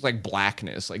 it just looks like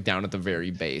blackness, like down at the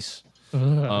very base.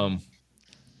 And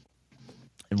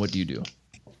what do you do?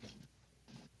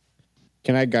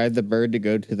 Can I guide the bird to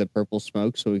go to the purple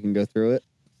smoke so we can go through it?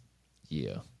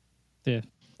 Yeah. Yeah,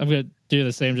 I'm gonna do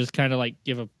the same. Just kind of like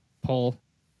give a pull.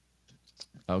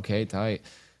 Okay, tight.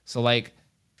 So like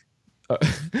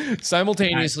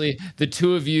simultaneously, the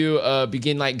two of you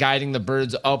begin like guiding the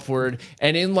birds upward,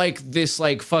 and in like this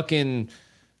like fucking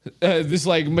this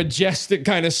like majestic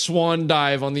kind of swan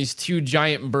dive on these two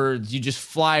giant birds, you just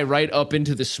fly right up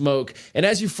into the smoke. And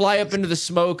as you fly up into the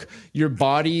smoke, your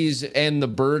bodies and the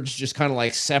birds just kind of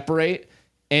like separate,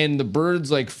 and the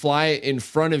birds like fly in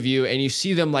front of you, and you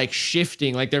see them like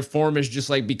shifting, like their form is just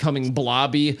like becoming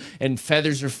blobby, and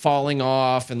feathers are falling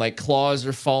off, and like claws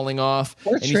are falling off.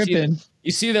 We're and tripping.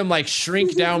 You see them like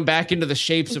shrink down back into the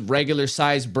shapes of regular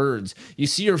sized birds. You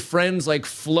see your friends like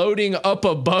floating up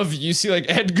above you. You see like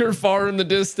Edgar far in the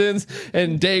distance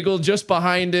and Daigle just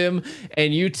behind him,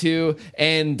 and you two.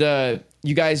 And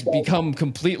you guys become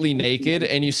completely naked,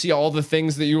 and you see all the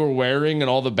things that you were wearing and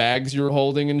all the bags you were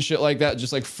holding and shit like that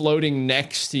just like floating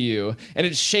next to you. And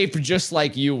it's shaped just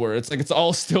like you were. It's like it's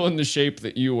all still in the shape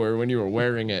that you were when you were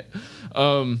wearing it.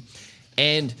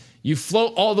 And you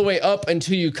float all the way up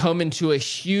until you come into a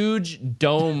huge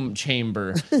dome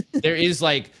chamber. There is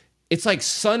like, it's like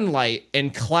sunlight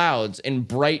and clouds and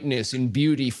brightness and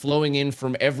beauty flowing in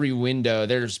from every window.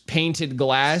 There's painted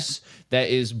glass that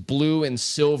is blue and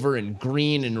silver and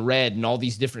green and red and all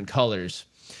these different colors.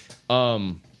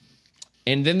 And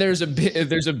then there's a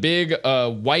big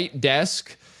white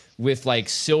desk with like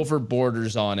silver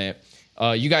borders on it.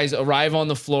 You guys arrive on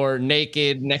the floor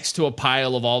naked next to a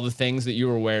pile of all the things that you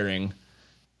were wearing.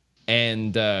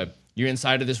 And you're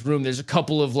inside of this room. There's a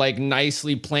couple of like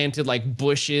nicely planted like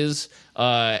bushes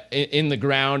in the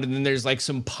ground. And then there's like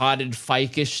some potted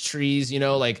ficus trees, you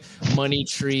know, like money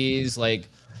trees, like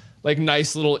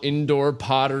nice little indoor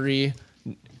pottery,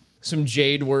 some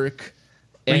jade work.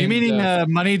 Are you meaning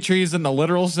money trees in the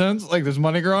literal sense? Like there's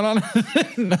money growing on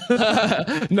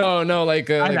it? No, like,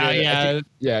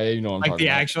 yeah, you know what I'm like talking the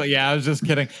about. actual. Yeah, I was just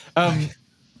kidding.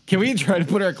 Can we try to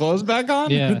put our clothes back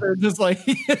on? Yeah. They're just like.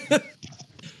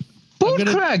 Boat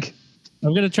Craig,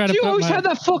 I'm gonna try to. you put always my, had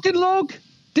that fucking log?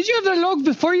 Did you have that log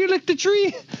before you licked the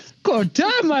tree? God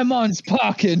damn, my man's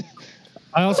parking.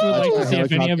 I also would like to see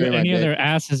if any of Helicopter their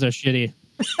asses are shitty.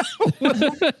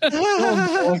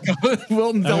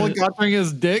 Wilton's helicoptering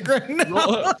his dick right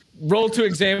now. Roll to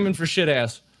examine for shit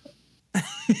ass.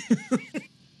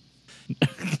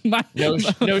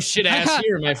 No shit ass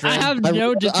here, my I friend. have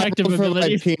no detective I prefer my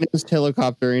ability. penis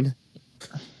helicoptering.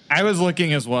 I was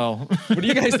looking as well. What are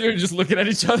you guys doing? Just looking at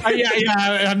each other?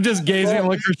 yeah. I'm just gazing at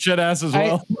liquor shit ass as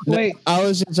well. Wait, I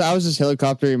was just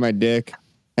helicoptering my dick,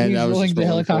 and he's I was rolling just the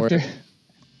rolling for it.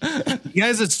 helicopter.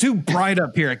 Guys, it's too bright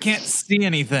up here. I can't see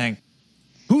anything.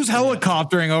 Who's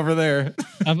helicoptering over there?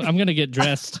 I'm gonna get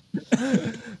dressed.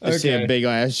 I see a big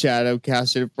ass shadow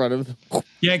casted in front of.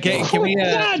 Yeah, can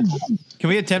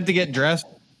we attempt to get dressed?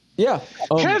 Yeah.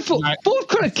 Careful, Boat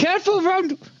Craig, careful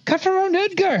around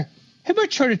Edgar. He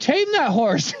might try to tame that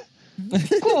horse.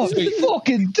 God,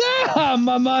 fucking damn,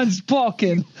 my man's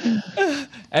fucking.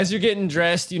 As you're getting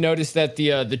dressed, you notice that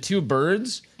the two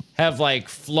birds have like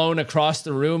flown across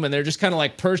the room, and they're just kind of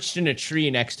like perched in a tree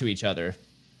next to each other.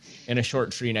 In a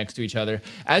short tree next to each other.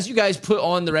 As you guys put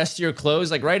on the rest of your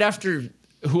clothes, like right after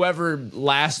whoever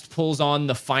last pulls on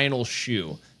the final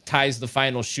shoe, ties the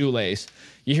final shoelace,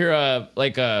 you hear a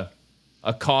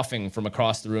coughing from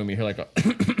across the room. You hear like a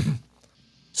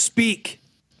Speak.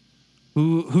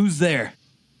 Who's there?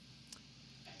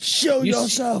 Show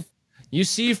yourself. You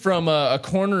see from a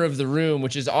corner of the room,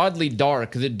 which is oddly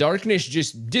dark, the darkness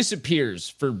just disappears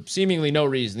for seemingly no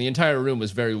reason. The entire room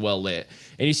was very well lit.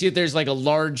 And you see that there's like a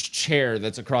large chair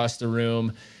that's across the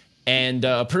room, and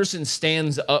a person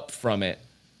stands up from it.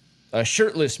 A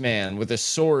shirtless man with a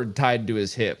sword tied to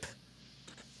his hip.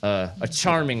 A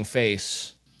charming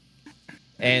face.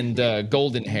 and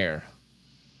golden hair.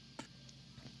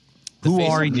 Who face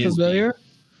are of you? Familiar?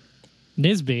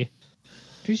 Nisby.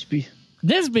 Crispy.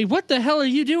 Nisby, what the hell are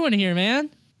you doing here, man?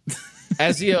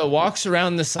 As he walks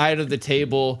around the side of the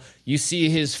table, you see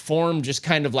his form just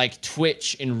kind of like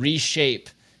twitch and reshape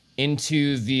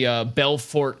into the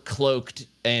Belfort cloaked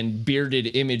and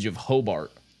bearded image of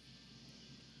Hobart.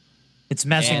 It's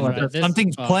messing And, with us. this-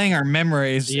 Something's oh. playing our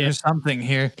memories Yeah. or something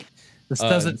here. This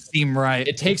doesn't seem right.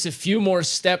 It takes a few more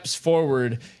steps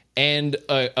forward, and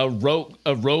a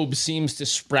robe seems to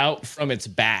sprout from its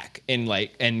back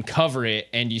and cover it,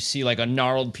 and you see like a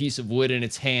gnarled piece of wood in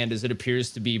its hand as it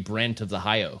appears to be Brent of the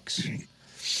High Oaks.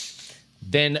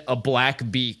 Then a black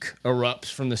beak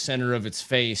erupts from the center of its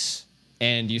face,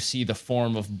 and you see the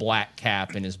form of Black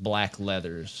Cap in his black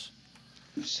leathers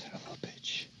Son of a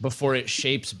bitch. before it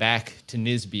shapes back to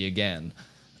Nisby again.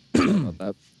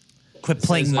 Quit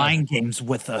playing says, mind games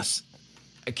with us.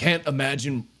 I can't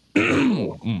imagine.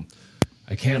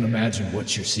 I can't imagine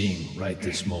what you're seeing right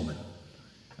this moment.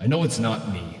 I know it's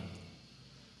not me.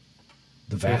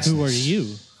 The vastness. Who are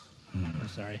you? I'm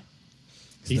sorry.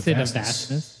 Did you the say the vastness.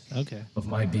 vastness? Okay. of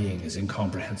my being is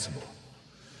incomprehensible.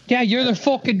 Yeah, you're the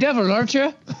fucking devil, aren't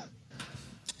you? He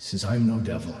says, I'm no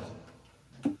devil.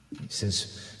 He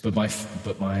says, but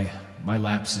my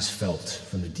lapse is felt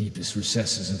from the deepest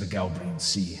recesses of the Galbrian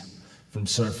Sea, from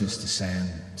surface to sand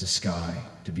to sky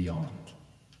to beyond.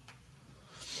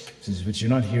 He says, but you're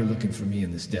not here looking for me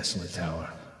in this desolate tower.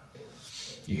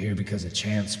 You're here because of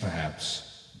chance,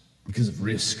 perhaps, because of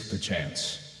risk,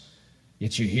 perchance.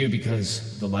 Yet you're here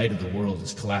because the light of the world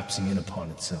is collapsing in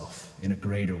upon itself in a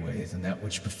greater way than that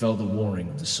which befell the warring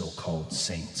of the so-called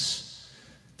saints.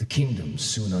 The kingdom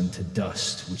soon unto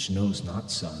dust, which knows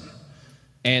not sun.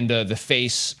 And the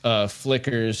face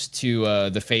flickers to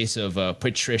the face of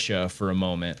Patricia for a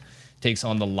moment, takes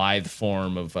on the lithe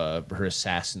form of her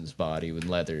assassin's body with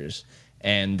leathers.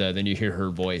 And then you hear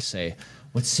her voice say,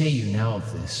 what say you now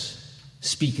of this?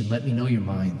 Speak and let me know your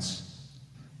minds.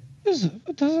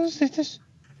 It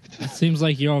seems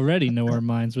like you already know our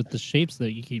minds with the shapes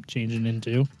that you keep changing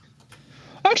into.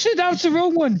 Actually, that's the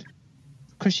wrong one.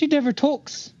 Because she never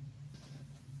talks.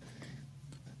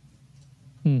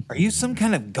 Are you some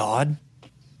kind of god?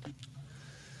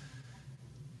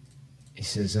 He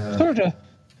says, Sorta.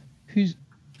 Who's.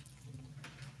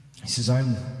 He says,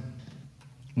 I'm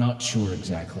not sure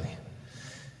exactly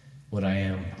what I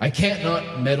am. I can't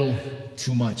not meddle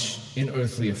too much in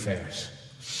earthly affairs.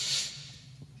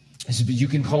 He says, but you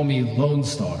can call me Lone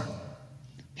Star.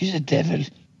 He's a devil.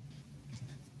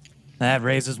 That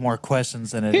raises more questions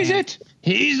than it Is answers. it?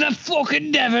 He's the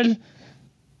fucking devil.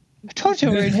 I told you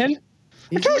we're in hell.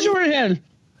 I told you we're in hell.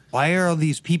 Why are all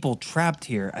these people trapped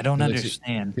here? I don't He looks at-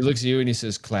 understand. He looks at you and he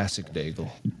says, classic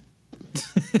Daigle.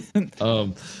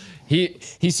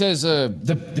 He says,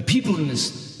 the people in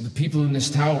this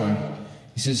tower,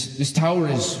 he says, this tower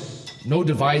is no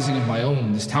devising of my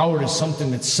own. This tower is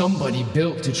something that somebody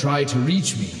built to try to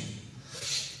reach me.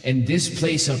 And this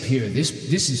place up here,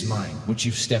 this is mine, what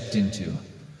you've stepped into.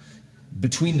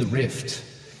 Between the rift.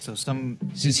 So It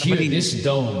says here, this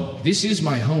dome, this is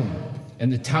my home,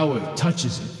 and the tower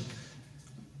touches it.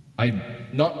 I'm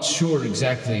not sure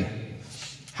exactly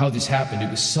how this happened. It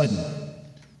was sudden.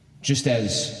 Just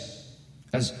as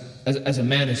a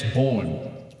man is born,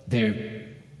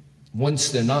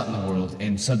 once they're not in the world,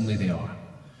 and suddenly they are.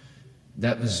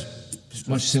 That was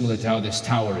much similar to how this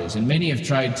tower is. And many have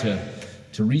tried to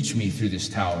reach me through this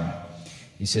tower.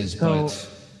 He says,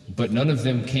 but none of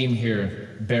them came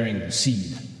here bearing the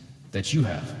seed that you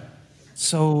have.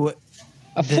 So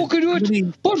I fucking knew it.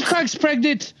 Bullcrack's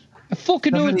pregnant. I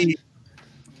fucking knew it.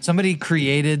 somebody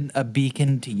created a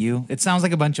beacon to you. It sounds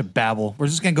like a bunch of babble. We're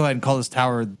just gonna go ahead and call this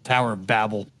tower Tower of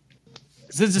Babel.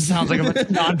 'Cause this just sounds like a bunch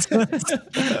of nonsense.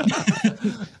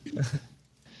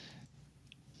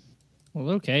 Well,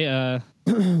 okay.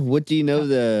 What do you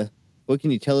know what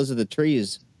can you tell us of the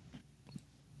trees?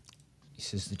 He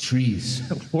says, the trees.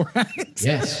 Right?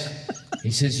 Yes.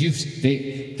 He says,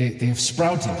 they have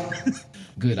sprouted.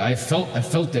 Good. I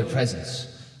felt their presence.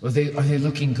 Are they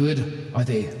looking good? Are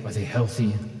they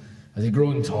healthy? Are they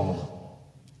growing tall?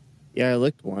 Yeah, I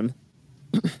licked one.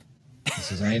 He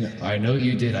says, I know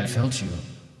you did. I felt you.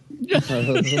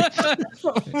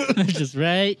 Just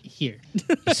right here.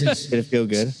 He says, Did it feel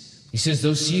good? He says,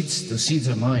 those seeds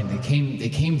are mine. They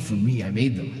came from me. I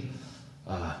made them.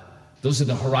 Those are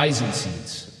the horizon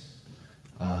seeds.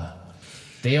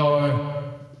 There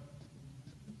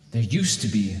used to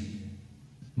be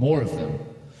more of them.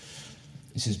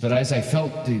 He says, but as I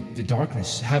felt the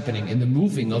darkness happening and the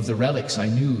moving of the relics, I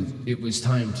knew it was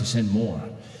time to send more.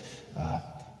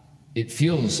 It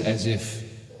feels as if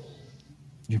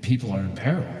Your people are in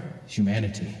peril.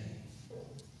 Humanity.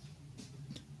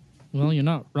 Well, you're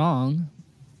not wrong.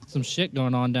 Some shit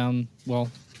going on down, well,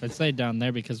 I'd say down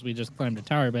there because we just climbed a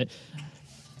tower, but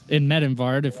in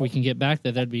Medenvard, if we can get back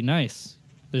there, that'd be nice.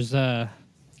 There's, well,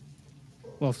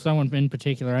 someone in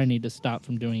particular I need to stop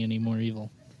from doing any more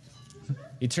evil.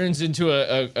 He turns into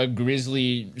a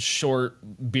grizzly, short,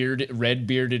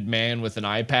 red-bearded man with an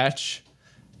eye patch.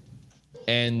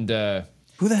 And,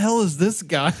 Who the hell is this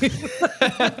guy?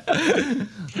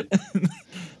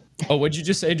 oh, what'd you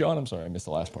just say, John? I'm sorry, I missed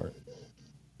the last part.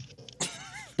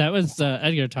 That was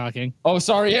Edgar talking. Oh,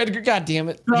 sorry, Edgar. God damn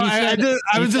it. No, He I said- was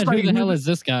he just said, like, who the hell is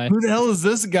this guy? who the hell is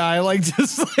this guy? Like,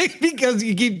 just like, because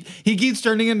he keeps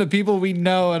turning into people we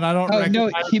know, and I don't Oh no,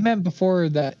 recognize. he meant before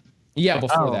that. Yeah,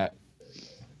 before Oh. that.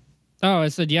 Oh, I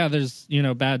said, yeah, there's,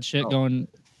 bad shit going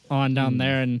on down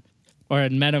there or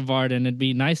in Medenvard, and it'd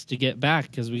be nice to get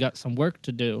back because we got some work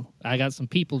to do. I got some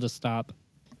people to stop.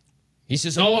 He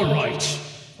says, all right.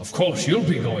 Of course, you'll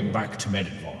be going back to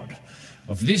Medenvard.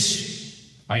 Of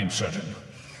this, I am certain.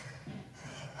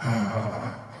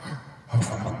 All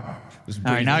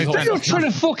right, now he's You're trying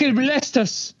to fucking molest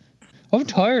us. I'm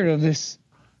tired of this.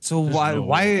 So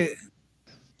why?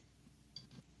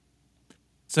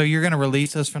 So you're gonna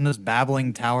release us from this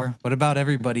babbling tower? What about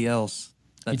everybody else?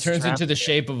 He turns into the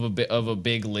shape of a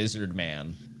big lizard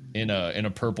man in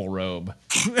a purple robe.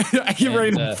 I get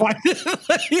ready to and, fight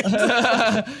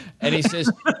it. And he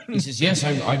says, yes,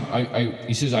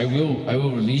 he says, I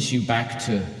will release you back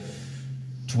to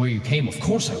where you came. Of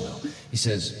course I will. He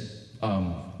says,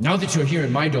 now that you're here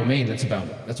in my domain, that's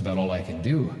about all I can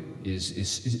do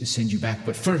is send you back.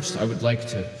 But first, I would like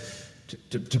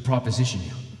to proposition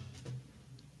you.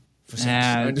 For sex.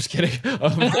 Nah. I'm just kidding.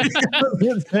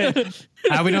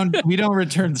 We don't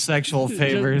return sexual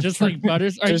favors. Just like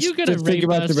Butters. Are Just- you going to just think rape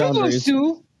about us? the boundaries.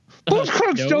 Supposed to. Both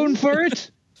crooks No. down for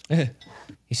it.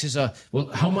 He says, well,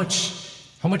 how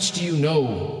much do you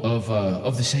know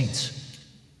of the saints?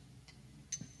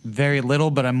 Very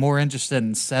little, but I'm more interested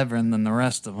in Severin than the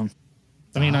rest of them.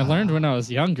 I mean, I learned when I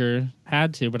was younger,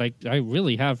 had to, but I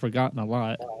really have forgotten a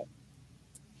lot.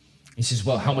 He says,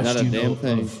 well, how much Not do a you damn know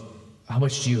thing. how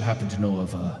much do you happen to know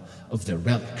of their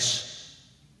relics?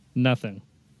 Nothing.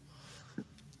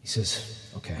 He says,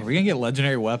 okay. Are we gonna get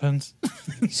legendary weapons?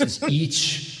 He says,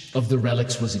 each of the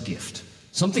relics was a gift.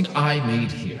 Something I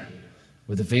made here,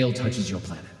 where the veil touches your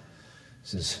planet. He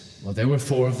says, well, there were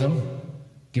 4 of them,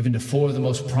 given to 4 of the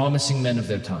most promising men of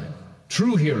their time.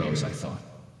 True heroes, I thought.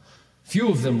 Few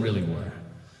of them really were.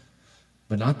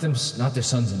 But not their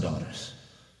sons and daughters.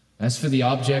 As for the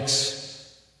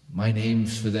objects, my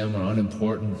names for them are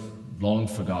unimportant, long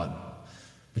forgotten.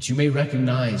 But you may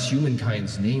recognize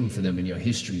humankind's name for them in your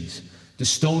histories. The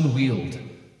Stone Wield,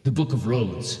 the Book of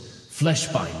Roads,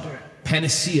 Fleshbinder,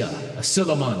 Panacea,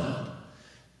 Asilamana.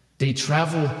 They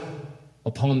travel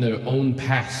upon their own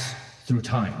path through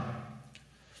time.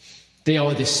 They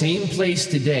are the same place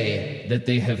today that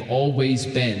they have always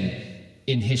been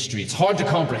in history. It's hard to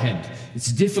comprehend.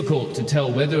 It's difficult to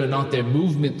tell whether or not their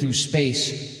movement through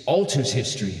space alters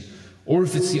history, or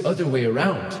if it's the other way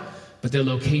around. But their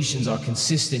locations are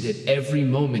consistent at every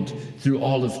moment through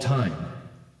all of time.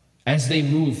 As they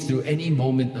move through any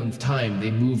moment of time, they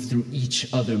move through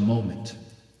each other moment.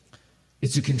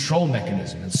 It's a control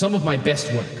mechanism, and some of my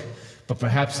best work, but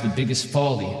perhaps the biggest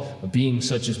folly a being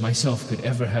such as myself could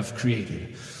ever have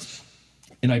created.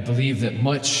 And I believe that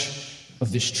much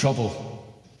of this trouble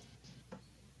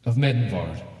of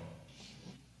Medenvard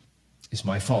is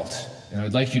my fault, and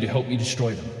I'd like you to help me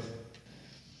destroy them.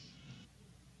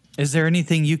 Is there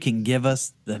anything you can give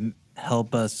us that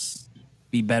help us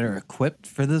be better equipped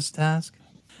for this task?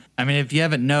 I mean, if you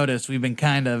haven't noticed, we've been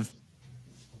kind of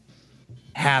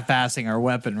half-assing our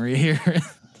weaponry here.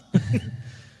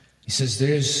 He says,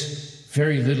 there's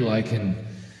very little I can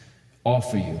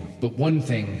offer you, but one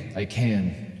thing I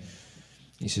can.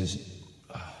 He says,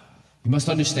 you must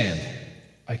understand,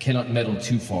 I cannot meddle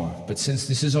too far, but since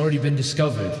this has already been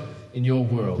discovered in your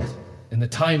world, and the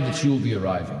time that you will be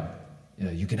arriving,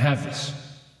 you can have this.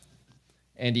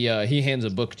 And he hands a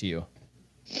book to you.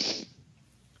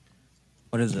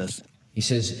 What is this? He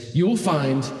says, you will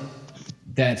find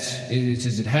that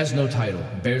it has no title,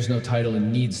 bears no title,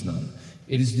 and needs none.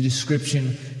 It is the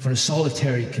description for a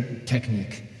solitary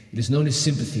technique. It is known as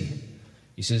sympathy.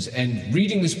 He says, and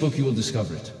reading this book, you will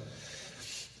discover it.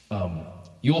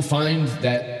 You will find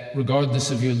that regardless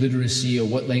of your literacy or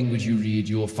what language you read,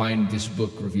 you will find this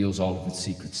book reveals all of its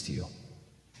secrets to you.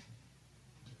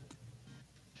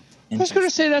 I was going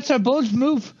to say that's a bold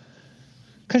move,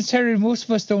 considering most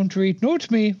of us don't read.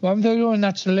 Note me, I'm the only one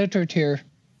that's illiterate here.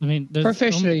 I mean,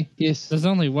 Professionally, yes. There's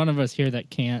only one of us here that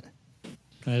can't.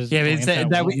 Yeah,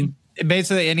 it's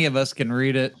basically any of us can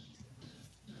read it.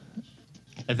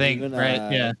 I think, Even,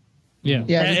 right? Yeah. Yeah.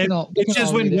 Yeah, we It- can all, we it's can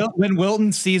just all read it. when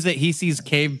Wilton sees it, he sees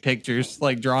cave pictures,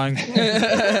 like drawings.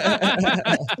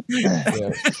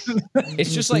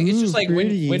 It's just like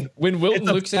pretty. when Wilton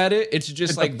It's a- looks at it, it's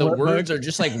just it's a like the flip words book. are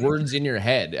just like words in your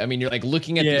head. I mean, you're like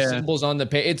looking at the Yeah. symbols on the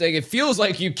page. It's like it feels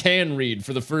like you can read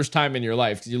for the first time in your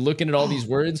life because you're looking at all these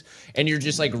words and you're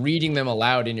just like reading them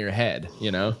aloud in your head.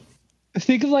 You know?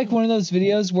 Think of like one of those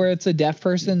videos where it's a deaf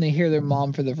person, they hear their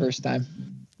mom for the first time.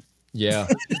 Yeah,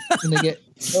 And they get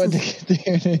to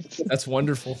hear it. that's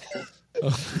wonderful.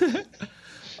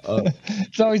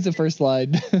 It's always the first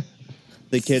line.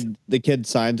 The kid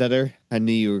signs at her. I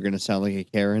knew you were gonna sound like a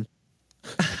Karen.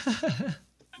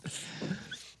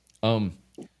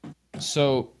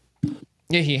 So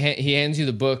yeah, he hands you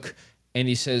the book and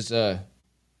he says, I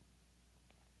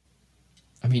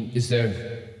mean, is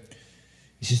there?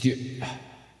 He says, do you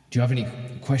have any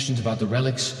questions about the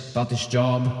relics, about this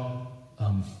job? He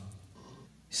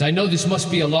says, I know this must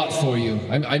be a lot for you,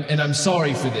 and I'm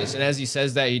sorry for this. And as he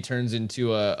says that, he turns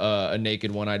into a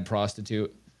naked, one-eyed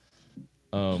prostitute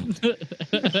What's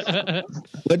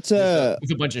with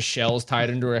a bunch of shells tied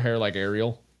into her hair like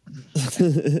Ariel.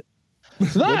 That,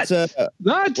 what's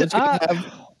that, gonna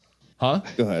have? Huh?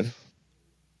 Go ahead.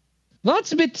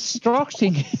 that's a bit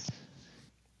distracting.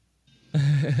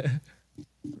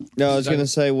 No, I was gonna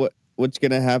say what's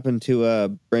gonna happen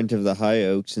to Brent of the High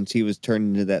Oak since he was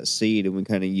turned into that seed and we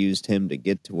kind of used him to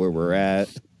get to where we're at.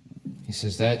 He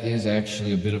says, that is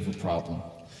actually a bit of a problem.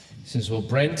 He says, well,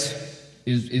 Brent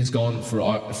is gone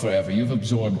forever. You've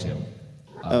absorbed him.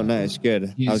 Oh, nice,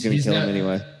 good. I was gonna kill him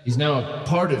anyway. He's now a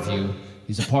part of you.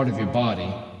 He's a part of your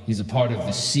body. He's a part of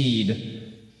the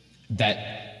seed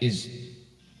that is...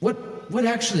 What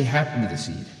actually happened to the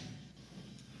seed?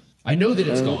 I know that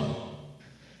it's gone.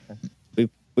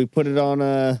 We put it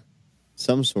on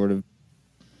some sort of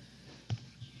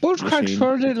Both cracks Machine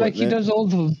heard it like he equipment. does all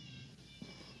of them.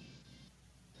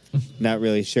 not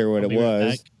really sure what it be right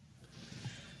was. back.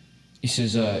 He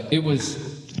says, it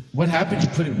was... What happened? You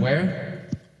put it where?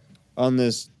 On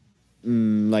this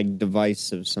like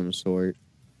device of some sort.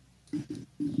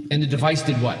 And the device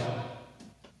did what?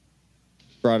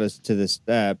 Brought us to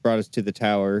the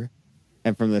tower,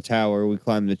 and from the tower we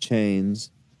climbed the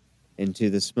chains into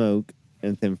the smoke,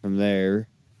 and then from there,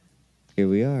 here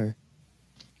we are.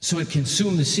 So it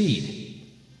consumed the seed.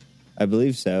 I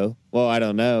believe so. Well, I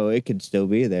don't know. It could still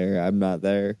be there. I'm not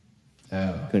there.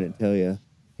 Oh. Couldn't tell you.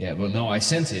 Yeah, well, no, I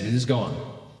sense it. It is gone.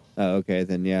 Oh, okay,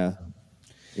 then yeah.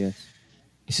 Yes.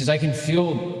 He says, I can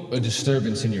feel a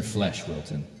disturbance in your flesh,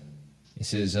 Wilton. He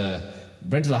says,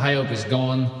 Brent of the High Oak is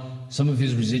gone. Some of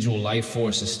his residual life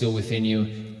force is still within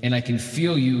you. And I can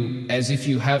feel you as if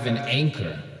you have an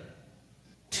anchor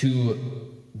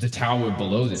to the tower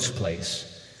below this place.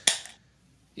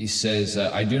 He says,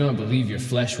 I do not believe your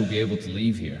flesh will be able to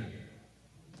leave here.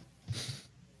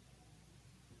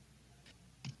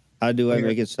 How do I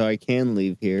make it so I can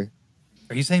leave here?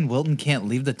 Are you saying Wilton can't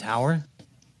leave the tower?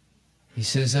 He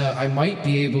says, I might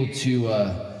be able to,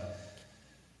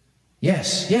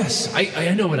 yes,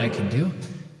 I know what I can do.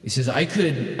 He says, I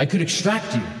could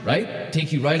extract you, right?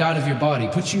 Take you right out of your body,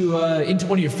 put you into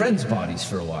one of your friends' bodies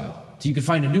for a while, till you could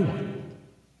find a new one.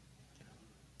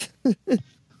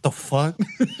 The fuck?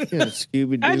 Yeah,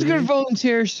 Scooby Edgar Doo.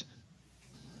 volunteers.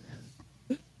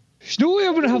 There's no way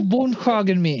I'm gonna have Bone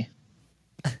Crog in me.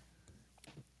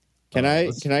 Can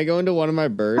I go into one of my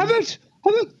birds? How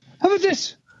about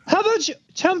this? How about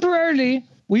temporarily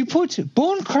we put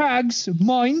Bone Crag's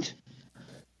mind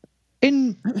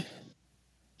in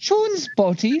Sean's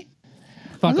body?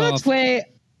 Fuck And that off. way.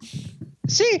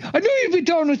 See, I knew you'd be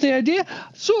down with the idea,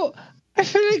 so I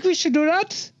feel like we should do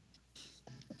that.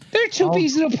 They're two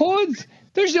peas in a pod.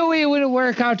 There's no way it would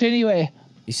work out anyway.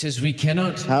 He says, we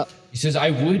cannot. How- He says,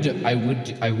 I would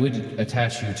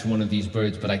attach you to one of these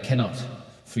birds, but I cannot.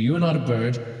 For you are not a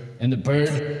bird, and the bird,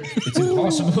 it's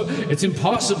impossible. It's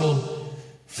impossible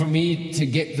for me to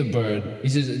get the bird. He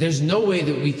says, there's no way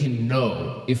that we can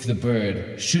know if the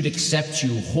bird should accept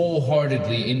you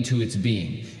wholeheartedly into its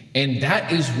being. And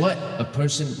that is what a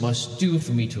person must do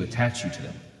for me to attach you to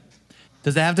them.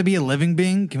 Does it have to be a living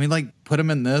being? Can we like put him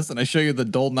in this and I show you the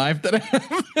dull knife that I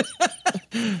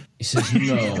have? He says,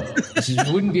 no. He says,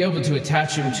 we wouldn't be able to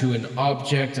attach him to an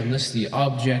object unless the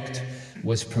object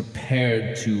was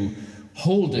prepared to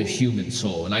hold a human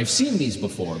soul. And I've seen these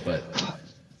before, but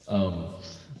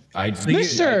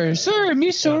Mister,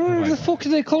 whatever the fuck do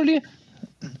they call you?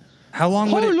 How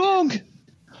long would How it?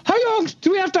 long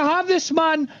do we have to have this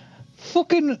man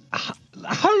fucking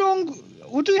how long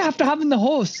would we have to have in the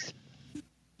host?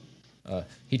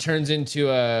 He turns into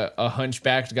a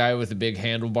hunchbacked guy with a big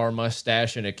handlebar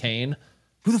mustache and a cane.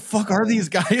 Who the fuck are these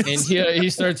guys? And he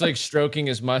starts like stroking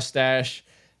his mustache,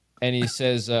 and he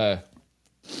says,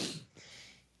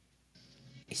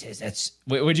 that's.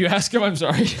 Wait, would you ask him? I'm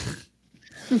sorry.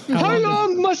 How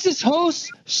long must this host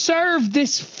serve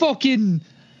this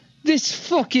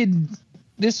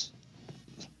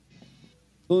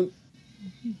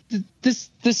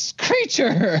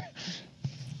creature?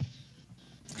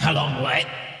 How long what?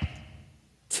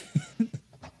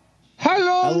 How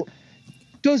long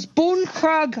does Bone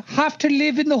Crag have to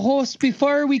live in the host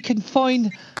before we can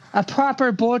find a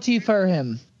proper body for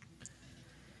him?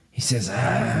 He says,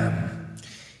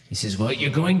 well,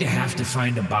 you're going to have to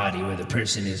find a body where the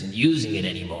person isn't using it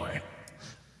anymore.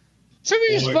 So we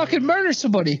just fucking murder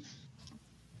somebody.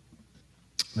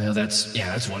 Well,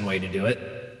 that's one way to do it.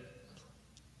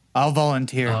 I'll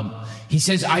volunteer. He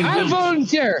says, I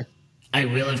volunteer. I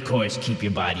will, of course, keep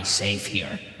your body safe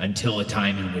here until a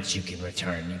time in which you can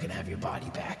return. You can have your body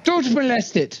back. Don't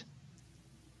molest it.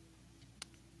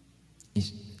 he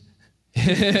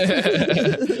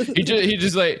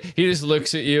just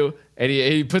looks at you, and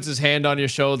he puts his hand on your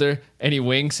shoulder, and he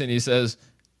winks, and he says,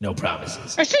 No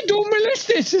promises. I said don't molest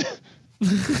it.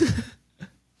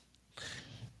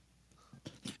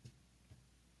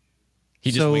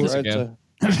 he just winks Right, again.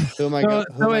 who am I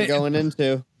going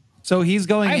into? So he's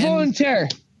going I in. volunteer.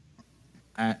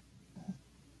 Alright.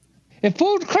 If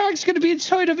Bone Crag's going to be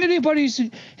inside of anybody, he's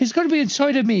going to be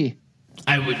inside of me.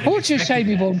 I wouldn't. How would you say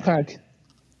me, Bone Crag?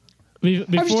 I'm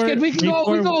just kidding. We can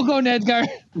go, Edgar.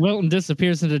 Wilton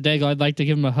disappears into Dago. I'd like to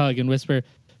give him a hug and whisper,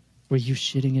 "Were you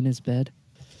shitting in his bed?"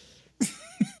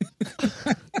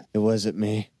 It wasn't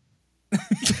me.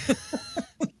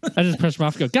 I just push him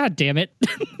off and go, "God damn it."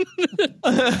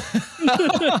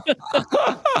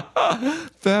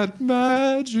 That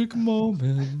magic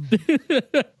moment.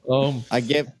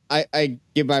 I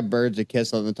give my birds a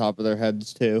kiss on the top of their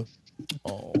heads too.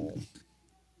 Oh.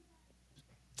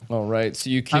 All right. So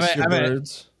you kiss your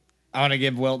birds. I want to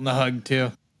give Wilton a hug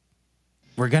too.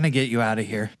 We're gonna get you out of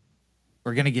here.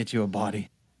 We're gonna get you a body.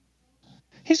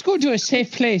 He's going to a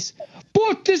safe place.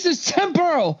 But this is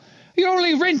temporal. You're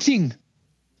only renting.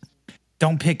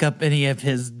 Don't pick up any of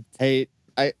his Hey,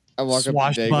 I walk up to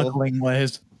Daigle swashbuckling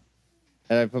ways.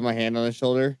 and I put my hand on his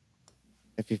shoulder.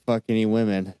 If you fuck any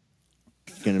women,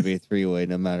 it's gonna be a 3-way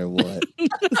no matter what.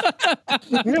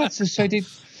 You're not deciding.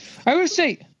 I will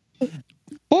say,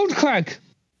 Bone Crag.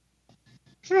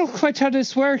 I don't know quite how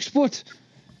this works, but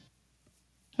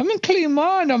I'm in clean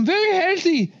mind. I'm very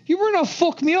healthy. You will not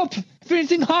fuck me up if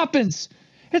anything happens.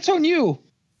 It's on you.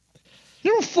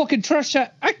 You don't fucking trust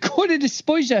that. I could have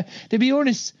despised you, to be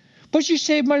honest. But you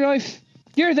saved my life.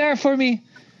 You're there for me.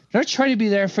 I try to be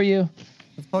there for you.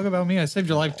 The fuck about me? I saved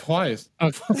your life twice.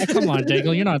 Oh, come on,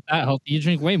 Dago. You're not that healthy. You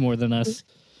drink way more than us.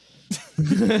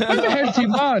 I'm a healthy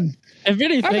man. If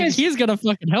anything, he's going to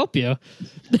fucking help you.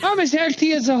 I'm as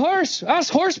healthy as a horse.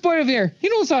 Ask horse boy over here. He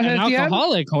knows how An healthy I am.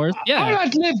 alcoholic horse. Yeah. I'd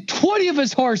outlive 20 of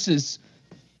his horses.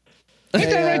 Get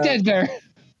that right dead there.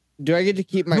 Do I get to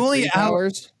keep my You only free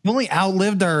powers? You only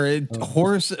outlived our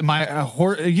horse.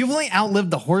 You've only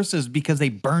outlived the horses because they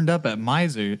burned up at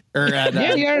Miser or at.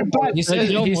 Yeah, you're bad. He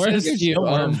says, Don't he worry. says to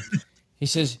you,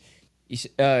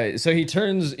 so he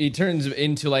turns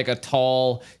into like a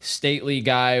tall, stately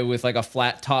guy with like a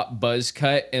flat top buzz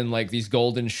cut and like these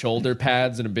golden shoulder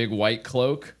pads and a big white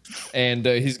cloak, and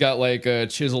he's got like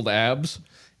chiseled abs,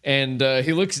 and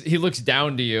he looks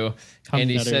down to you, and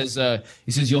he says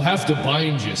you'll have to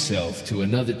bind yourself to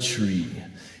another tree. He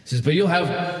says, but you'll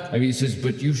have. He says,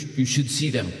 but you should see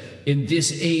them. In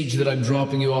this age that I'm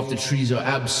dropping you off, the trees are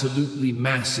absolutely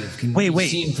massive. Can be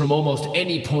seen from almost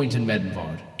any point in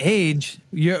Medenvard. Age?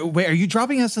 Wait, are you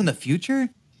dropping us in the future?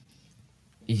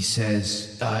 He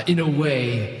says, in a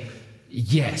way,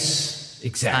 yes,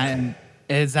 exactly.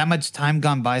 Is that much time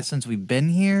gone by since we've been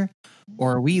here?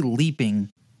 Or are we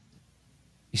leaping?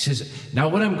 He says, now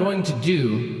what I'm going to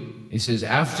do, he says,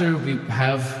 after we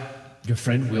have your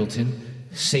friend Wilton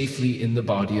safely in the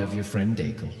body of your friend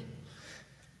Dagle,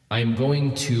 I'm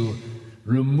going to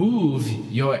remove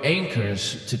your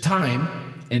anchors to time,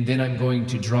 and then I'm going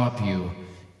to drop you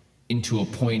into a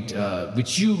point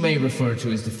which you may refer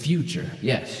to as the future.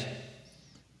 Yes.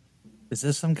 Is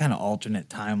this some kind of alternate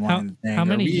timeline thing? How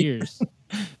many years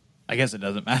I guess it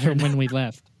doesn't matter from when we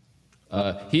left?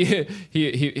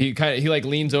 He like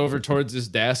leans over towards his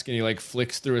desk and he like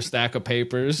flicks through a stack of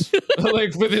papers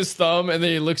like with his thumb, and then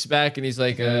he looks back and he's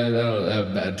like,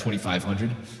 about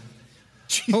 2,500.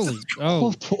 Holy,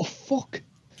 Oh, fuck.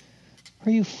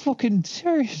 Are you fucking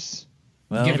serious?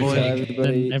 Well, Give or boy, take.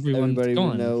 everybody, Then everyone's everybody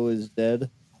gone. we know is dead.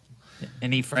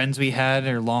 any friends we had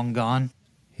are long gone.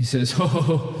 He says,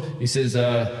 he says,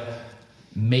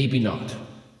 maybe not.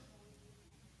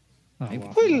 Well,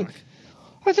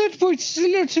 I thought it was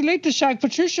still too late to shag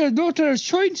Patricia. Not that I was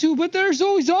trying to, but there's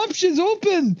always options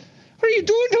open. What are you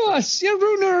doing to us? You're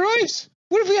ruining our lives.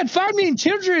 What if we had family and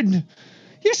children?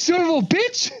 You son of a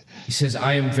bitch. He says,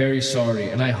 I am very sorry,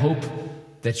 and I hope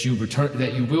that you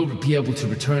will be able to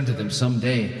return to them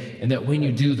someday, and that when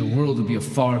you do, the world will be a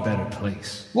far better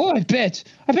place. Well, I bet.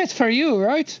 I bet for you,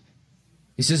 right?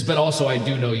 He says, but also I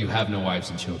do know you have no wives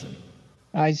and children.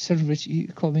 I son of a bitch, you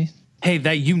call me. Hey,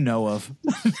 that you know of.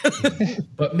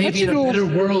 But maybe in a better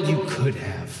world you could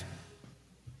have.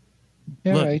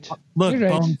 You're Look, right. look, You're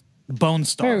right. Bone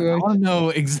Star. You're I right. want to know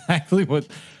exactly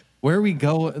where we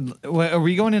go. Are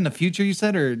we going in the future? You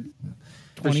said, or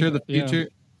for sure the yeah. future?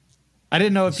 I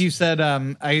didn't know if you said.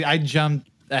 I jumped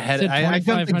ahead. Said I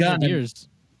jumped the 2,500 gun. years.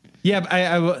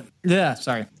 Yeah, yeah.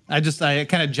 Sorry, I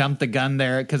kind of jumped the gun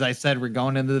there because I said we're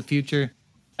going into the future.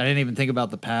 I didn't even think about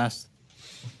the past.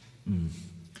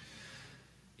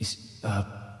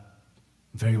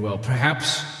 Very well.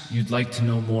 Perhaps you'd like to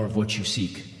know more of what you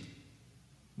seek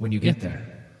when you get there.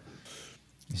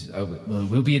 He says, well, it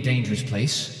will be a dangerous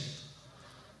place.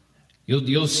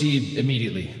 You'll see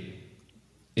immediately.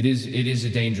 It is a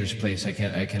dangerous place. I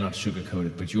cannot sugarcoat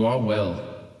it. But you are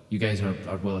well. You guys are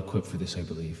well equipped for this, I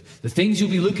believe. The things you'll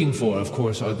be looking for, of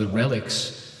course, are the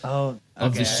relics of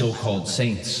the so-called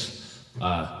saints.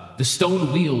 The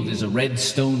stone wield is a red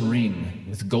stone ring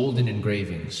with golden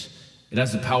engravings. It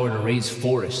has the power to raise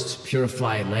forests,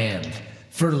 purify land,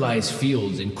 fertilize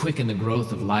fields, and quicken the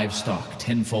growth of livestock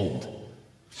tenfold.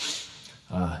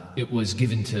 It was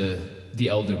given to the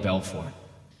Elder Belfor.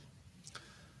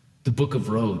 The Book of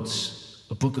Roads,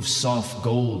 a book of soft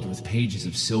gold with pages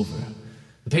of silver.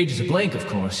 The pages are blank, of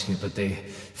course, but they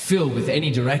fill with any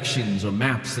directions or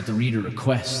maps that the reader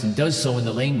requests, and does so in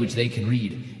the language they can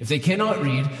read. If they cannot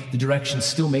read, the directions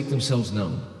still make themselves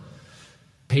known.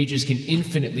 Pages can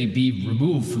infinitely be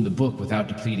removed from the book without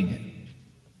depleting it.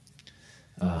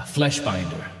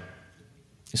 Fleshbinder.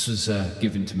 This was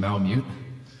given to Malmute.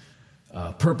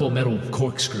 Purple metal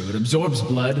corkscrew. It absorbs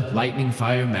blood, lightning,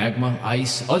 fire, magma,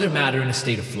 ice, other matter in a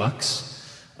state of flux.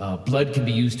 Blood can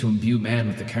be used to imbue man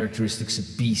with the characteristics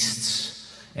of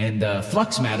beasts. And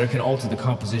flux matter can alter the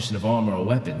composition of armor or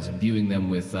weapons, imbuing them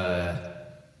with,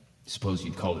 suppose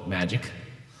you'd call it magic.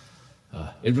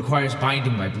 It requires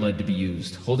binding by blood to be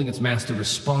used, holding its master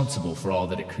responsible for all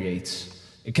that it creates.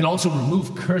 It can also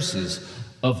remove curses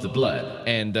of the blood.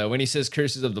 And when he says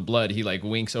curses of the blood, he like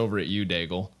winks over at you,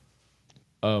 Daigle.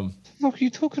 What are you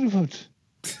talking about?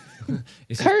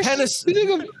 He says, Curse! You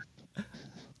think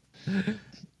of-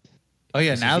 Oh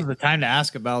yeah, now's the time to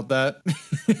ask about that.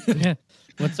 Yeah.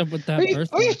 What's up with that Are you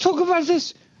birthday? talking about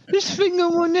this finger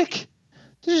one, Nick?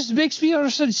 This just makes me all of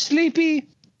a sudden sleepy.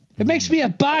 It makes me a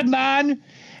bad man.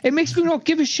 It makes me not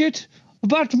give a shit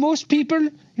about most people,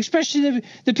 especially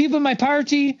the people in my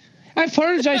party. I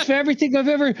apologize for everything I've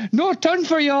ever not done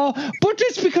for y'all, but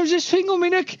it's because this thing on me,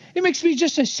 Nick, it makes me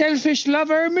just a selfish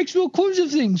lover. It makes me all kinds of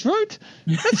things, right?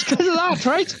 That's kind of that,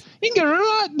 right? You can get rid of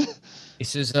that. He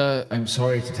says, I'm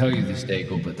sorry to tell you this,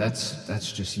 Daigle, but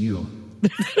that's just you.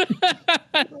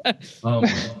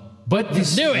 But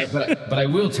this, Do it. But I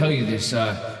will tell you this.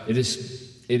 It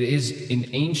is an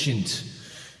ancient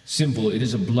symbol. It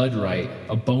is a blood rite,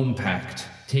 a bone pact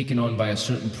taken on by a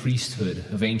certain priesthood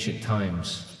of ancient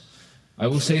times. I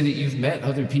will say that you've met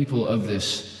other people of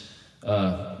this,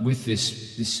 with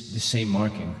this same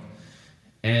marking,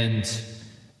 and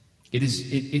it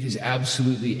is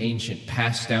absolutely ancient,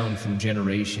 passed down from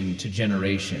generation to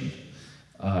generation.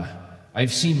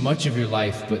 I've seen much of your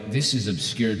life, but this is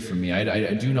obscured for me.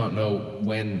 I do not know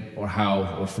when or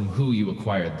how or from who you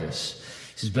acquired this.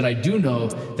 He says, but I do know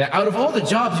that out of all the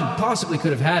jobs you possibly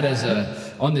could have had as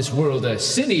on this world, a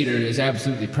sin eater is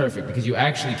absolutely perfect because you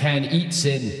actually can eat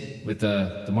sin with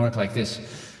the mark like this.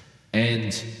 And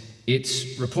it's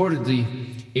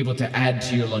reportedly able to add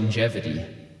to your longevity.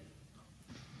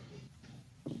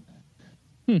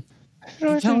 I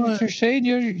don't know what you're saying.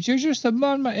 You're just a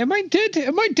man. Am I dead?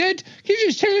 Am I dead? Can you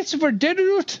just tell us if we're dead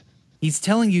or not? He's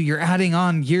telling you you're adding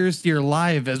on years to your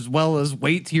life as well as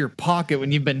weight to your pocket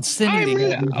when you've been sitting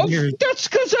years. That's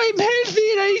because I'm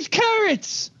healthy and I eat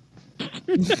carrots.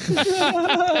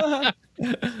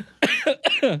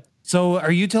 So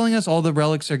are you telling us all the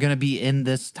relics are going to be in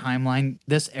this timeline,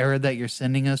 this era that you're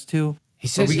sending us to? He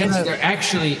says, we yes, gonna- they're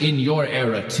actually in your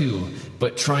era too,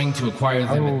 but trying to acquire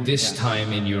them at this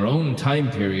time in your own time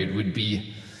period would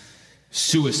be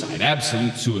suicide,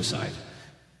 absolute suicide.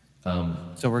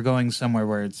 So we're going somewhere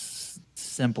where it's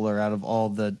simpler out of all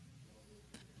the.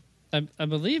 I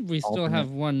believe we still Alternate. have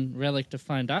one relic to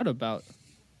find out about.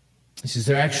 He says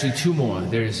there are actually two more.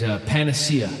 There's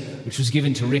Panacea, which was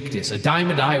given to Rictus, a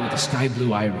diamond eye with a sky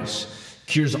blue iris.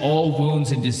 Cures all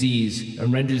wounds and disease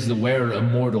and renders the wearer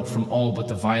immortal from all but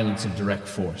the violence of direct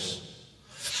force.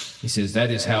 He says that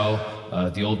is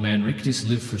how the old man Rictus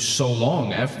lived for so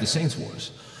long after the Saints'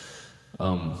 Wars.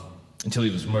 Until he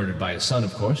was murdered by his son,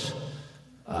 of course.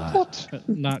 What?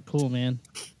 Not cool, man.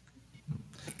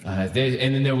 And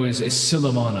then there was a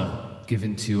Silamana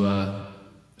given to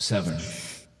Severn.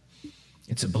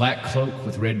 It's a black cloak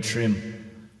with red trim.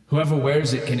 Whoever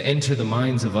wears it can enter the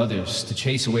minds of others to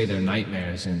chase away their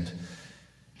nightmares and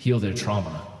heal their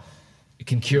trauma. It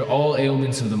can cure all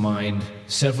ailments of the mind,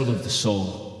 several of the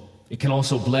soul. It can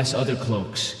also bless other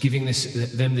cloaks, giving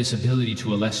them this ability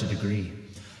to a lesser degree.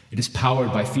 It is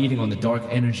powered by feeding on the dark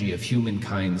energy of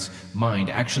humankind's mind,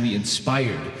 actually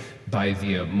inspired by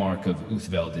the mark of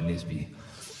Uthveld and Nisby.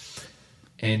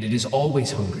 And it is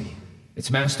always hungry. Its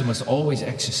master must always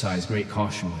exercise great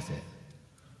caution with it.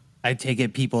 I take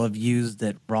it people have used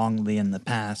it wrongly in the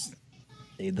past.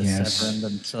 The Yes. Severin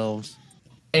themselves.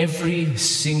 Every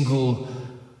single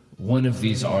one of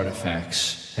these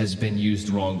artifacts has been used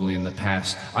wrongly in the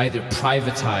past, either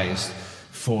privatized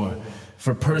for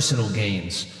personal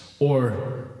gains,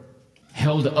 or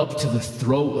held up to the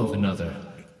throat of another,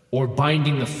 or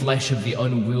binding the flesh of the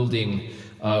unwielding,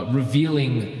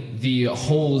 revealing the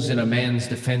holes in a man's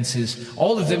defenses.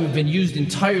 All of them have been used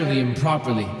entirely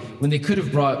improperly, when they could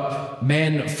have brought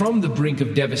man from the brink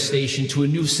of devastation to a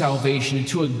new salvation and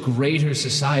to a greater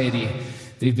society.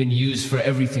 They've been used for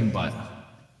everything but.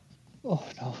 Oh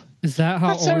no. Is that how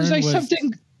That sounds Orin like was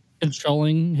something.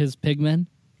 controlling his pigmen?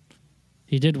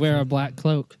 He did wear a black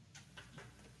cloak.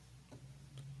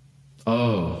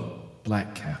 Oh,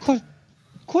 Black Cap.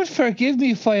 God forgive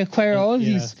me if I acquire all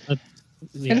these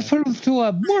and put them to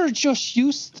a more just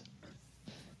use.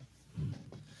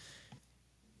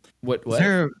 What? Is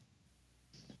there,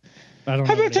 I don't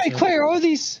How know. about I acquire all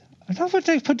these? And how about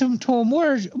I put them to a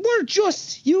more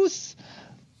just use?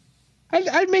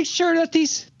 I'll make sure that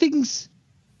these things,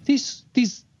 these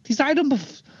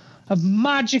items of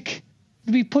magic,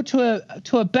 will be put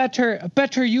to a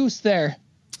better use there.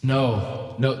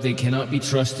 No, they cannot be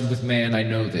trusted with man. I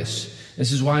know this.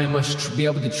 This is why I must be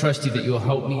able to trust you that you will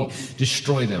help me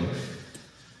destroy them.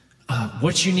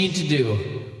 What you need to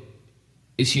do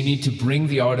is you need to bring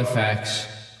the artifacts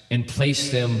and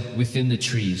place them within the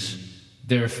trees.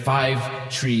 There are 5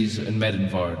 trees in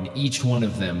Medenvard, and each one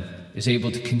of them is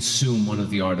able to consume one of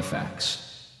the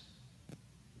artifacts.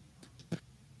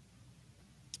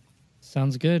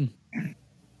 Sounds good.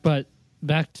 But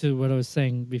back to what I was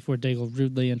saying before Daigle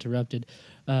rudely interrupted.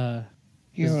 You're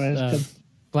Is, welcome.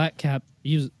 Black Cap,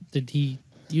 did he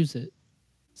use it?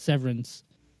 Severance.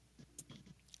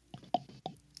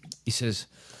 He says,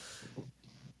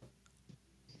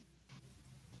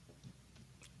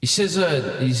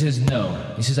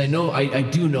 no. He says, I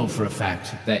do know for a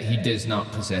fact that he does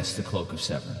not possess the Cloak of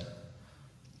Severn.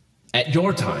 At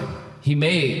your time, he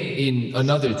may in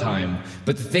another time,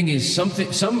 but the thing is,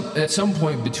 at some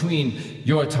point between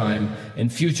your time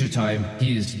and future time,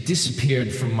 he has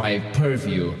disappeared from my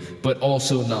purview, but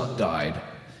also not died.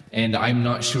 And I'm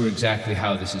not sure exactly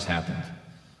how this has happened.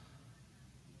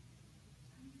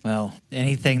 well,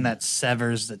 anything that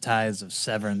severs the ties of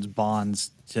Severn's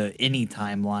bonds to any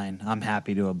timeline, I'm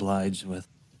happy to oblige with.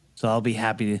 So I'll be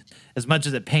happy to, as much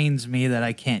as it pains me that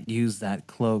I can't use that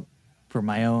cloak for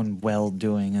my own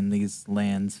well-doing in these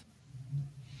lands,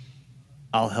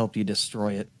 I'll help you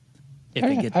destroy it. If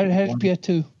it gets I'll me help one- you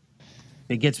too.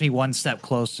 It gets me one step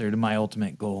closer to my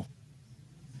ultimate goal.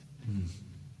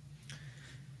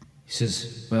 He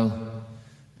says, well,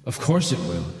 of course it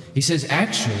will. He says,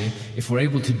 actually, if we're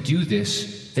able to do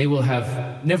this, they will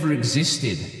have never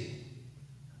existed.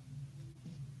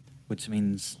 Which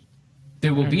means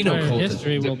There will Our be no entire cult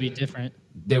history of, will be different.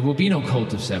 there will be no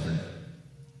cult of Severn.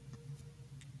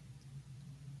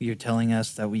 you're telling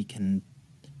us that we can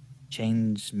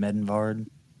change Medenvard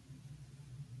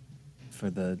for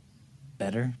the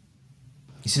better?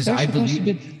 He says, They're I supposed to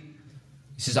believe. be-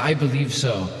 He says, I believe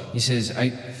so. He says,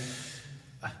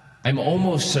 I'm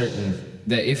almost certain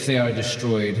that if they are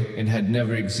destroyed and had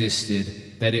never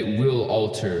existed, that it will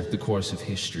alter the course of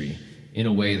history in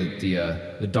a way that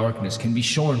the darkness can be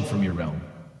shorn from your realm.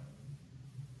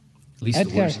 At least the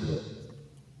Edgar. worst of it.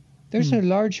 There's a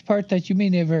large part that you may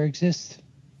never exist.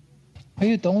 Are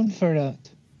you down for that?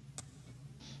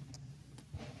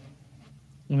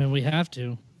 I mean, we have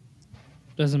to.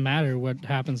 Doesn't matter what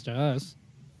happens to us.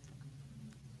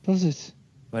 Does it?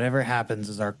 Whatever happens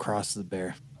is our cross the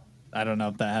bear. I don't know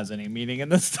if that has any meaning in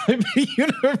this type of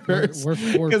universe. We're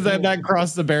Because that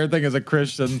cross the bear thing is a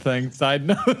Christian thing. Side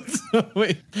note. So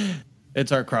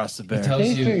it's our cross the bear. tells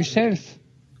Pay for you, yourself.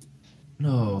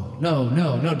 no,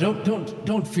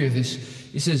 don't fear this.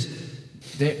 He says,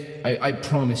 I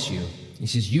promise you. He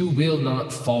says, you will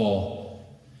not fall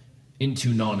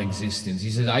into non-existence. He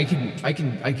says, I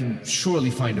can surely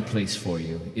find a place for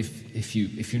you if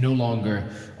you no longer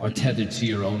are tethered to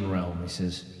your own realm. He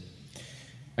says,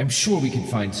 I'm sure we can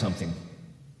find something.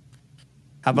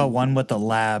 How about one with a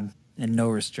lab and no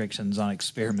restrictions on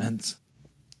experiments?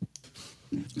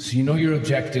 So you know your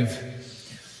objective.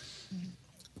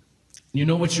 You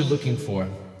know what you're looking for.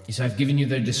 He said, I've given you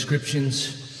their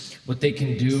descriptions, what they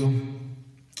can do.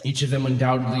 Each of them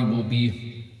undoubtedly will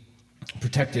be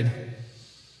protected.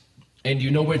 And you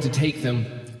know where to take them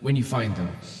when you find them.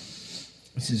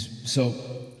 He says, so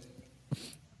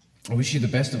I wish you the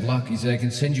best of luck. He said, I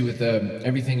can send you with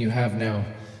everything you have now.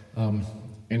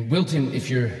 And Wilton, if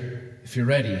you're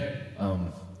ready,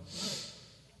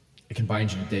 I can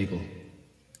bind you to Daigle.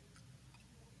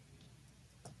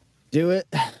 Do it.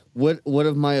 What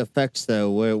of my effects though?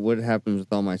 What happens with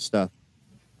all my stuff?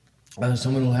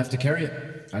 Someone will have to carry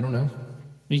it. I don't know.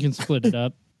 You can split it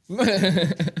up.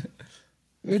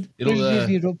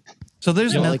 It'll, So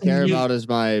there's All I nothing care you- about is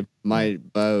my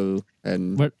bow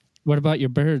and What about your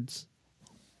birds?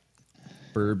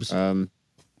 Burbs.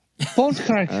 Bones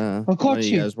crack. I I caught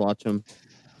you you. guys watch them.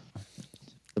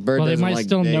 The bird Well, they doesn't might like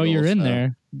still know bagels, you're in so-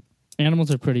 there.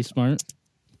 Animals are pretty smart.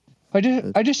 I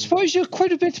despise you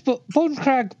quite a bit, but Bone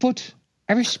Crag, but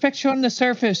I respect you on the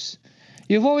surface.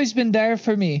 You've always been there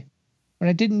for me when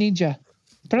I didn't need you,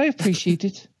 but I appreciate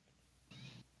it.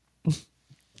 I'm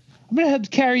gonna have to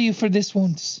carry you for this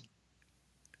once.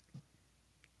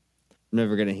 I'm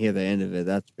never gonna hear the end of it.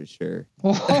 That's for sure.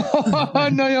 Oh,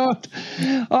 no, you won't.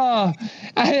 Oh,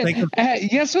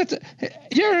 guess what?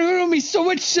 You're giving me so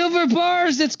much silver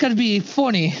bars. It's gonna be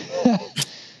funny.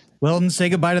 Weldon, say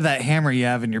goodbye to that hammer you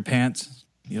have in your pants.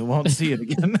 You won't see it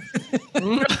again.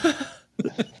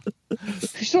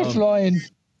 Stop flying.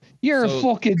 You're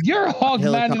you're a hog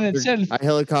man in itself. I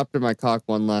helicoptered my cock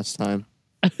one last time.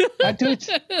 I do it.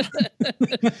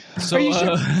 So, Are you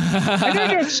sure? I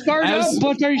know you're scarred up,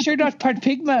 but are you sure not part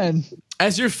pig man?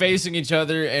 as you're facing each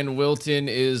other and Wilton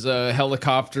is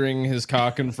helicoptering his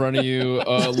cock in front of you,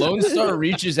 Lone Star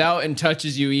reaches out and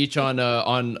touches you each on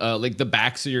like the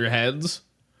backs of your heads.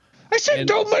 I said,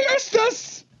 don't molest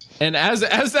us. And as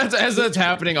that's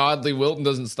happening, oddly, Wilton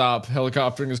doesn't stop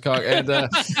helicoptering his cock. And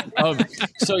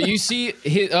so you see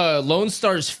Lone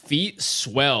Star's feet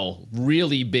swell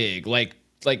really big, like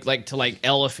to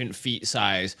elephant feet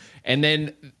size, and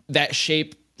then that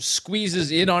shape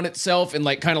squeezes in on itself and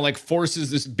kind of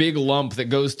forces this big lump that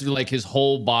goes through his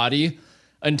whole body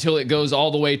until it goes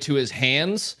all the way to his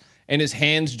hands. And his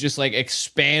hands just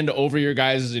expand over your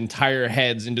guys' entire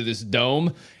heads into this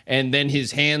dome. And then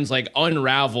his hands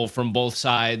unravel from both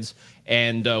sides,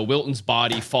 and Wilton's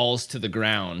body falls to the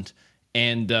ground.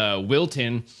 And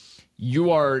Wilton,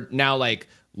 you are now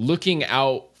looking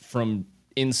out from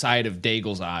inside of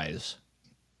Daigle's eyes.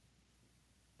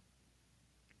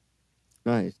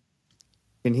 Nice.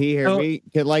 Can he hear me?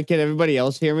 Can everybody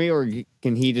else hear me, or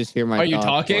can he just hear my? Are you thoughts?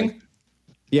 talking?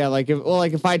 Yeah,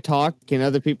 if I talk, can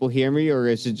other people hear me, or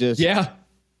is it just? Yeah.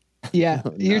 Yeah,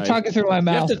 you're Nice. talking through my You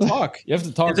mouth. have to talk. You have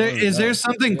to talk. Is there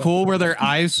something cool where their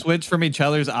eyes switch from each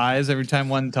other's eyes every time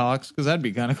one talks? Because that'd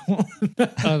be kind of cool.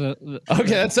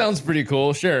 Okay, that sounds pretty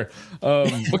cool. Sure.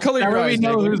 What color are your How do we eyes?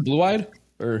 know Daigle? who's- Blue-eyed?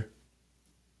 Or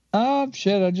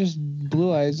Shit, I just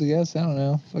blue eyes, I guess. I don't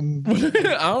know. Fucking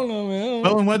I don't know, man.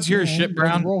 Well, and what's your shit,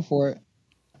 Brown? Roll for it.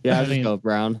 Yeah, I I just mean- go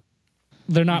brown.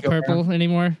 They're not purple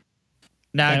anymore.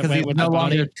 Nah, That because way he's with no the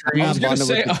longer body. a tree. I'm was gonna bonded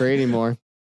say- with the tree anymore.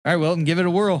 All right, Wilton, give it a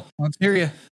whirl. Let's hear you.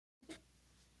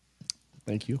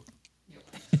 Thank you.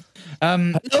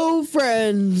 Hello,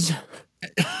 friends.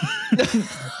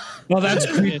 Well, that's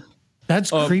creepy.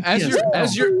 That's creepy.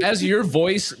 As your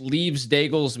voice leaves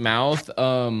Daigle's mouth,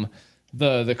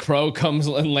 the crow comes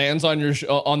and lands on your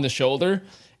on the shoulder,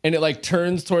 and it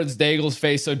turns towards Daigle's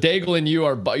face. So Daigle and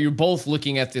you're both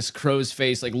looking at this crow's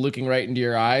face, looking right into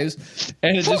your eyes,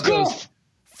 and it just Fuck goes, off!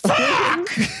 Fuck!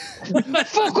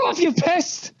 Fuck off, you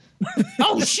pest!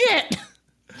 "Oh shit!"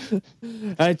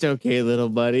 That's okay, little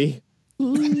buddy.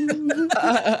 Oh,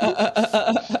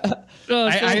 so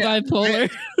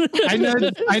bipolar.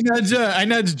 I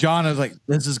nudge John. I was like,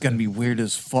 "This is gonna be weird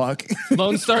as fuck."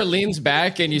 Lone Star leans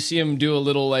back, and you see him do a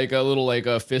little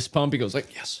fist pump. He goes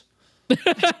 "Yes."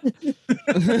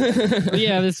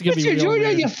 Yeah, this is gonna What be you real doing,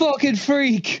 weird. you fucking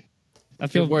freak? I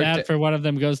feel It worked. bad for one of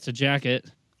them goes to jacket.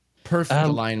 Perfect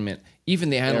alignment. Even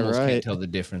the animals right. can't tell the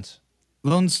difference.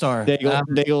 Lone Star.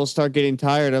 Daigle will start getting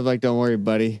tired. I'm like, don't worry,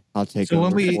 buddy. I'll take So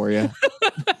when over for you.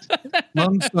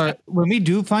 Lone Star. When we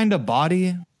do find a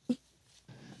body,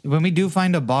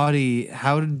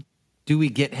 how do we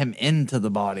get him into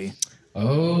the body?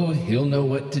 Oh, he'll know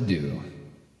what to do.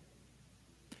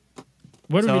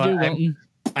 What do So we do, Wilton?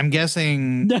 I'm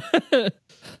guessing.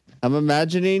 I'm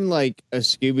imagining like a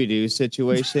Scooby-Doo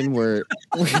situation where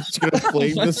we're just gonna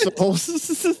fling the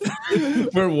souls.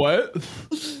 Where what?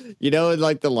 You know, in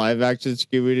like the live action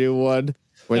Scooby-Doo one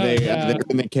where they're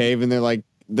in the cave and they're like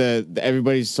the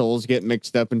everybody's souls get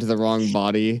mixed up into the wrong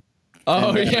body.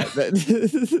 Oh, And,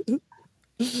 yeah.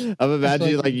 I'm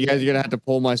imagining like you guys are gonna have to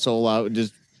pull my soul out and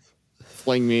just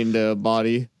fling me into a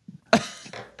body.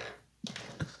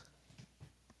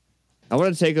 I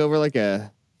want to take over like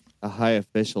a high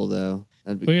official though.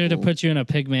 That'd be We're going to cool. put you in a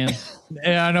pig man.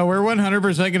 Yeah, I know. We're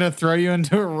 100% going to throw you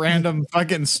into a random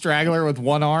fucking straggler with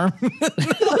one arm. You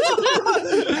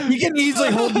can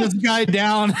easily hold this guy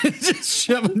down and just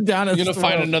shove him down his You're gonna throat.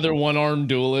 find another one-armed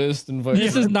duelist and fucking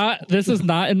This is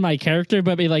not in my character,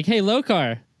 but be like, hey,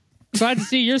 Lokar, glad to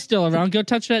see you're still around. Go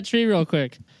touch that tree real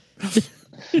quick.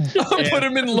 put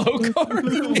him in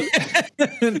Lokar.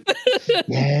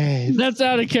 Yes. That's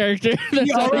out of character. That's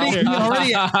He out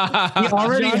of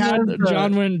already, character. has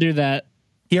John wouldn't do that.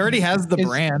 he already has the Is-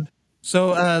 brand.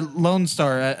 So Lone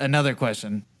Star, another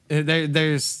question.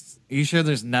 There's you sure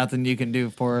there's nothing you can do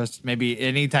for us? Maybe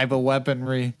any type of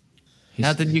weaponry?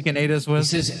 Nothing you can aid us He with?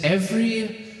 says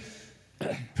every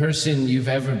person you've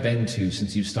ever been to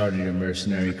since you started your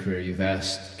mercenary career, you've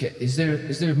asked, is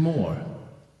there more?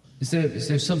 Is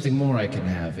there something more I can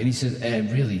have? And he says,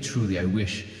 really, truly, I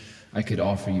wish I could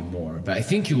offer you more. But I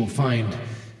think you will find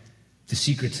the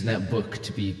secrets in that book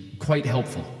to be quite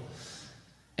helpful.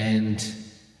 And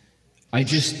I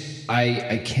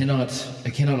cannot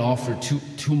offer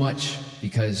too much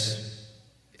because,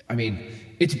 I mean,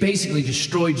 it's basically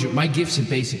destroyed my gifts have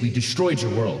basically destroyed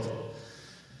your world.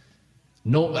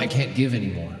 No, I can't give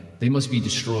anymore. They must be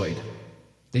destroyed.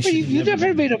 They But should you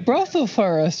never made a brothel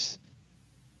for us.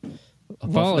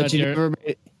 Well, But you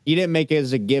didn't make it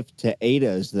as a gift to aid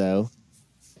us though.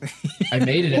 I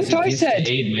made it as That's what a I gift said.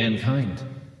 to aid mankind.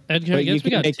 Edgar, I But you guess we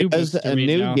can got make two us books to a read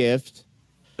new now. gift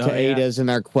to Oh, aid yeah. us in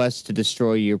our quest to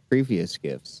destroy your previous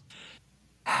gifts.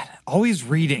 Always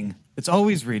reading. It's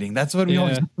always reading. That's what we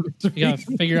always You gotta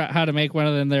figure out how to make one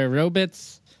of them their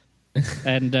robots,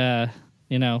 and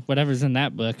whatever's in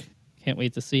that book. Can't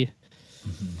wait to see.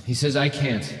 He says, I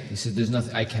can't. He said, there's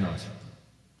nothing, I cannot.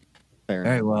 Fair.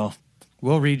 Very well.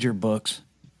 We'll read your books.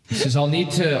 He says, I'll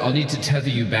need to tether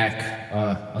you back.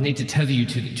 I'll need to tether you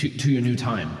to your new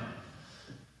time.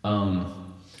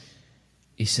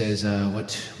 He says, what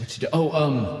to do?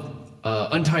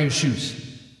 Untie your shoes.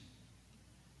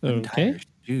 Okay.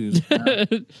 Shoes.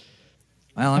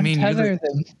 Well, I mean, Tether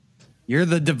them. you're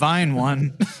the divine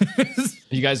one.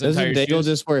 You guys Doesn't untie your Daigle shoes?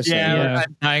 just wear Yeah, sandals? we're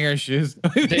untying our shoes.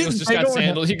 Daigle's just got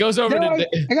sandals. He goes over No,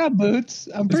 to. I got boots.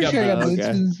 I'm pretty got sure I got boots. boots.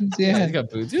 Okay. Since- Yeah, Yeah. he's got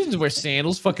boots. He doesn't wear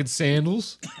sandals. Fucking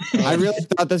sandals. I really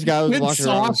thought this guy was With walking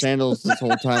around with socks. sandals this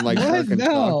whole time, like What? Birkenstock.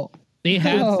 No. He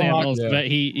had Oh, sandals, yeah. but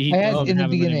he I had doesn't in the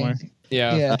have them anymore. beginning.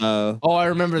 Yeah. Yeah. Oh, I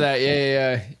remember that.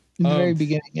 Yeah. In the very Um,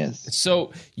 beginning, yes.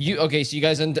 So so you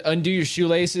guys undo your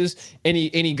shoelaces, and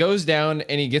he goes down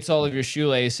and he gets all of your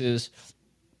shoelaces,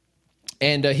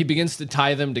 and he begins to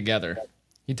tie them together.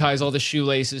 He ties all the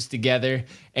shoelaces together,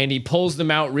 and he pulls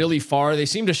them out really far. They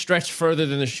seem to stretch further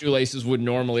than the shoelaces would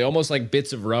normally, almost like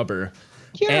bits of rubber.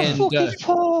 You're and, a fucking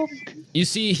punk. You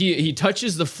see, he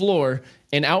touches the floor,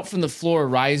 and out from the floor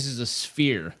rises a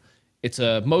sphere. It's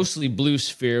a mostly blue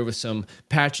sphere with some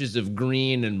patches of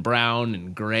green and brown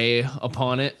and gray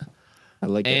upon it. I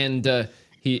like it. And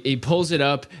he pulls it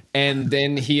up, and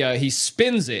then he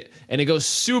spins it, and it goes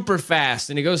super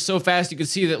fast. And it goes so fast you can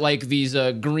see that like these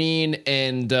green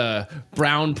and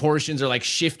brown portions are like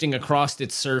shifting across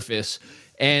its surface.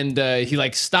 And he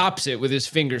like stops it with his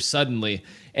finger suddenly,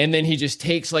 and then he just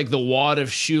takes like the wad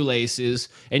of shoelaces,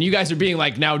 and you guys are being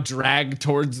like now dragged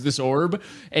towards this orb,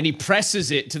 and he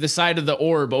presses it to the side of the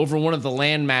orb over one of the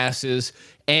land masses,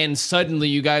 and suddenly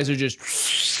you guys are just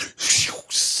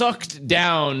sucked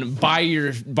down by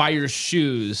your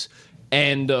shoes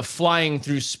and flying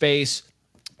through space,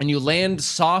 and you land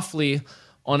softly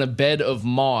on a bed of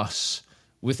moss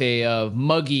with a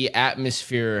muggy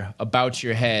atmosphere about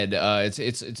your head.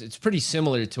 It's pretty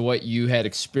similar to what you had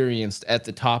experienced at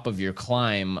the top of your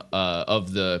climb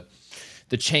of the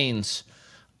chains.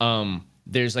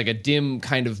 There's like a dim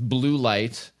kind of blue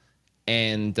light,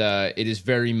 and it is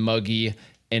very muggy.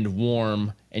 and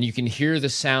warm, and you can hear the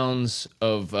sounds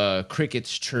of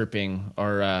crickets chirping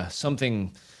or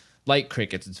something like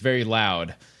crickets. It's very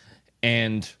loud.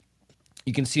 And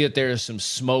you can see that there is some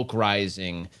smoke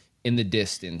rising in the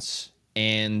distance.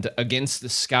 And against the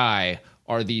sky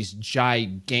are these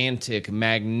gigantic,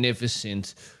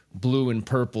 magnificent blue and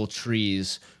purple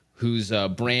trees whose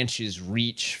branches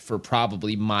reach for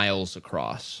probably miles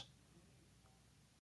across.